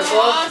 Like work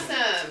gloves?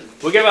 Awesome.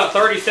 We got about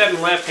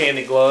 37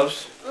 left-handed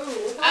gloves.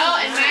 Oh,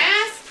 and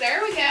masks.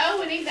 There we go.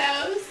 We need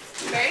those.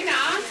 Very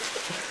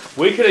nice.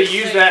 We could have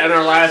used that in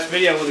our last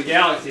video with the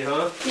Galaxy,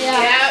 huh? Yeah.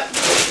 Yep.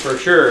 For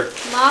sure.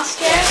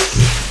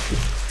 Moscows.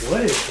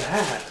 What is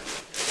that?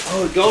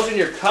 Oh, it goes in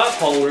your cup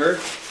holder,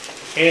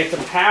 and it's a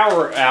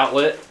power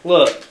outlet.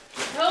 Look.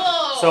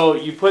 Cool. So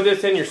you put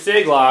this in your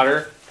cig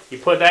lighter, you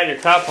put that in your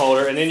cup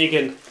holder, and then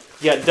you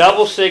got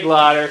double cig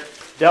lighter,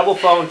 double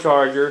phone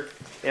charger,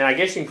 and I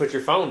guess you can put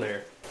your phone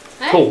there.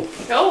 Hey. Cool.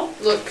 Cool.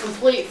 Look,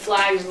 complete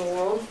flags of the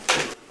world.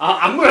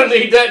 I'm going to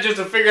need that just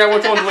to figure out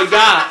which ones we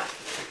got.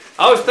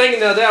 I was thinking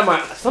the other day, I'm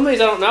like, some of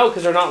these I don't know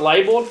because they're not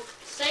labeled.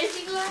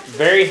 Safety glass.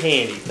 Very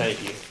handy,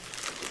 thank you.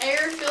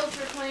 Air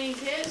filter cleaning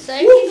kit.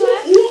 Safety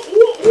glass.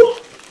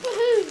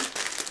 Woohoo.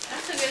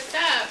 That's some good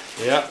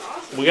stuff.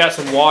 Yep. We got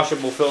some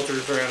washable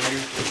filters around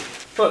here.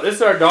 Look, this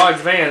is our Dodge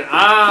van.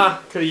 I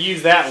could have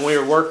used that when we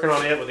were working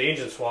on it with the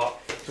engine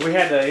swap. So we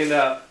had to end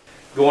up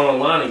going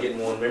online and getting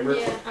one, remember?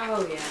 Yeah.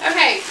 Oh yeah.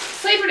 Okay,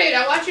 Sleeper Dude,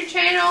 I watched your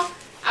channel.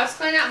 I was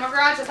cleaning out my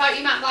garage. I thought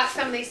you might like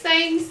some of these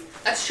things.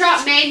 A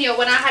shop manual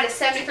when I had a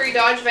 73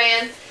 Dodge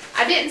van.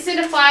 I didn't send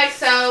a flag,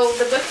 so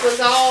the book was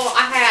all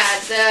I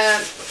had.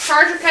 The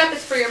charger cup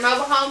is for your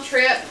mobile home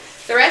trip.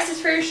 The rest is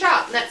for your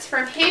shop. And that's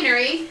from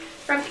Henry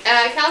from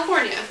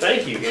California.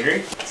 Thank you,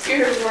 Henry.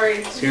 Scooter's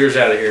worried. Scooter's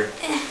out of here.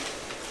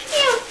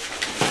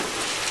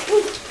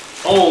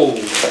 Oh,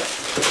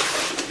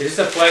 is this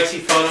a flexi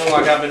funnel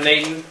like I've been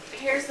needing?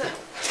 Here's the... I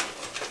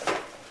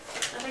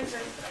think so.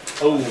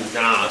 Oh,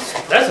 nice.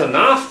 That's a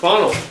nice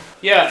funnel.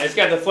 Yeah, it's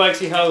got the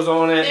flexi hose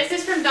on it. This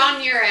is from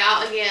Don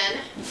Out again.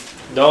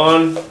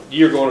 Dawn,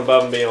 you're going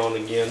above and beyond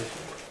again.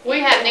 We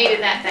have needed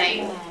that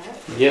thing.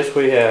 Yes,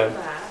 we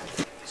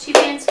have. She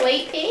being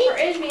sweet, Pete? Or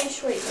is being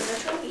sweet, but they're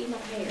trying to eat my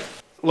hair.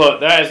 Look,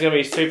 that is going to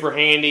be super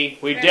handy.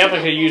 We Very definitely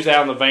could helpful. use that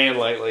on the van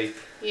lately.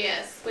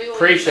 Yes, we will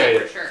Appreciate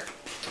use that for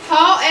sure.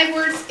 Paul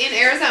Edwards in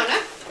Arizona.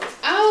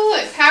 Oh,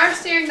 look, power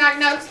steering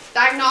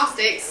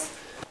diagnostics.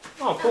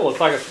 Oh, cool. It's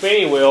like a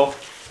spinning wheel.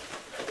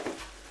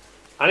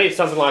 I need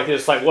something like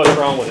this. Like, what's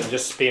wrong with it?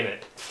 Just spin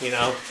it, you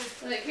know?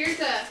 Look, here's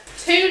the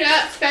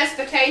tune-up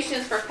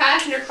specifications for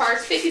passenger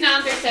cars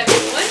 59 through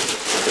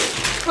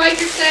 71.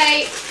 Quaker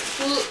State,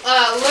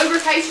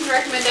 lubrication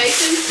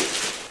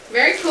recommendations.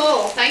 Very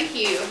cool. Thank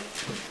you.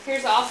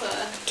 Here's also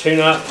a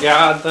tune-up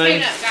guide thing.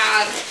 tune-up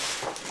guide.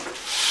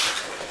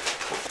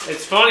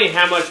 It's funny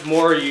how much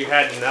more you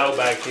had to know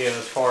back then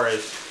as far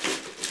as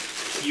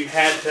you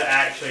had to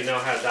actually know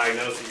how to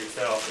diagnose it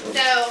yourself.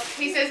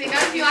 So, he says he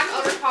knows you like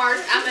older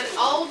cars. I'm an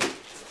old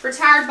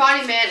retired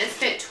body man and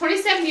spent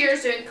 27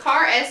 years doing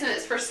car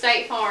estimates for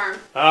State Farm.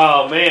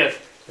 Oh, man.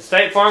 The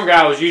State Farm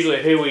guy was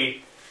usually who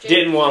we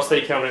didn't want to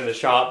see coming in the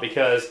shop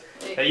because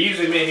that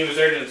usually meant he was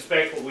there to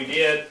inspect what we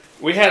did.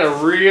 We had a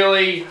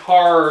really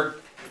hard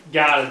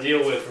guy to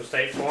deal with from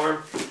State Farm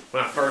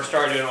when I first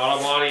started doing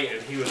auto body,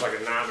 and he was like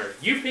a nightmare.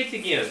 You peeked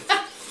again.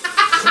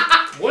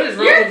 What is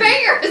wrong Your with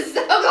finger is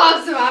so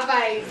close to my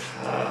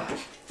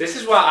face. This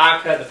is why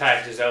I cut the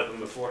packages open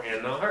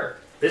beforehand, not her.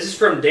 This is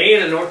from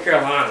Dan in North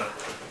Carolina.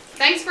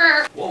 Thanks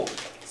for Whoa.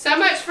 so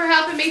much for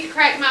helping me to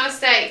correct my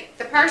mistake.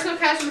 The personal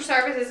customer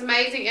service is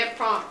amazing and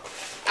prompt.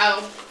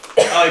 Oh,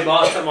 he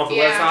bought something off the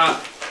Yeah.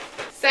 website?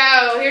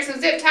 so here's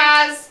some zip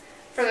ties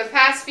for the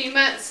past few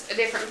months,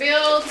 different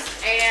builds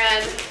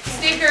and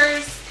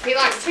stickers. He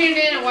likes tuning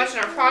in and watching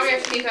our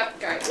progress. Keep up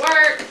the great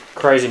work.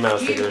 Crazy amount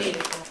of stickers.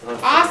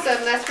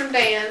 Awesome. That's from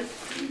Dan.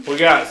 We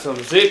got some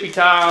zippy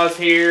ties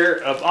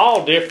here of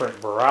all different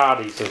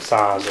varieties and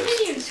sizes.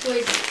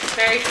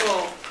 Very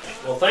cool.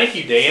 Well, thank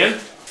you, Dan.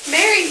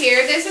 Mary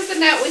here. This is the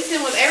note we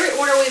send with every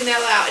order we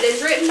mail out. It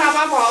is written by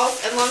my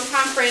boss and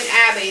longtime friend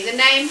Abby. The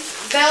name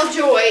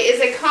Beljoy is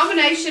a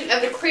combination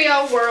of the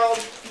Creole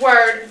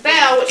word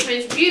belle, which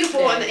means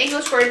beautiful, and the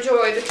English word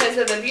joy because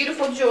of the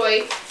beautiful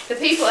joy the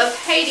people of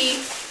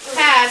Haiti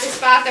have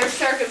despite their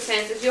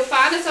circumstances. You'll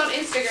find us on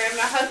Instagram, and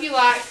I hope you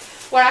like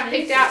what I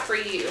picked out for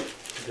you.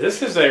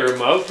 This is a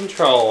remote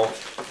control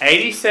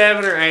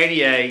 87 or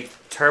 88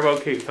 Turbo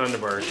Coupe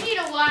Thunderbird. You need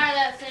to wire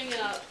that thing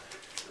up.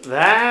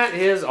 That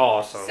is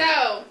awesome.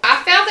 So,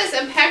 I found this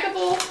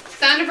impeccable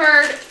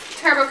Thunderbird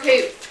Turbo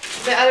Coupe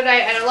the other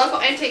day at a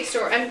local antique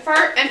store.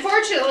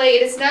 Unfortunately,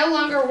 it is no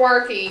longer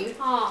working.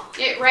 Oh.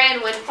 It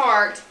ran when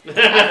parked.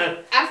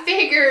 I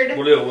figured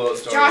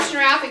Josh and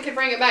Ralphie could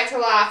bring it back to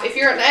life. If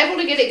you're unable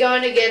to get it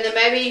going again, then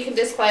maybe you can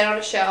display it on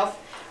a shelf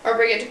or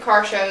bring it to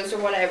car shows or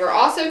whatever.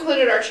 Also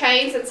included are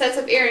chains and sets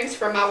of earrings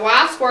from my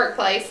wife's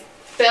workplace,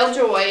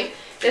 Beljoy.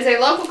 It is a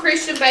local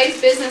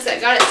Christian-based business that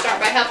got its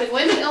start by helping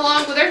women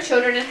along with their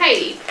children in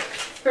Haiti,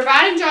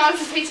 providing jobs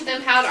and teaching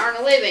them how to earn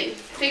a living.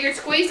 Figured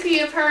Squeeze could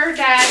give her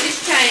dad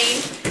his chain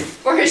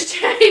for his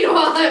chain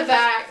wallet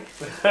back.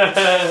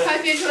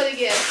 Hope you enjoy the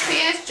gift.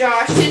 P.S.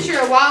 Josh, since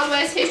you're a Wild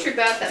West history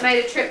buff that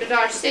made a trip to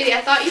Dodge City,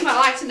 I thought you might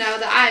like to know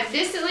that I am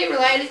distantly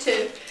related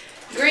to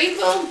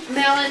Greenville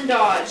Mellon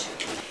Dodge.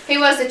 He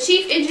was the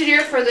chief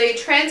engineer for the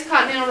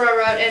Transcontinental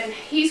Railroad, and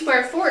he's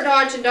where Fort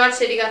Dodge and Dodge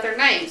City got their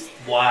names.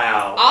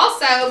 Wow.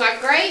 Also, my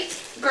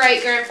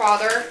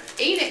great-great-grandfather,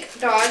 Enoch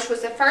Dodge,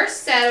 was the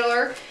first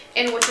settler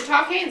in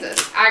Wichita,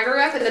 Kansas. I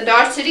grew up in the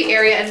Dodge City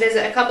area and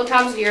visit a couple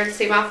times a year to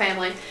see my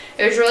family.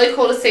 It was really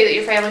cool to see that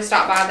your family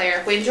stopped by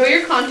there. We enjoy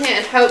your content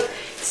and hope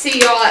to see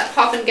you all at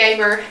Poppin'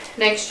 Gamer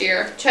next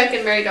year. Chuck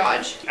and Mary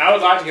Dodge. I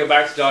would like to go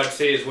back to Dodge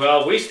City as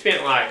well. We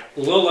spent like a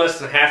little less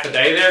than half a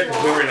day there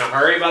because we were in a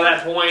hurry by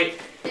that point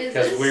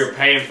because we were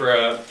paying for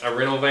a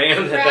rental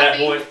van at that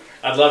point.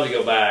 I'd love to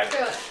go back.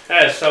 Good.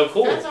 That is so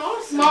cool. That's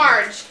awesome.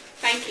 Marge,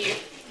 thank you.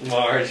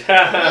 Marge.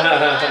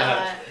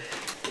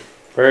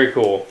 Very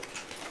cool.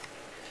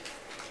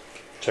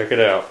 Check it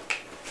out.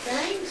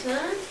 Thanks,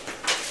 huh?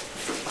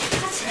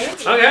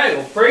 Okay,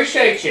 well,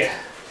 appreciate you.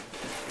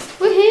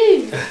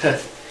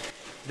 Woohoo!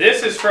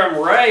 This is from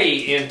Ray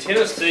in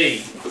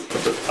Tennessee.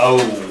 Oh,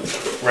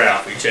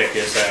 Ralphie, check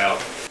this out.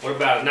 What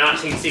about a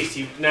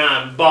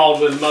 1969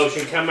 Baldwin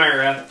Motion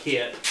Camera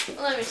kit?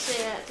 Let me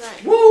see that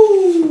thing.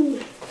 Woo!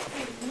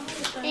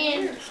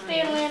 And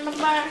still in the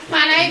bar.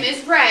 My name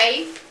is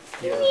Ray.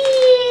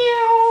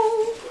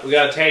 We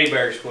got a teddy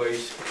bear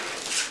squeeze.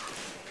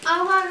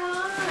 Oh my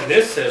god. And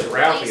this says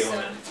Ralphie on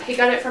it. He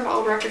got it from an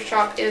old record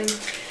shop in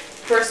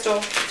Bristol.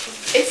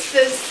 It's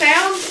the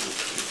sound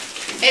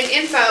and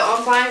info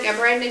on buying a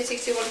brand new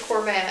 61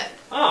 Corvette.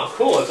 Oh,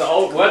 cool. It's an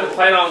old, what, the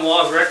played on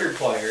Law's record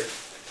player.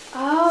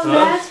 Oh,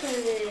 that's what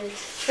it is.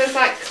 So it's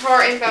like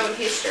car info and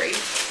history.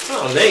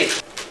 Oh,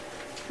 neat.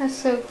 That's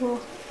so cool.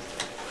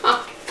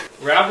 Huh.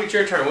 Ralphie, it's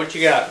your turn. What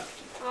you got?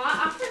 Oh,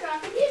 I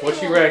forgot to get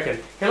What you reckon?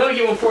 Here, let me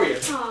get one for you.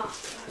 Oh.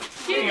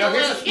 Here you go.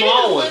 Here's a Get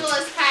small the one.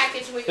 littlest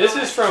package we This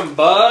got. is from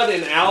Bud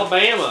in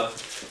Alabama.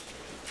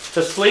 It's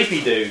a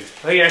sleepy dude. I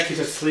think actually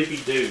it's a sleepy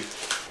dude.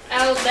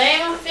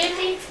 Alabama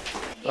 50?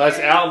 Well, it's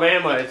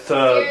Alabama. It's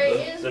Here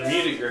he is, the bro.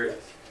 music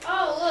group.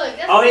 Oh, look.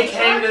 That's Oh, he the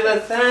came to car.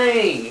 the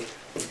thing.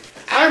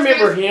 I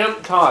remember him,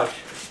 Tosh.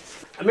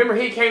 I remember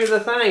he came to the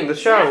thing, the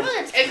show.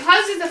 It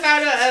closes the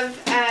photo of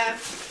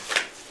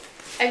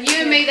you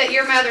and me that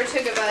your mother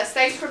took of us.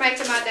 Thanks for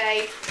making my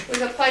day. It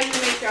was a pleasure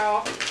to meet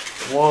y'all.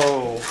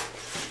 Whoa.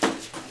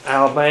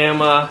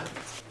 Alabama.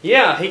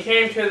 Yeah, he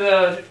came to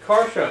the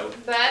car show.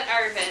 Bud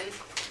Irvin.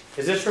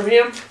 Is this from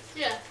him?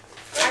 Yeah.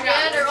 I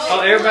got They're one. old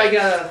Oh, everybody ones.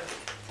 got a...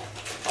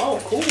 Oh,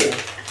 cool.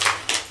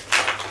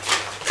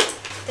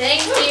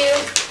 Thank you.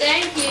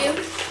 Thank you.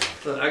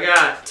 Look, I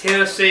got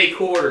Tennessee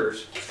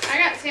quarters. I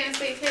got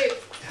Tennessee too.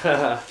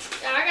 I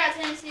got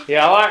Tennessee.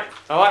 Yeah,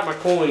 I like my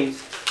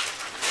coins.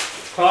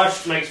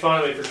 Tosh makes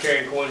fun of me for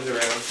carrying coins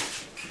around.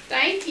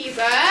 Thank you,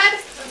 bud.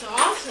 That's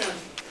awesome.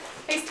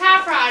 He's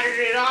typewritered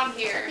it on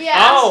here. Yeah.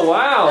 Oh,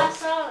 I wow.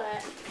 saw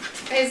that.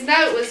 His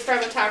note was from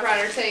a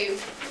typewriter too.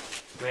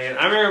 Man,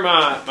 I remember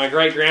my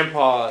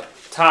great-grandpa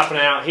typing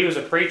out, he was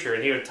a preacher,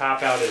 and he would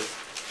type out his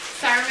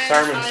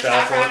Sermon on a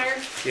stuff.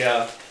 typewriter.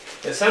 Yeah.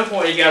 At some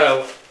point, he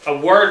got a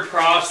word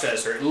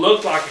processor. It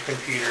looked like a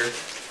computer.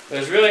 It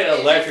was really an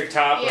electric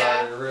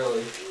typewriter,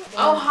 really.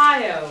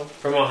 Ohio.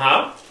 From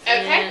Ohio?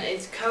 Okay. And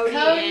it's Cody.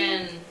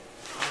 and...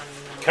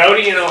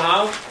 Cody in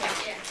Ohio?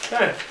 Yeah.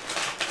 Okay.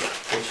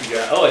 What you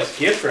got? Oh, it's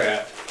gift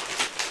wrap.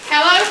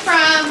 Hello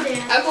from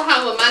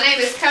Oklahoma. My name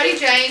is Cody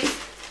James,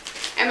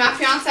 and my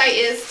fiance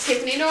is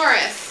Tiffany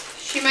Norris.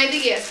 She made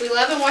the gifts. We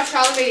love and watch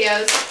all the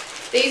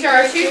videos. These are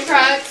our two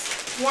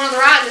trucks. One on the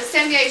right is a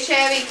 78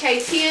 Chevy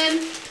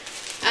K10.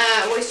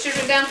 We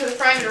stripped it down to the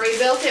frame and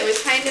rebuilt it. We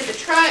painted the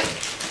truck.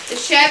 The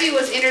Chevy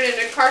was entered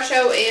into a car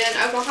show in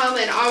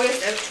Oklahoma in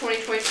August of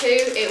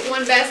 2022. It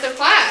won Best of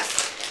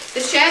Class. The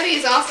Chevy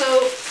is also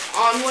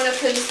on one of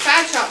Puddin's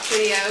Fab Shop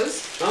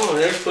videos. Oh,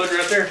 there's Puddin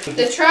right there.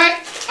 The truck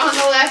on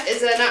the left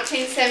is a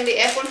 1970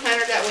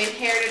 F100 that we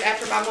inherited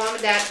after my mom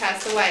and dad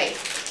passed away.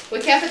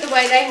 We kept it the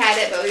way they had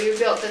it, but we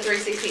rebuilt the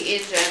 360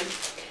 engine.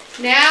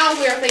 Now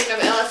we are thinking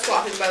of LS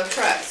swapping both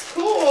trucks.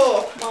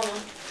 Cool. Mama.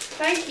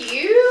 Thank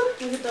you.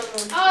 Look at the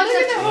one. Oh, look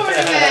at the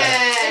ornament.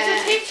 It's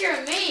a picture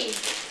of me.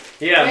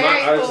 Yeah,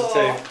 Very ours cool.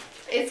 is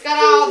It's got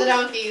all the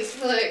donkeys.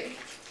 Look.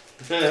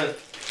 too.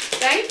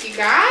 Thank you,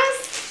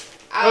 guys.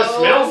 Oh, it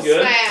smells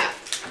good. Snap.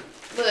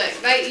 Look,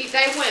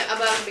 they went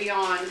above and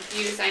beyond.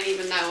 You just ain't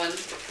even knowing.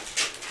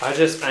 I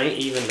just ain't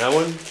even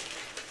knowing. You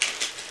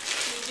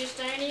just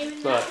ain't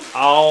even know. But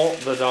all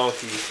the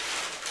donkeys.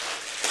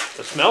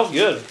 It smells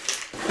good.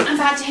 I'm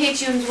about to hit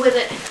you with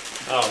it.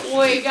 Oh.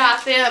 We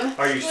got them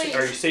Are you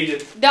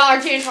seated? Dollar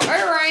General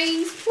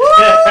earrings. Woo!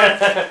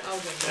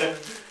 Oh, good Lord.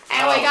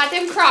 And we got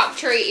them crop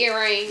tree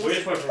earrings. We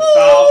just went from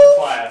style to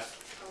class.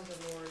 Oh, good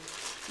Lord.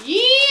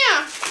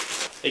 Yeah.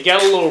 It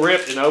got a little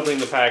ripped in opening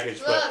the package,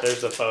 but Look.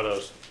 there's the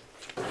photos.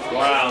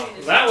 Wow,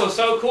 that was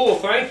so cool.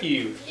 Thank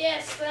you.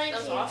 Yes, thank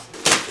That's you. awesome.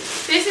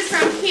 This is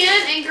from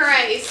Ken and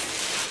Grace.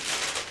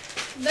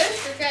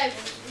 Booster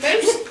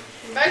cables.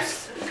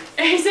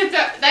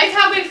 They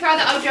told me to throw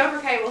the old Joker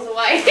cables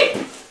away.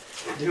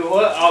 Do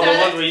what? All the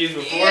ones we used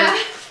before?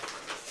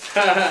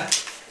 Yeah.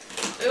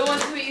 The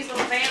ones we used on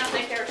the van, I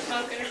think they were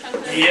smoking or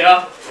something.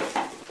 Yeah.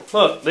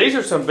 Look, these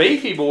are some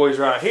beefy boys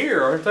right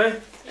here, aren't they?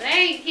 They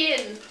ain't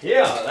kidding.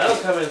 Yeah, that'll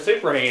come in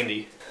super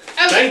handy.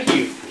 Okay. Thank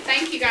you.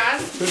 Thank you,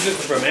 guys. Who's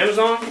this from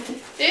Amazon?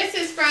 This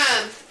is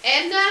from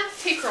Edna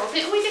Pickrell.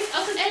 Didn't we just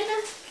open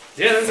Edna?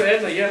 Yeah, that's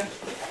Edna, yeah.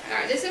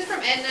 Alright, this is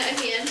from Edna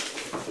again.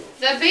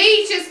 The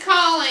beach is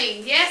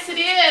calling. Yes, it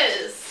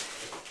is.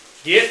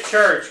 Get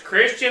Church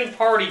Christian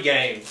Party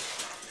Game.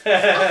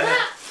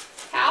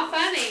 How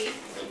funny.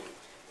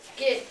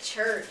 Get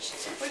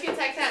churched. We can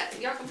take that.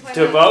 Y'all can play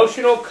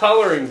Devotional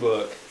coloring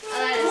book.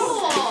 that.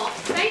 Cool.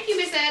 Thank you,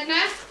 Miss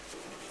Edna.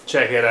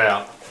 Check it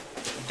out.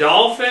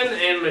 Dolphin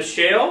and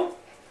Michelle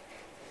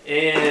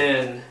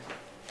in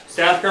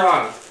South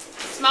Carolina.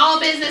 Small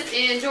business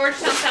in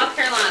Georgetown, South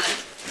Carolina.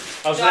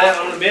 Oh, so they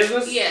own a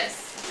business? Yes.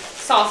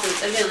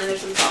 Sauces. Evidently,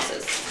 there's some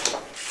sauces.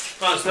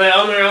 Oh, so they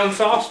own their own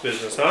sauce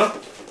business, huh?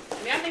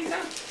 Yeah, I think so.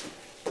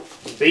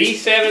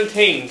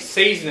 B17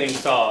 seasoning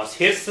sauce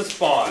hits the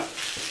spot.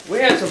 We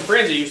had some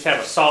friends that used to have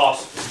a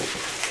sauce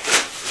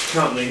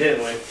company,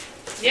 didn't we?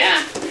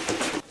 Yeah,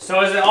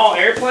 So is it all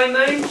airplane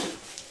names?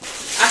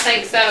 I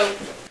think so.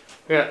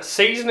 We got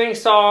seasoning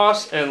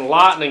sauce and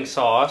lightning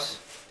sauce.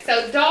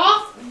 So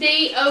Dolph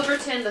D.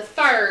 Overton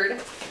III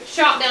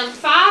shot down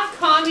 5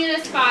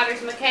 communist fighters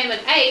and became an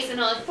ace in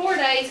only 4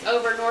 days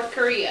over North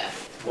Korea.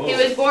 Whoa. He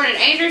was born in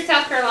Andrews,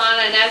 South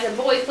Carolina, and as a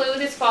boy flew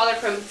with his father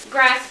from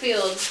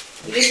Grassfield.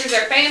 This is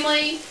their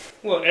family.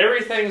 Well,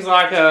 everything's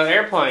like an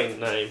airplane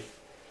name.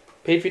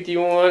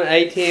 P-51,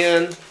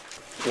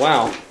 A-10.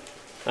 Wow,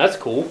 that's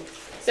cool.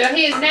 So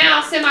he is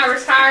now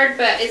semi-retired,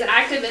 but is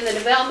active in the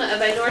development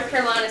of a North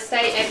Carolina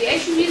State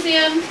Aviation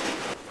Museum.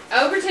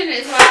 Overton and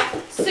his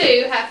wife,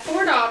 Sue, have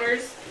 4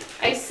 daughters,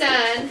 a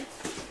son,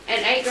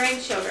 and 8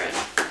 grandchildren.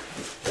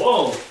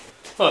 Whoa.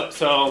 Look,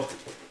 so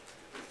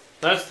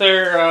that's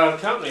their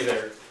company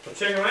there. So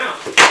check them out.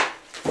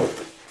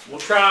 We'll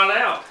try it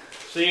out.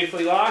 See if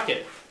we like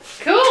it.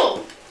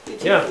 Cool.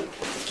 Yeah.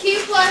 Q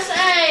plus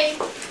A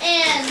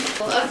and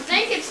I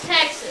think it's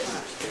Texas.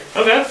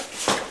 Okay.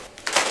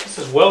 This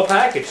is well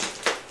packaged.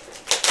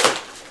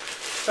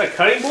 Is that a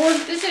cutting board?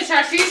 This is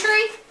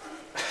charcuterie.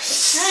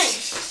 Hey,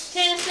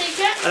 Tennessee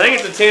cut. I think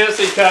it's a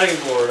Tennessee cutting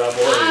board, I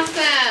believe.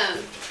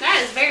 Awesome.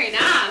 That is very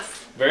nice.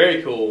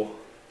 Very cool.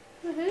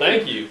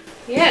 Thank you.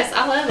 Yes,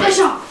 I love it.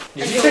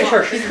 Did you say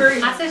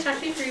charcuterie? I said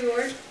charcuterie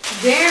board.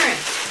 Darren.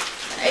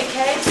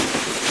 Okay.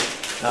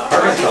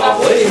 Arkansas, I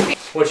believe.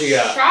 What you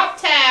got? Shop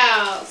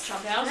towels.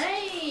 Shop house.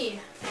 Hey.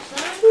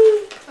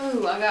 Ooh.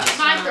 Ooh, I got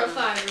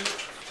Microfiber.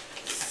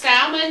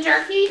 Salmon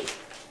jerky.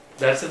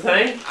 That's the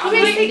thing? Let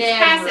me see.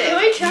 Pass it.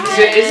 Let me try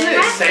Isn't it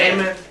Pass it.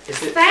 salmon?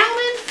 Is it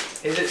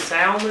Salmon?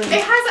 salmon?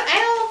 It has an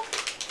L.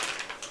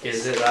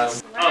 Is it? Wow.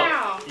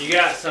 Oh, you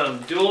got some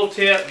dual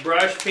tip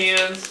brush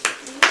pens.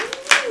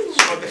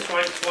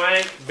 Swank,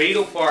 swank.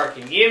 Beetle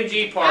parking.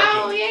 MG parking.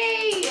 Oh,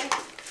 yay.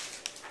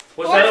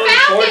 What's Ford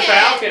that one? Ford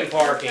Falcon. Falcon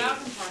parking.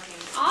 Falcon parking.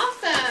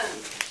 Awesome.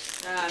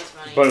 That's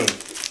funny. Boom.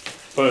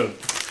 Boom.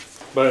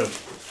 Boom.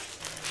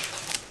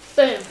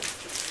 Boom.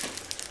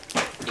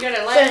 You got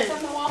a lamp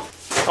on the wall?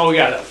 Oh, we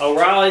got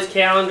O'Reilly's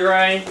calendar.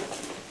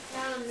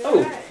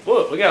 Oh,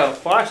 look, we got a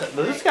flashlight.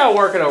 Does this guy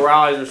work at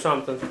O'Reilly's or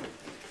something?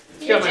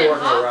 This guy may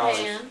work at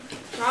O'Reilly's.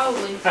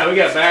 Probably. Hey, we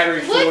got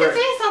battery Look for at it.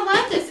 this. I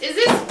love this. Is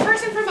this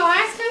person from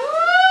Alaska?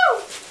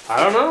 Woo!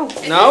 I don't know.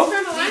 Is No?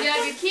 this from You got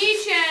Alaska? your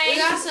keychain. We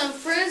got some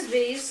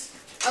frisbees.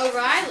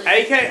 O'Reilly.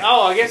 AK.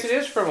 Oh, I guess it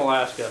is from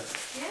Alaska.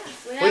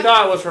 We, We have,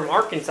 thought it was from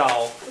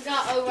Arkansas. we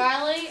got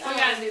O'Reilly. We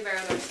gotta do better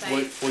with our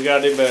steak. We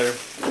gotta do better.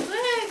 Look,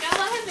 I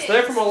love it. So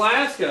they're from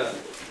Alaska.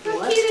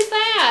 How cute is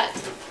that?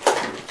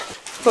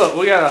 Look,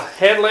 we got a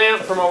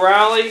headlamp from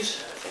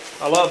O'Reilly's.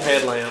 I love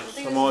headlamps.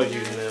 I'm always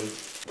using them.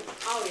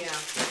 Oh yeah.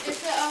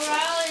 It's the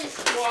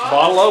O'Reilly's.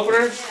 Bottle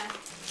opener. Yeah.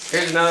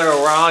 Here's another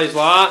O'Reilly's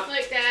lot.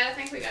 Look, Dad, I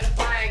think we got a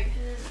flag.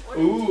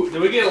 Ooh,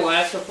 did we get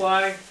Alaska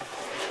flag?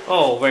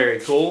 Oh, very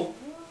cool.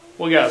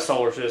 We got a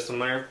solar system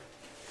there.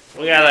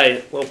 We got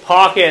a little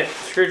pocket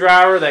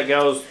screwdriver that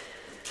goes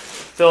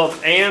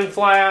Phillips and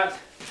flat.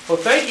 Well,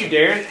 thank you,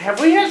 Darren. Have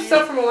we had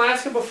stuff from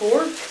Alaska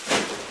before?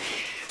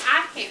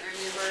 I can't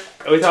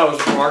remember. We thought it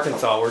was from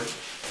Arkansas. We're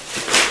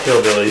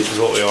hillbillies is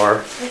what we are.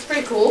 That's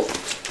pretty cool.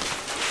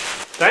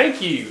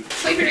 Thank you.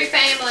 Sweeper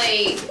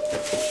family.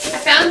 I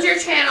found your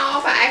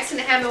channel by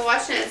accident and have been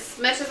watching it as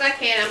much as I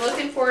can. I'm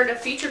looking forward to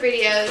future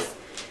videos.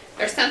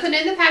 There's something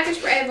in the package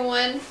for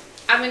everyone.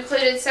 I've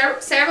included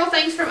several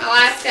things from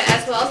Alaska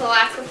as well as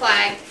Alaska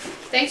flag.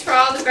 Thanks for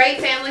all the great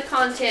family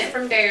content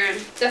from Darren.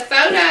 The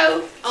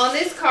photo on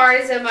this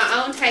card is of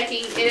my own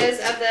taking. It is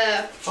of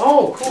the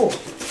Oh, cool.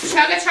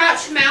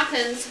 Chugachach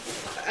Mountains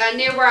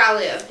near where I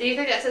live. Do you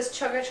think that says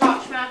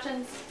Chugachach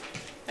Mountains?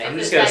 I'm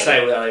just going to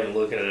say without even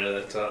looking at it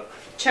at the top.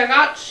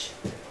 Chugach?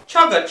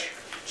 Chugach.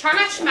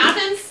 Chugach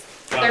Mountains?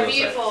 I They're was gonna say.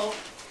 beautiful.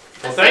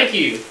 Well, thank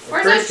you.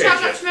 Where's those Appreciate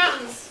Chugach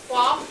Mountains?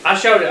 Wall? I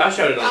showed it on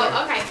there.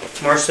 Oh, okay.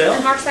 Marcel?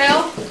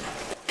 Marcel?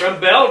 From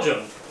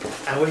Belgium.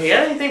 Have we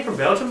had anything from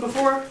Belgium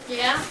before?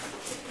 Yeah.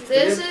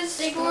 This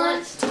is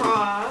for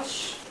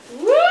Tosh.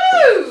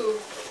 Woo!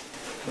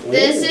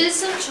 This is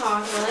some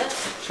chocolate.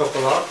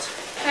 Chocolate.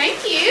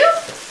 Thank you.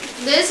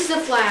 This is a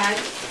flag.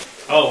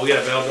 Oh, we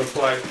got a Belgium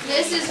flag.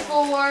 This is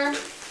for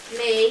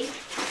me.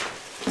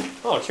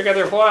 Oh, check out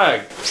their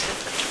flag.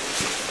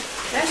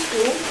 That's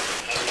cool.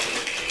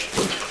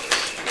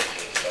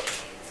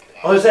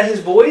 Oh, is that his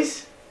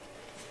voice?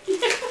 Dude,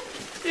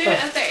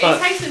 it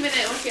takes a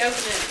minute once you open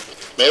it.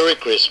 Merry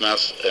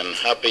Christmas and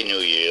Happy New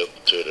Year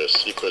to the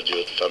Secret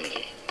Youth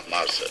family,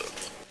 Marcel.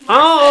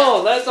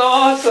 Oh, that's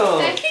awesome.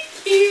 Thank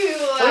you.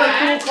 What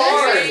a cool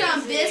card. This is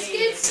some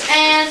biscuits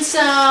and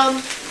some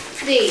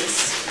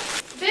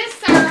these. This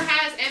sir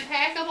has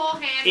impeccable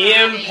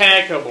handwriting.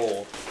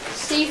 Impeccable.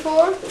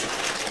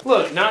 C4.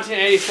 Look,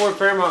 1984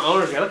 Fairmont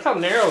Owners Guide. Look how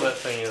narrow that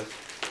thing is.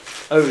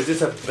 Oh, is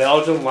this a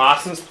Belgium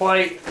license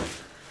plate?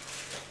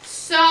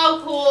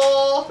 So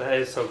cool. That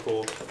is so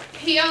cool.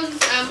 He owns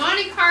a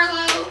Monte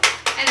Carlo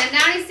and a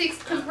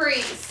 96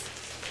 Caprice.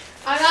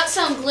 I got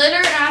some glitter,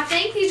 and I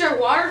think these are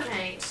water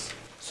tanks.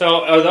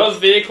 So, are those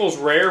vehicles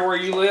rare where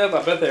you live?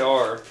 I bet they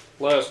are.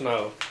 Let us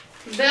know.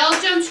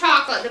 Belgium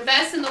chocolate, the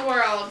best in the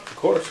world. Of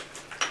course.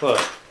 Look,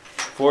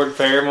 Ford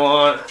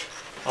Fairmont.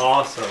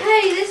 Awesome.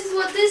 Hey, this is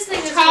what this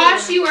thing is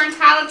Tosh, for. you are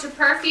entitled to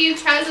perfume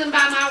chosen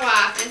by my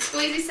wife, and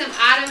Squeezy some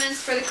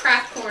vitamins for the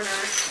craft corner.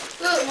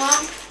 Look,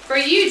 Mom. For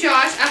you,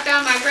 Josh, I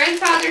found my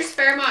grandfather's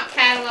Fairmont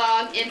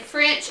catalog in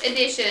French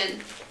edition.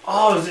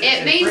 Oh, is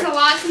It means a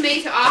lot to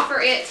me to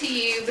offer it to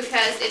you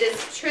because it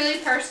is truly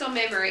personal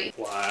memory.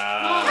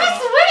 Wow.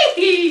 That's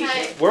sweet!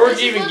 Hey, Where would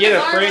this you is even what get the a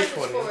water French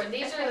book is one? for.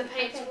 These are the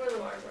paints for the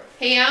water book.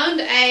 He owned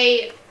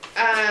a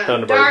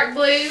Thunderbird. dark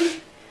blue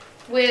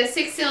with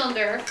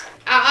 6-cylinder.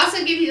 I'll also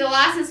give you the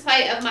license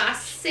plate of my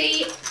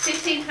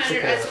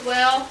C1500 as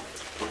well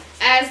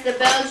as the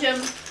Belgium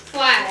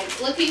flag.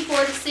 Looking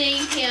forward to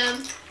seeing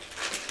him,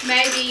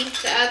 maybe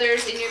the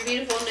others in your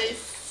beautiful new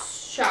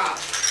shop.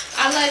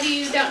 I love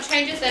you. Don't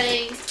change a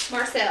thing.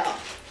 Marcel.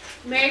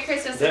 Merry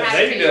Christmas and Happy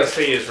Maybe New Year. does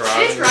see his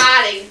writing. His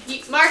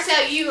writing.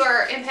 Marcel, you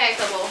are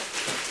impeccable.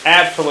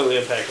 Absolutely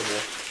impeccable.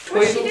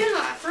 What's she doing?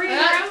 Like 3 in a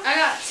row? I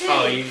got two.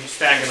 Oh, you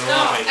stacking them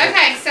on me.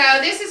 Okay, so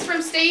this is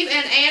from Steve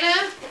and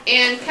Anna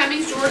in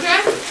Cummings,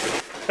 Georgia.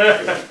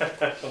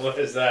 What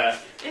is that?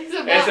 It's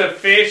a, It's a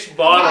fish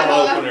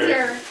bottle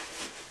opener.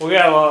 We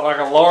got like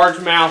a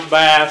largemouth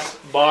bass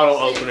bottle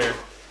opener.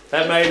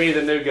 That may be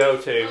the new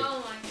go-to.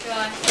 Oh my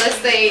gosh. Let's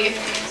see.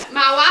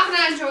 My wife and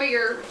I enjoy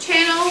your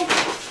channel.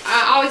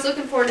 Always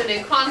looking forward to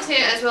new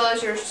content as well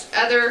as your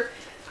other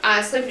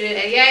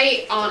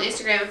Sleepy88 on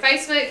Instagram and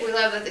Facebook. We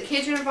love that the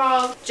kids are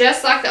involved.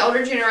 Just like the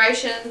older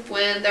generation,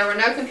 when there were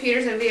no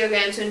computers and video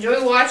games, to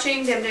enjoy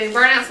watching them doing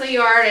burnouts in the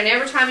yard, and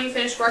every time you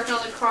finish working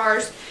on the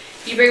cars,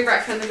 you bring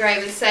back from the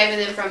grave and saving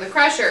them from the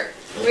crusher.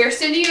 We are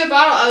sending you a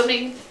bottle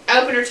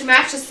opener to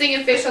match the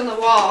singing fish on the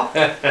wall.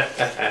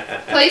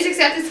 Please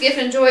accept this gift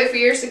and enjoy it for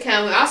years to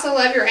come. We also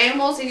love your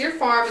animals and your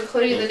farm,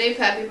 including the new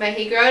puppy. May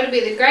he grow to be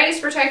the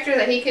greatest protector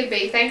that he could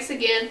be. Thanks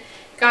again.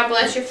 God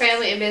bless your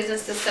family and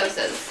business, the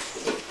Sosas.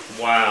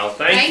 Wow,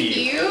 thank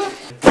you.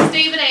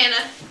 Steve and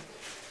Anna.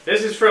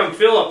 This is from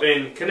Philip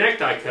in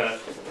Connecticut.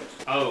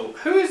 Oh,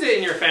 who is it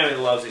in your family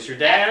that loves this? Your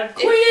dad?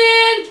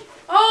 Queen!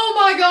 Oh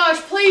my gosh,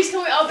 please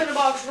can we open the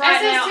box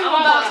right now?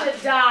 I'm about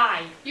to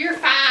die. You're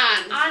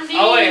fine. I need.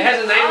 Oh, wait, it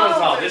has a name on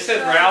top. This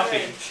says so Ralphie.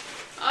 good.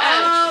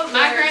 Oh,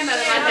 my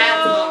grandmother, my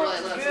dad's mom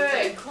really loves good.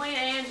 it. Queen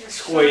Anne's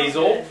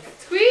Squeezle.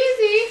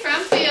 Squeezy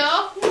from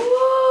Phil.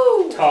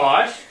 Woo!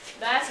 Tosh.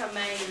 That's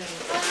amazing.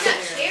 What's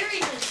that cherry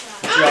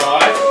inside?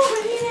 Josh.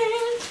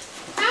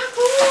 How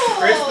cool.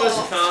 Christmas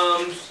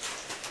comes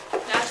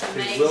That's to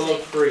amazing. Willow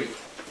Creek.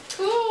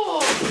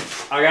 Cool.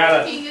 I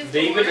got a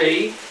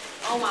DVD.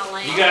 Oh my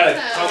land. You got a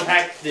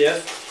compact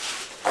disc.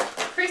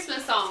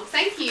 Christmas songs.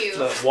 Thank you.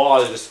 The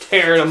wall is just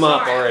tearing them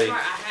up Sorry, already.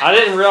 sorry, I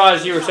didn't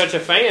realize you were such a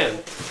fan.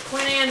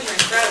 Queen Anne's are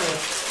incredible.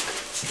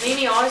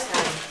 Mimi always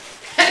had them.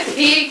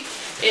 He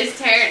is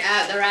tearing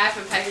up the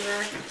wrapping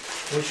paper.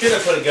 We should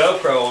have put a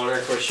GoPro on her,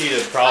 of course she'd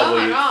have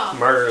probably God.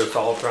 murdered us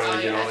all trying Oh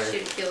to get on yeah, there.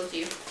 she'd have killed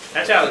you.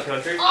 That's out of the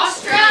country.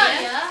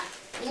 Australia.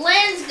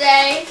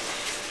 Wednesday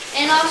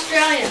in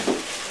Australia.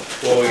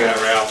 Well, we got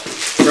Ralph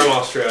from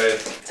Australia.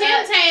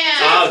 Tim Tam.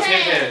 Oh,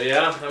 Tim Tam,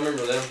 yeah, I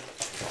remember them.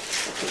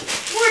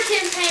 More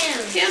Tim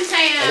Tams. Tim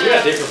Tam. Oh, we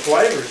got different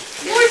flavors.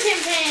 More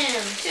Tim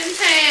Tams. Tim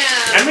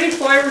Tam. How many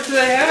flavors do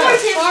they More have?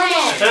 Tim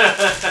Tams.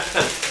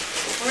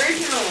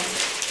 Original.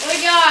 We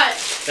got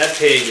That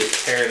pig is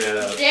tearing that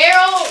up.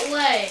 Daryl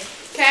Lay.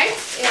 Okay.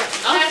 Yeah,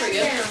 Oh, pass pretty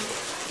it good. down.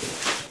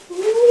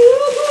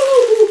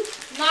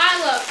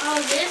 Milo.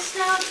 Oh, this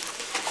stuff.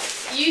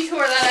 You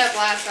tore that up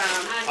last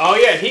time. Oh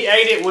yeah, he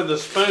ate it with a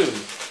spoon.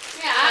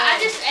 Yeah, I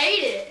just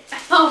ate it.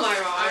 Oh my I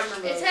gosh.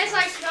 remember It those. tastes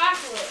like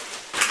chocolate.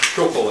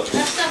 Chocolate.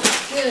 That stuff is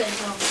good.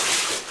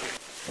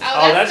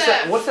 Oh, that's the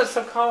what's that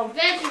stuff called?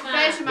 Vegemite.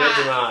 Vegemite.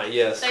 Vegemite,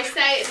 yes. They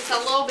say it's just a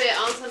little bit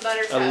on some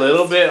butter toast. A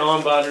little bit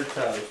on buttered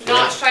toast.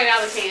 Not Yeah. straight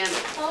out of the can.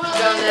 Oh,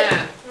 Done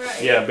that.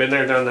 Right. Yeah, been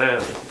there, done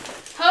that.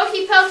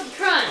 Hokey Pokey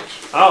Crunch.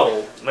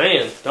 Oh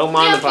man, don't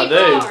mind if I Milky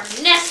do. Bar.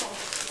 Nestle.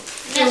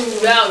 Ooh,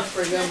 that was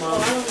pretty good, Mom.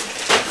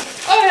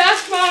 Oh,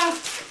 that's my.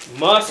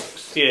 Musk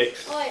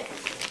sticks, Oh, wait.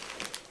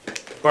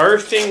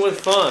 bursting with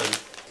fun.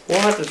 We'll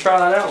have to try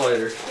that out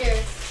later.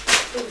 Here.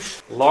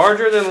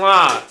 Larger than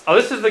life. Oh,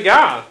 this is the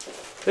guy.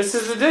 This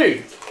is the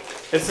dude.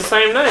 It's the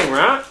same name,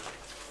 right?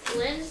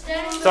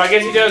 Wednesday. So I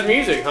guess he does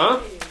music, huh?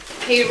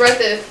 He wrote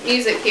the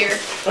music here.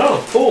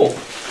 Oh, cool.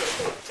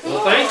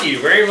 Well, thank you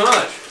very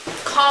much.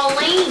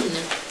 Colleen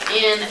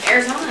in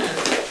Arizona.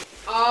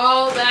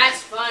 Oh,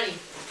 that's funny.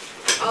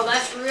 Oh,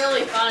 that's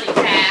really funny,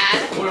 Dad.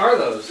 What are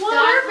those? Well,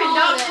 Doc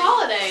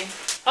Holiday.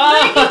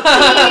 Oh.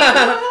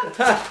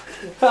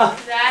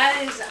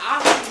 That is,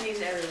 I've seen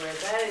these everywhere.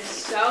 That is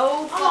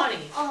so funny.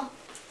 Oh,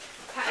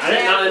 I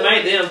didn't know they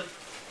made them.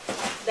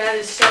 That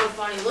is so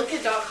funny. Look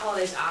at Doc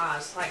Holiday's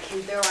eyes. Like,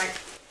 they're like...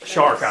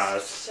 Shark that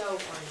is eyes. So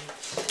funny.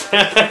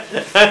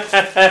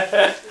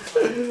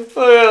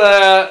 Look at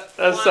that.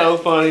 That's so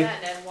funny.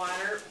 That Ned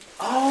Wider.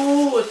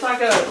 Oh, it's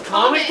like a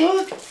comic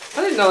book?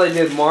 I didn't know they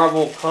did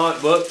Marvel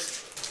comic books.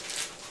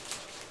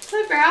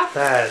 Look, Ralph.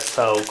 That's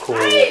so cool.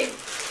 Hey!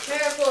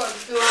 careful.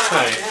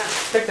 Hey,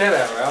 check that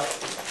out, Ralph.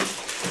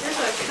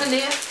 There's a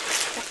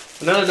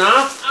knife. Another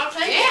knife? I'll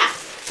take Yeah.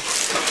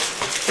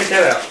 Check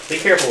that out. Be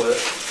careful with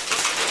it.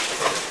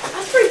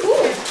 That's pretty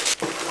cool.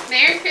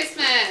 Merry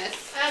Christmas.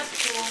 That's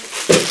cool.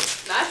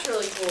 That's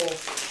really cool.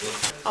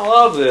 I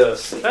love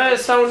this. That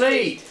is so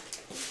neat.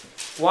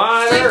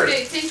 Wide Please Earth.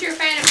 do. Since you're a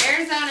fan of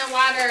Arizona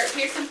Wide Earth,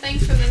 here's some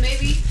things from the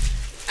movie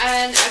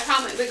and a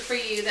comic book for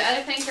you. The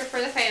other things are for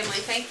the family.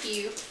 Thank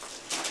you.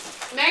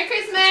 Merry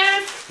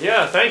Christmas.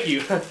 Yeah, thank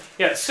you.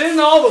 Yeah, send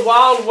all the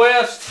Wild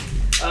West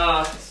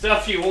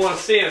stuff you want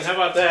to send. How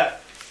about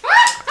that?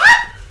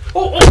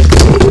 Oh,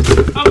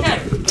 oh. Okay,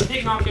 the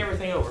pig knocked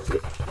everything over.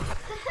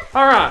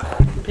 All right,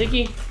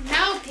 Piggy.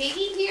 No,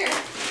 Piggy, here.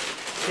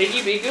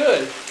 Piggy, be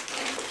good.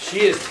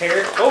 She is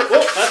tearing. Oh,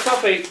 oh, that's my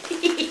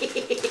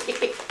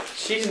feet.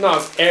 She's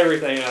knocked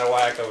everything out of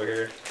whack over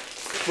here.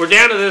 We're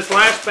down to this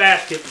last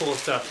basket full of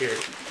stuff here.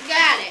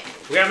 Got it.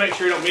 We gotta make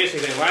sure we don't miss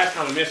anything. Last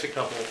time we missed a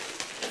couple.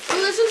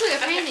 Ooh, this looks like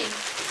a painting.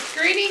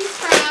 Greetings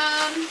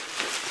from,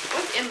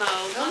 what's Mo?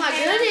 Oh my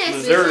goodness.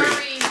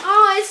 Missouri.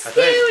 Oh, it's I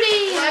think.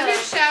 cutie. Love your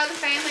show, the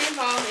family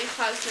involvement and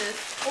closeness.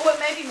 Oh, it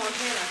may be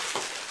Montana.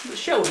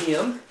 Show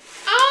him.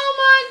 Oh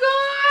my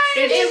God.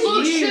 It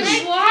looks you.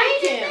 just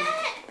like him.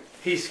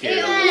 He's scared.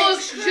 It That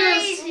looks is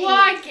just crazy.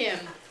 like him.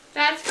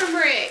 That's from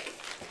Rick.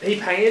 He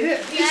painted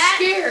it? He's That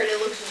scared. It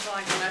looks just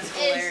like him. That's It's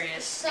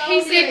hilarious. so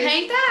He said crazy.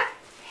 paint that?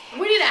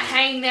 We need to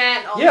hang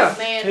that on Yeah, the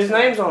man. his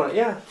name's on it.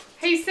 Yeah.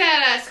 He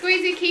said,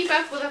 Squeezy, keep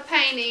up with a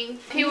painting.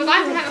 He would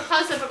like to have a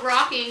close-up of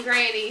Rocky and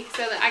Granny,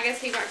 so that I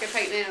guess he might could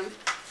paint them.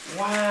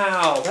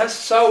 Wow, that's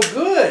so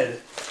good.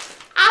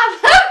 I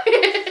love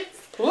it.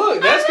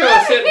 Look, that's going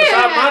to sit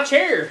beside my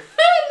chair.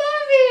 I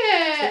love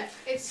it.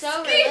 It's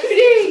so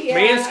Scooty.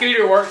 Me and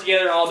Scooter work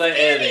together all day Scooty,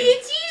 editing.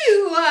 it's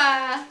you.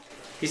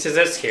 He says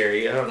that's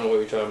scary. I don't know what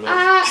you're talking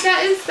about.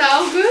 That is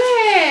so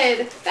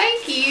good.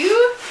 Thank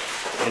you.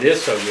 It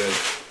is so good.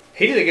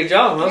 He did a good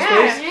job, huh,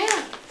 Yeah. Squeeze?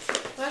 Yeah.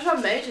 That's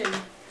amazing.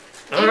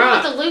 All Even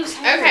right. with the loose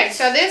hairs. Okay,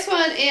 so this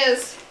one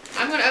is,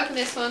 I'm going to open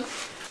this one.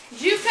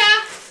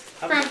 Juka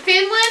from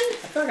Finland. I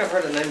feel like I've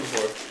heard the name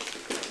before.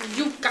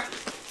 Juka.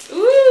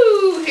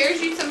 Ooh,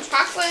 here's you some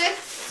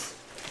chocolates.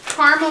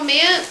 Caramel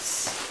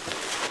mints.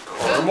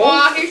 Caramel?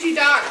 Oh, here's you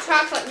dark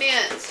chocolate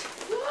mint.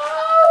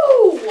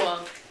 Whoa!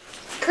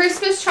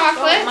 Christmas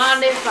chocolate. Don't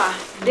mind if I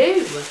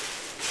do.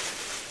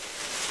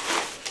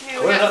 Here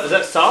we What go. is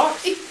that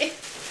socks?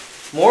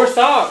 More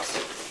socks.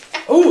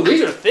 Ooh,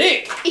 these are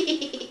thick.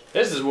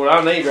 This is what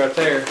I need right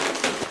there.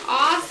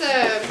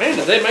 Awesome. Man,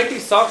 did they make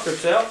these socks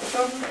themselves or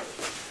something?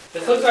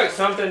 This looks like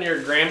something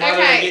your grandmother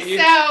would Okay, get you.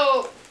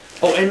 so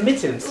Oh, and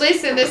mittens.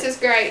 listen, this is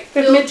great.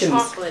 Filled Mittens.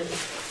 chocolate.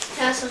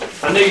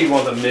 I knew you'd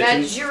want the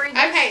mittens. That's your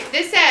Okay,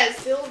 this says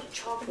filled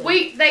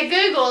chocolate. they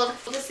Googled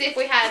to see if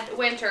we had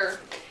winter.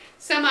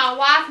 So my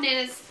wife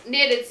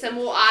knitted some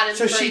wool items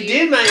So for she you.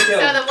 did make So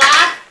them.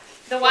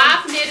 the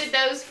wife knitted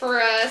those for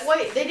us.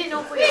 Wait, they didn't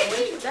know if we had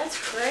winter? That's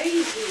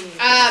crazy.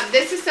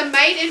 This is some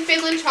made in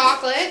Finland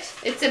chocolate.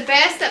 It's the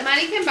best that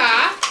money can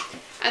buy.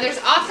 And there's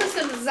also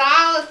some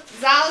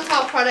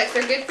xylitol products.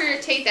 They're good for your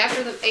teeth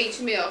after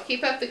each meal.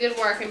 Keep up the good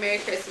work and Merry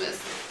Christmas.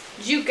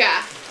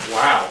 Juka.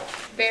 Wow.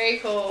 Very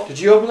cool. Did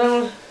you open that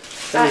one?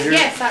 That was yours?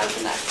 Yes, I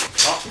opened that.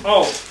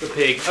 Oh, the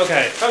pig.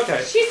 Okay,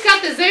 okay. She's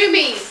got the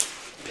zoomies.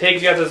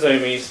 Pig's got the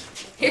zoomies.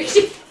 Here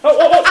she.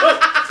 Oh.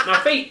 My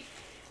feet.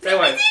 Stay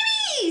away.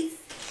 Zoomies.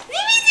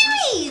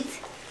 Zoomies.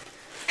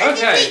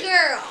 Okay.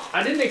 Girl.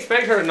 I didn't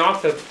expect her to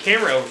knock the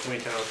camera over so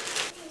many times.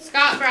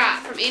 Scott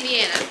Bright from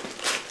Indiana.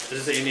 Is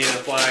this the Indiana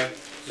flag?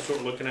 That's what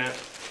we're looking at.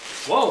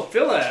 Whoa,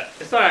 feel that.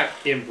 It's like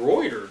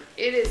embroidered.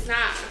 It is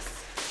nice.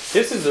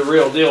 This is the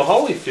real deal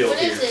Holyfield What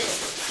here. is it?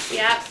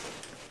 Yep.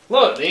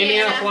 Look, the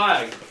Indiana Indiana.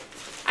 flag.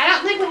 I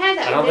don't think we had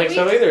that I don't one, think did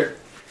so either.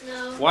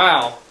 No.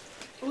 Wow.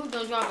 Ooh,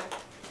 don't drop it.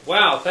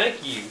 Wow,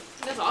 thank you.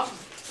 That's awesome.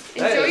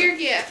 Enjoy Hey. your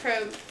gift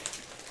from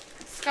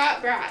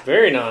Scott Bright.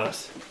 Very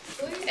nice.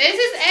 This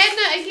is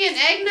Edna again.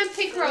 Edna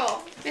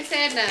Pickrell. Miss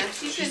Edna.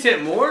 She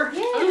sent more?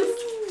 Yes.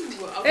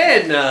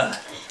 Edna.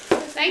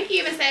 Thank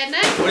you, Miss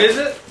Edna. What is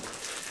it?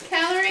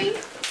 Coloring.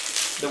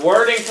 The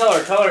Word and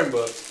Color coloring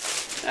book.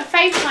 A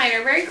face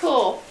planner. Very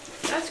cool.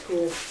 That's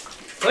cool.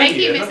 Thank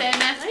you, Miss Edna.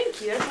 Edna.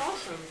 Thank you. That's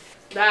awesome.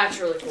 That's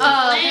really cool.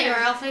 Oh, hey,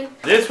 Ralphie.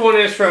 This one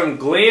is from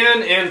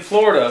Glenn in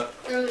Florida.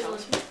 What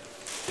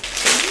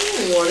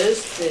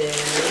is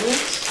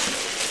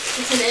this?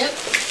 It's an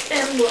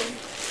emblem.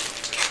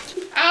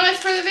 Oh, it's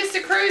for the Vista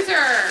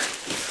Cruiser.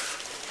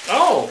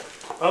 Oh,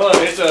 look,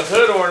 it's a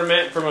hood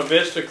ornament from a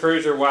Vista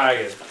Cruiser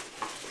wagon.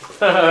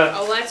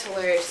 Oh, that's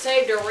hilarious.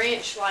 Saved a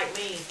wrench like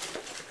me.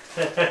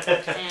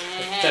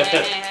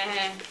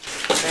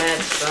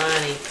 That's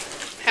funny.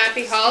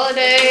 Happy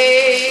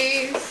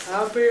holidays.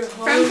 Happy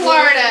From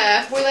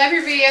Florida. We love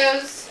your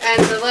videos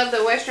and we love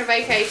the Western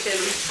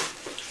vacations.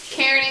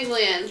 Karen and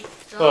Glenn.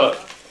 Look,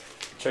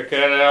 check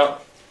that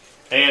out.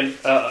 And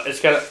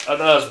it's got an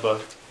USBA.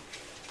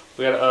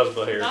 We got an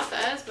USBA here. Not the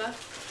USBA.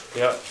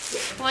 Yep.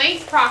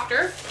 Link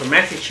Proctor. From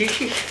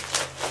Massachusetts.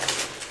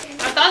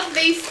 I thought that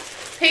these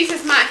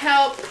pieces might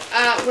help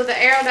with the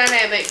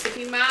aerodynamics if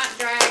you might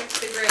drag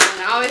the grilling.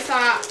 I always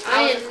thought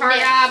I was a car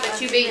guy,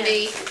 but you beat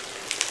me.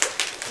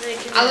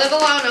 I live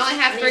alone, I only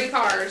have 3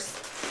 cars.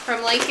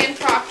 From Lincoln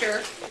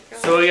Proctor.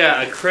 So we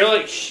got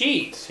acrylic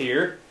sheets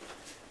here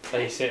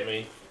that he sent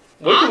me.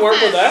 We can work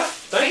with that.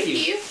 Thank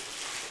you.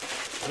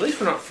 At least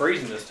we're not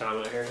freezing this time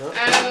out here, huh?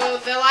 Oh,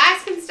 the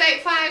Alaskan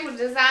state flag was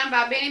designed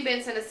by Benny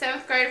Benson, a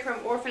 7th grader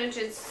from orphanage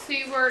in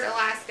Seward,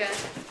 Alaska.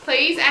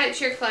 Please add it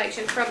to your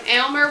collection. From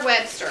Elmer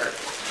Webster.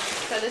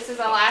 So this is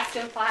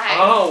Alaskan flag.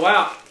 Oh,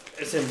 wow.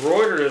 It's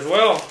embroidered as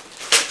well.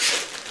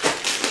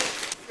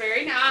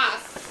 Very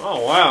nice.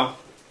 Oh, wow.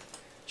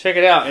 Check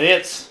it out. And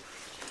it's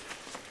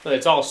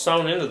all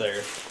sewn into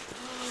there.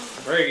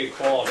 Very good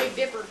quality. Big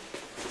Dipper.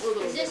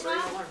 Is this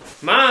mine?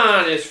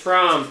 Mine is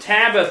from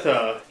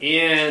Tabitha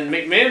in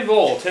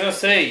McMinnville,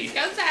 Tennessee.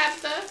 Go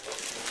Tabitha.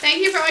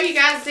 Thank you for all you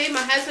guys do.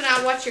 My husband and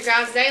I watch your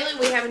guys daily.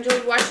 We have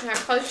enjoyed watching how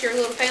close your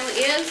little family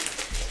is.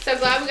 So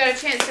glad we got a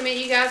chance to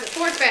meet you guys at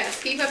Ford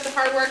Fest. Keep up the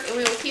hard work and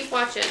we will keep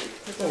watching.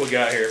 Look what we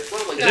got here.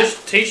 What we Is got?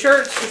 this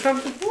t-shirts or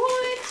something?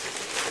 What?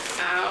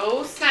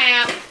 Oh,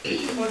 snap.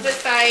 What does it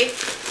say?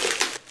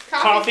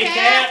 Coffee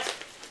cat.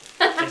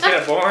 Is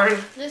it a barn?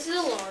 This is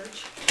a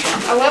large.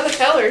 I love the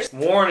colors.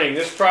 Warning,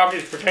 this property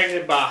is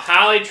protected by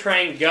highly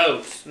trained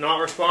goats, not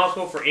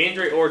responsible for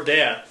injury or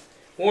death.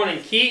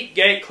 Warning, keep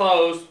gate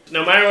closed,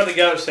 no matter what the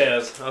goat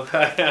says.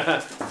 Okay.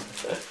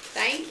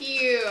 Thank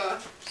you.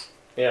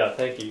 Yeah,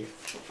 thank you.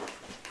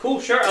 Cool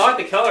shirt. I like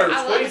the color.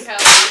 I love the Squeeze. color.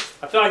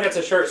 I feel like that's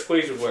a shirt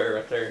Squeeze would wear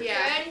right there.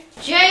 Yeah.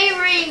 J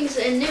rings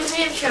in New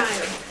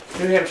Hampshire.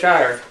 New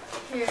Hampshire.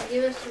 Here,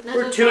 give us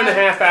We're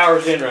 2.5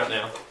 hours in right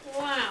now.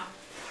 Wow.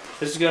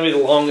 This is gonna be the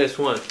longest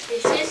one.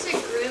 Is this a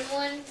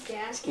Gremlin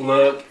gas can?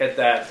 Look at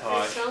that, Or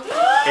Tosh. something?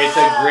 It's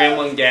a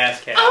Gremlin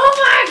gas cap. Oh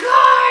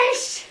my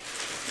gosh!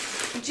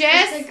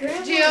 Jess, It's a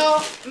gremlin.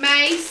 Jill,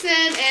 Mason,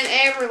 and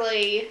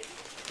Everly.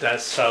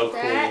 That's so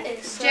cool. That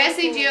is so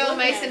Jesse, cool. Jill, Look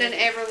Mason, at and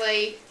it.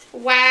 Everly.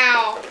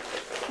 Wow.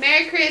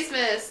 Merry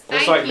Christmas. Looks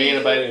Thank like you. me in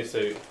a bathing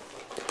suit.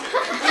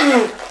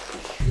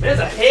 That's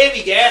a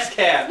heavy gas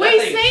cap. That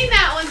We've thing- seen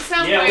that one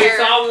somewhere. Yeah, we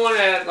saw one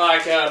at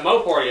like a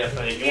Mo Party, I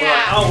think. And we're like,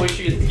 Yeah. oh, we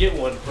should get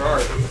one for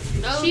ours.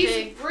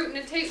 She's rooting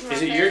and tooting right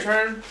Is it there. your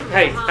turn?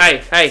 Hey, Uh-huh. hey,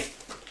 hey!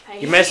 Hey,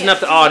 You're messing up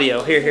the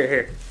audio. Here, here,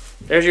 here.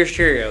 There's your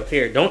Cheerio.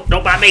 Here, don't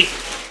bite me.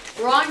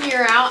 Ron,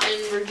 you're out in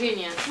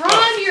Virginia.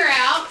 Ron, you're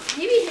out.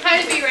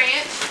 Honeybee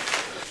Ranch.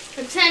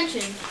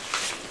 Attention.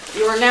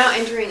 You are now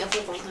entering a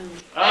football zone.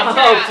 That's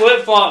Oh, right.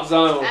 flip flop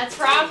zone. That's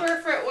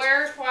proper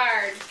footwear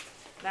required.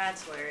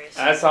 That's hilarious.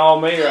 That's all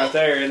me right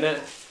there, isn't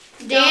it?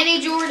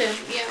 Danny Jordan.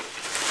 Yeah.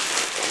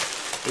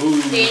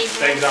 Ooh, Danny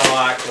things I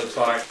like. Looks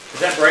like. Is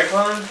that brake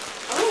line?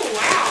 Oh,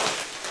 wow.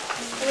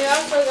 We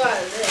also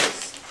got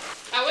this.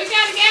 Oh, we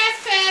got a gas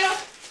pedal.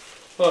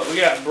 Look, we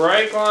got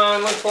brake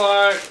line. Looks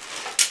like.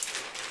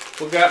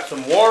 We got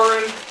some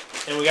watering,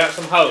 and we got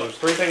some hose.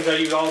 3 things I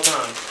use all the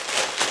time.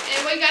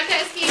 And we got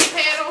that skinny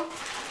pedal.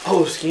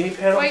 Oh, skinny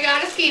pedal. We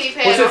got a skinny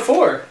pedal. What's it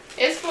for?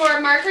 It's for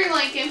Mercury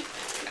Lincoln.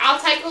 I'll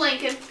take a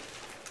Lincoln.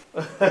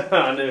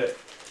 I knew it.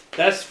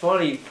 That's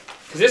funny,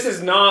 because this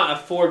is not a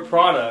Ford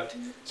product.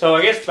 So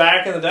I guess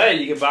back in the day,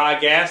 you could buy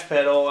a gas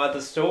pedal at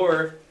the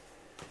store.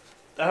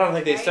 I don't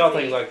think they sell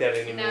Maybe. things like that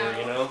anymore, No.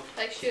 you know?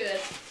 They should.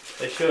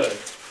 They should.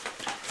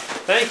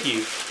 Thank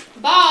you.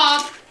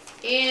 Bob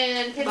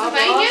in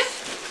Pennsylvania.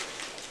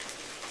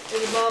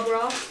 Is it Bob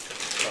Ross?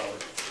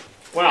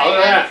 Wow,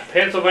 look at that.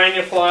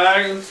 Pennsylvania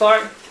flag, it looks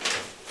like.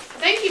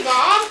 Thank you,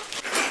 Bob.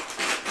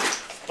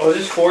 Oh, is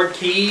this Ford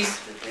keys? I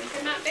think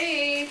it might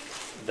be.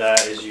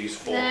 That is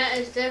useful. That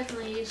is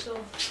definitely useful.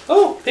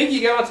 Oh, Pinky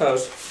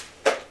Gatos.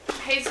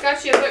 He's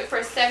got you a book for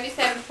a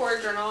 77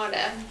 Ford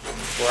Granada.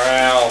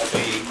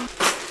 Ralphie.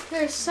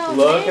 There's so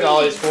Look many. at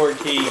all these Ford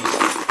keys.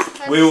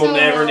 That's We will so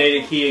never need a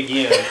helpful. key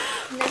again.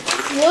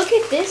 Look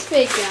at this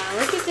big guy.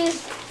 Look at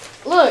this.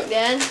 Look,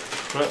 Dad.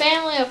 What?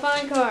 Family of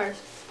fine cars.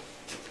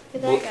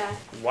 Look at that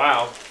guy.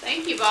 Wow.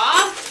 Thank you,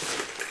 Bob.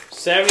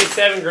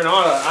 77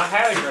 Granada. I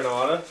had a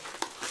Granada.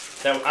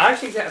 That I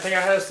actually think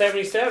I had a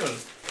 77.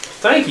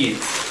 Thank you.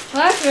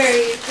 Well, that's very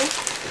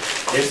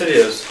useful. Yes, it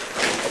is.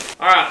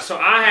 Alright, so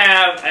I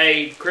have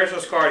a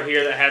Christmas card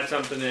here that had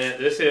something in it.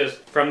 This is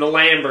from the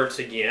Lamberts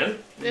again.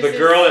 This The is-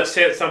 girl that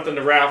sent something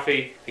to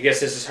Ralphie, I guess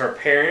this is her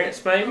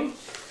parents, maybe?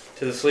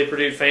 To the Sleeper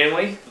Dude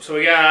family. So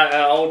we got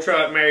Old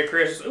Truck Merry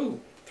Christmas. Ooh,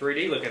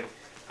 3D looking.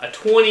 A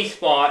 20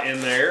 spot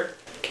in there.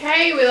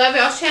 Okay, we love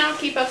y'all's channel.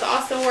 Keep up the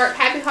awesome work.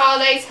 Happy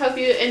holidays. Hope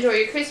you enjoy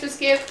your Christmas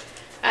gift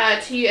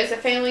to you as a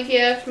family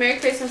gift. Merry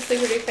Christmas,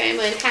 Sleeper Dude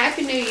family, and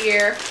Happy New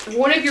Year.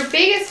 One of your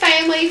biggest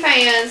family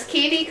fans,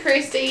 Kenny,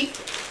 Christy,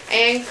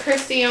 and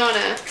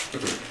Christiana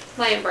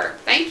Lambert.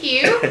 Thank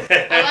you.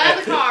 I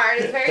love the card.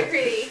 It's very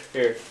pretty.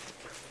 Here.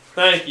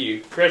 Thank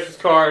you. Christmas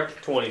card,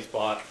 20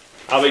 spot.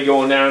 I'll be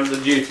going down to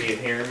the Juicy in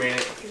here in a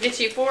minute. Get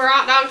you 4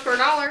 hot dogs for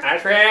 $1.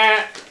 That's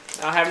right.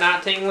 I'll have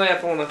 19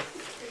 left on the...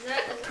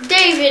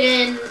 David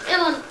in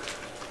Illinois.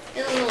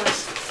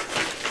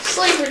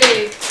 Sleeper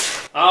Dude.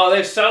 Oh,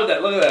 they've sewed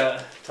that. Look at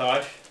that,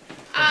 Tosh.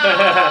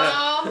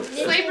 Oh,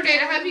 Sleeper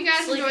Dude, I hope you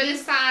guys enjoy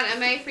this sign I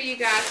made for you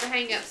guys to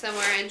hang up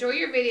somewhere. Enjoy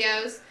your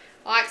videos.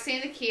 Like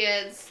seeing the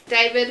kids.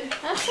 David.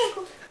 That's so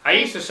cool. I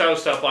used to sew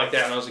stuff like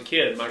that when I was a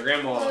kid. My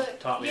grandma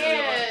taught me how to do it.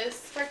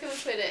 Yes. Where can we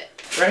put it?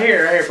 Right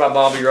here by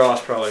Bobby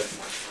Ross, probably.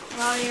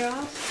 Bobby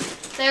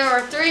Ross. There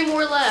are 3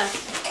 more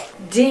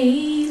left.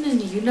 Dean in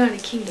the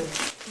United Kingdom.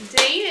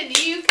 Dean in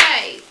the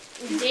UK.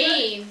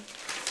 Dean.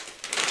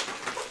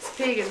 This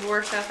pig is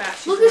wore stuff out.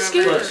 She's Look at going over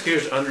Scooter. there. Look,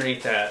 Scooter's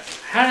underneath that.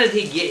 How did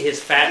he get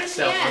his fat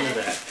self Yeah. under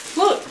that?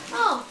 Look,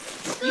 Oh.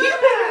 You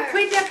better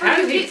quit that how before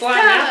did you he get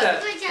flatten out stuck.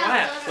 that Good job,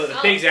 flap? Scooter. Look,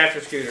 the pig's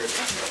after Scooter.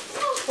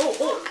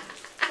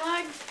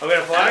 Flag. Oh, we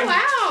got a flag? Oh,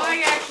 wow.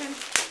 Flag action.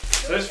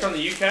 So this is from the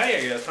UK,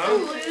 I guess, huh?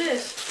 Look at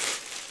this.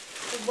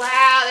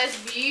 Wow, that's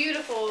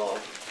beautiful.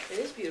 It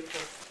is beautiful.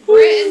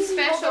 Britain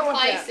Special hold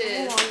on with that.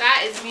 Places. Hold on.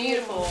 That is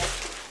beautiful.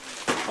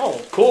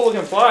 Oh, cool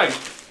looking flag.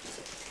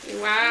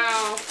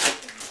 Wow.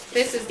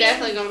 This is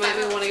definitely going to make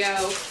me want to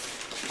go.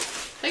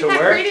 Look To how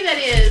where? pretty that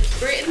is. I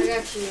Britain.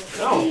 got you.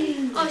 Oh,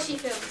 Oh, she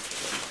fell.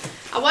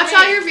 I watch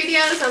all your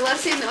videos. I love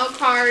seeing the old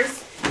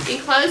cars.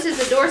 Enclosed is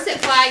a Dorset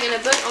flag and a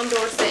book on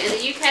Dorset. In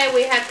the UK,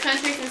 we have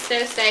countries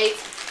instead of states,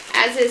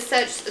 as is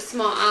such a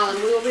small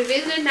island. We will be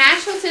visiting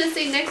Nashville,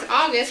 Tennessee next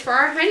August for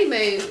our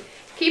honeymoon.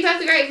 Keep up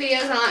the great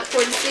videos, and I look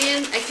forward to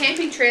seeing a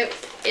camping trip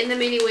in the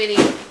Mini Winnie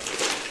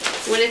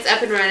when it's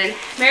up and running.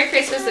 Merry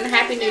Christmas and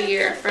Happy New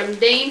Year from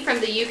Dean from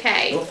the UK.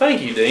 well,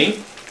 thank you, Dean.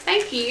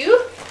 Thank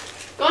you.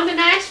 Going to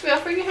Nashville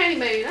for your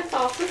honeymoon. That's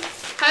awesome.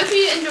 Hope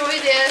you enjoy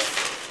this.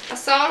 I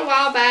saw it a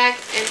while back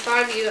and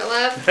thought of you. I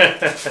love.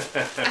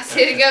 I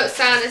see the goat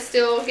sign is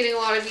still getting a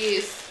lot of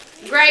views.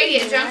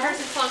 Grady at Junkers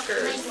and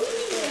Clunkers.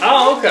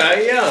 Oh,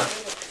 okay, yeah.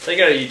 They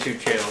got a YouTube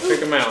channel. Check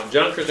them out.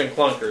 Junkers and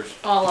Clunkers.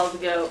 All of the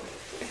goat.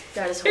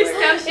 That is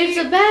hilarious. It's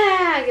a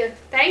bag.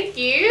 Thank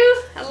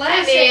you. I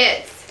love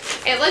it.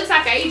 It looks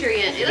like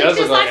Adrian. It looks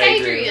just like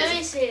Adrian. Let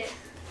me see it.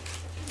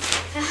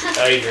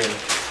 Adrian.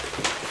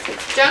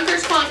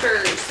 Junkers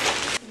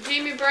Clunkers.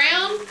 Jimmy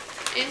Brown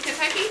in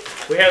Kentucky.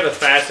 We have the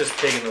fastest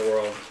pig in the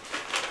world.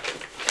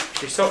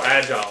 She's so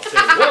agile, too.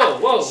 Whoa,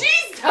 whoa.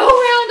 She's so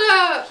wound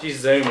up. She's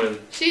zooming.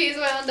 She's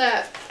wound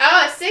up.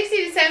 Oh, a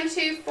 60 to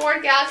 72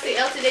 Ford Galaxy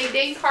LTD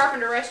Dean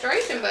Carpenter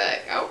restoration book.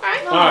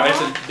 Okay. Alright,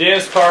 it's a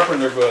Dennis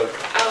Carpenter book.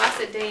 Oh, I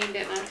said Dean,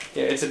 didn't I?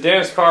 Yeah, it's a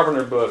Dennis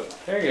Carpenter book.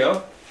 There you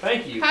go.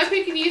 Thank you. Hope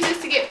you can use this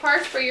to get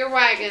parts for your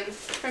wagons.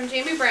 From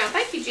Jimmy Brown.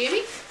 Thank you,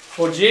 Jimmy.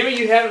 Well, Jimmy,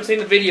 you haven't seen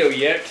the video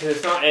yet because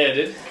it's not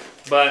edited.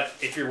 But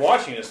if you're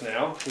watching us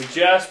now, we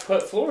just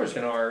put floors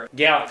in our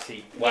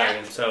Galaxy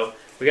wagon. So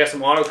we got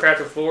some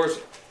auto-crafted floors,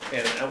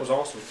 and that was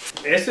awesome.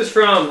 This is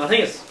from, I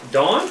think it's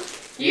Dawn?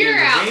 You're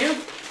out.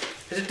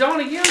 Is it Dawn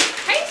again?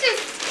 He's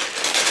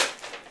just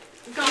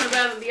gone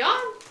above and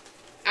beyond.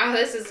 Oh,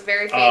 this is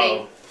very fitting.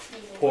 Oh,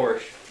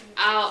 Porsche. Oh,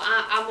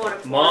 I want a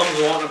Porsche. Mom's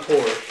wanting a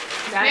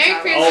Porsche. Merry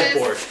Christmas.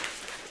 Old Porsche.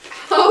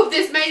 Hope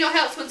this manual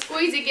helps when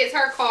Squeezy gets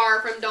her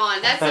car from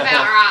Dawn. That's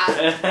about right.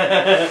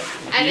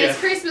 And this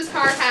Christmas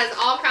card has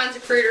all kinds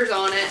of critters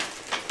on it.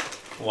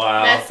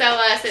 Wow. That's so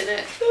us, isn't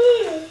it?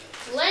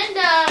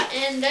 Linda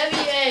in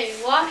WA,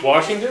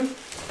 Washington?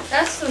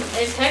 That's some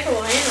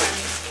impeccable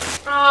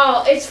handwriting.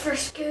 Oh, it's for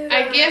Scooter.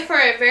 A gift for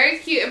a very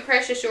cute and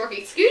precious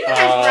Yorkie. Scooter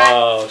has racked.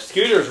 Oh,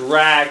 Scooter's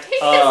racked He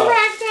up. is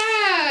racked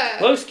up.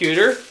 Hello,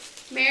 Scooter.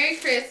 Merry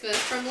Christmas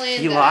from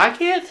Linda. You like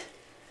it?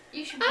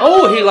 You should.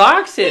 Oh, he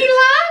likes it. He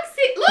likes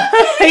it. Look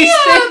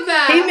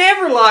at him. He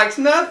never likes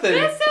nothing.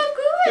 That's so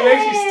good. He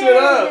actually stood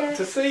up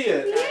to see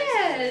it.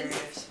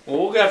 Yes. Well,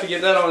 we'll have to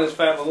get that on his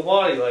fat little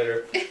body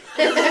later. Is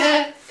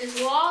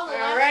Wall the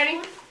last Alrighty.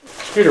 one?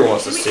 Scooter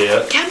wants to see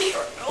it. Come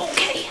here.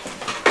 Okay.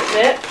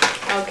 That.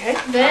 Okay.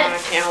 That.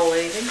 I can't hold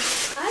anything.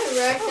 I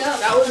racked up.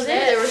 That was it.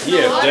 There was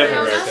Yeah, no water, definitely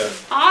no right there.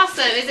 nothing.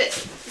 Awesome. Is it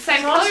the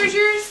same color as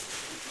yours?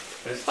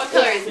 What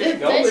color is it?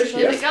 Goldish, Is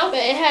it gold? But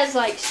it has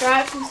like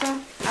stripes and stuff.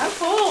 Oh,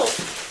 cool.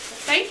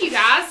 Thank you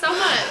guys so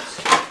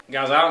much.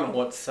 Guys, I don't know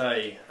what to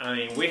say. I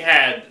mean, we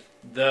had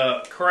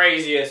the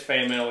craziest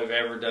fan mail we've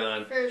ever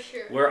done. For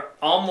sure. We're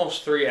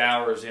almost 3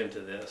 hours into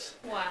this.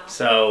 Wow.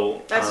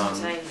 So, That's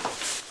insane.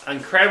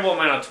 incredible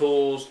amount of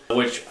tools,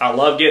 which I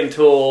love getting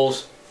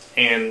tools,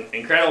 and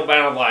incredible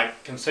amount of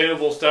like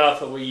consumable stuff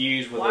that we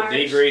use with Wires. a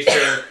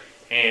degreaser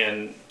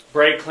and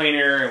brake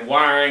cleaner and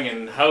wiring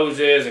and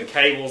hoses and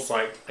cables.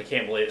 Like, I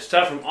can't believe it.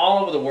 Stuff from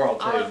all over the world,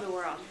 too. All over the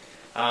world.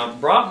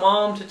 Brought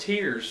Mom to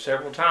tears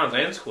several times,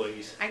 and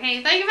Squeeze. I can't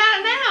even think about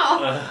it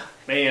now.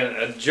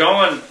 Man,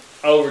 John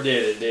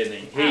overdid it, didn't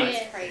he?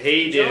 Crazy.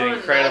 He did John,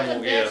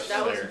 incredible gifts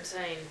That was there.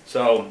 insane.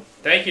 So,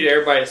 thank you to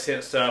everybody that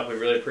sent stuff. We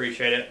really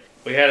appreciate it.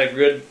 We had a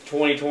good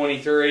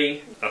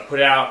 2023. I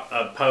put out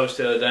a post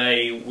the other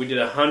day. We did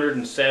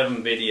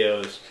 107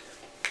 videos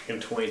in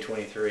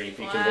 2023, if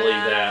you can believe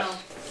that.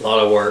 A lot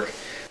of work.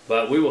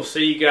 But we will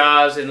see you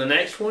guys in the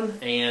next one,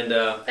 and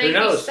who Thank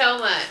knows? you so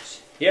much.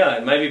 Yeah,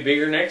 it may be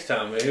bigger next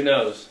time. Who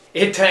knows?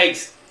 It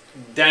takes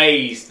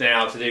days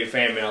now to do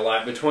fan mail.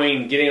 Like,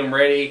 between getting them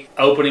ready,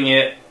 opening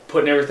it,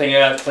 putting everything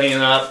up,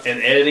 cleaning up,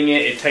 and editing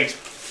it, it takes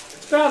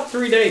about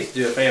 3 days to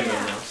do a fan mail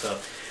now. So,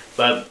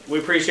 but we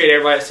appreciate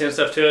everybody that sends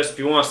stuff to us. If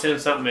you want to send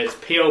something, it's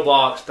P.O.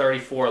 Box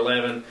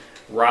 3411,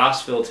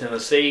 Riceville,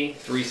 Tennessee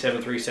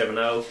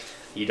 37370.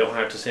 You don't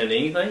have to send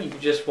anything. You can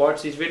just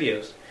watch these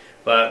videos.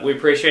 But we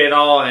appreciate it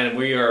all, and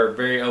we are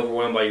very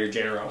overwhelmed by your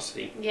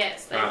generosity.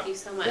 Yes, thank you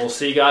so much. We'll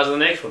see you guys in the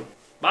next one.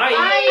 Bye.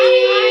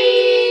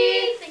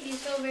 Bye. Thank you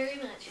so very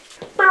much.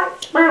 I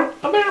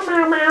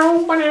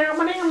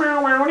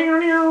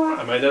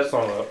made that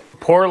song up.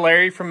 Poor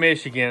Larry from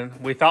Michigan.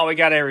 We thought we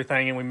got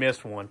everything, and we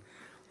missed one.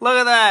 Look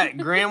at that,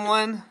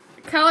 gremlin.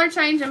 Color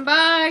changing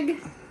bug.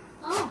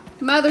 Oh.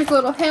 Mother's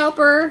little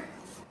helper.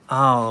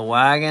 Oh, the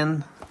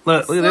wagon.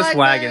 Look at this Slug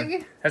wagon.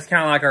 bug. That's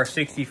kind of like our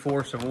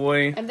 64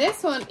 Savoy. And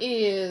this one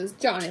is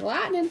Johnny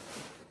Lightning.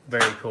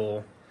 Very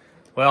cool.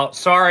 Well,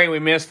 sorry we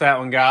missed that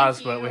one,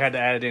 guys, but we had to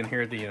add it in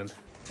here at the end.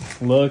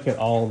 Look at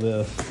all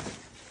this.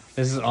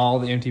 This is all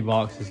the empty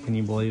boxes. Can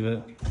you believe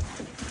it?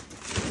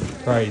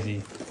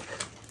 Crazy.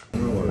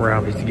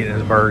 Ralphie's getting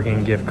his Burger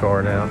King gift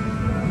card out.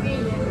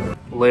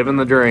 Living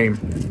the dream.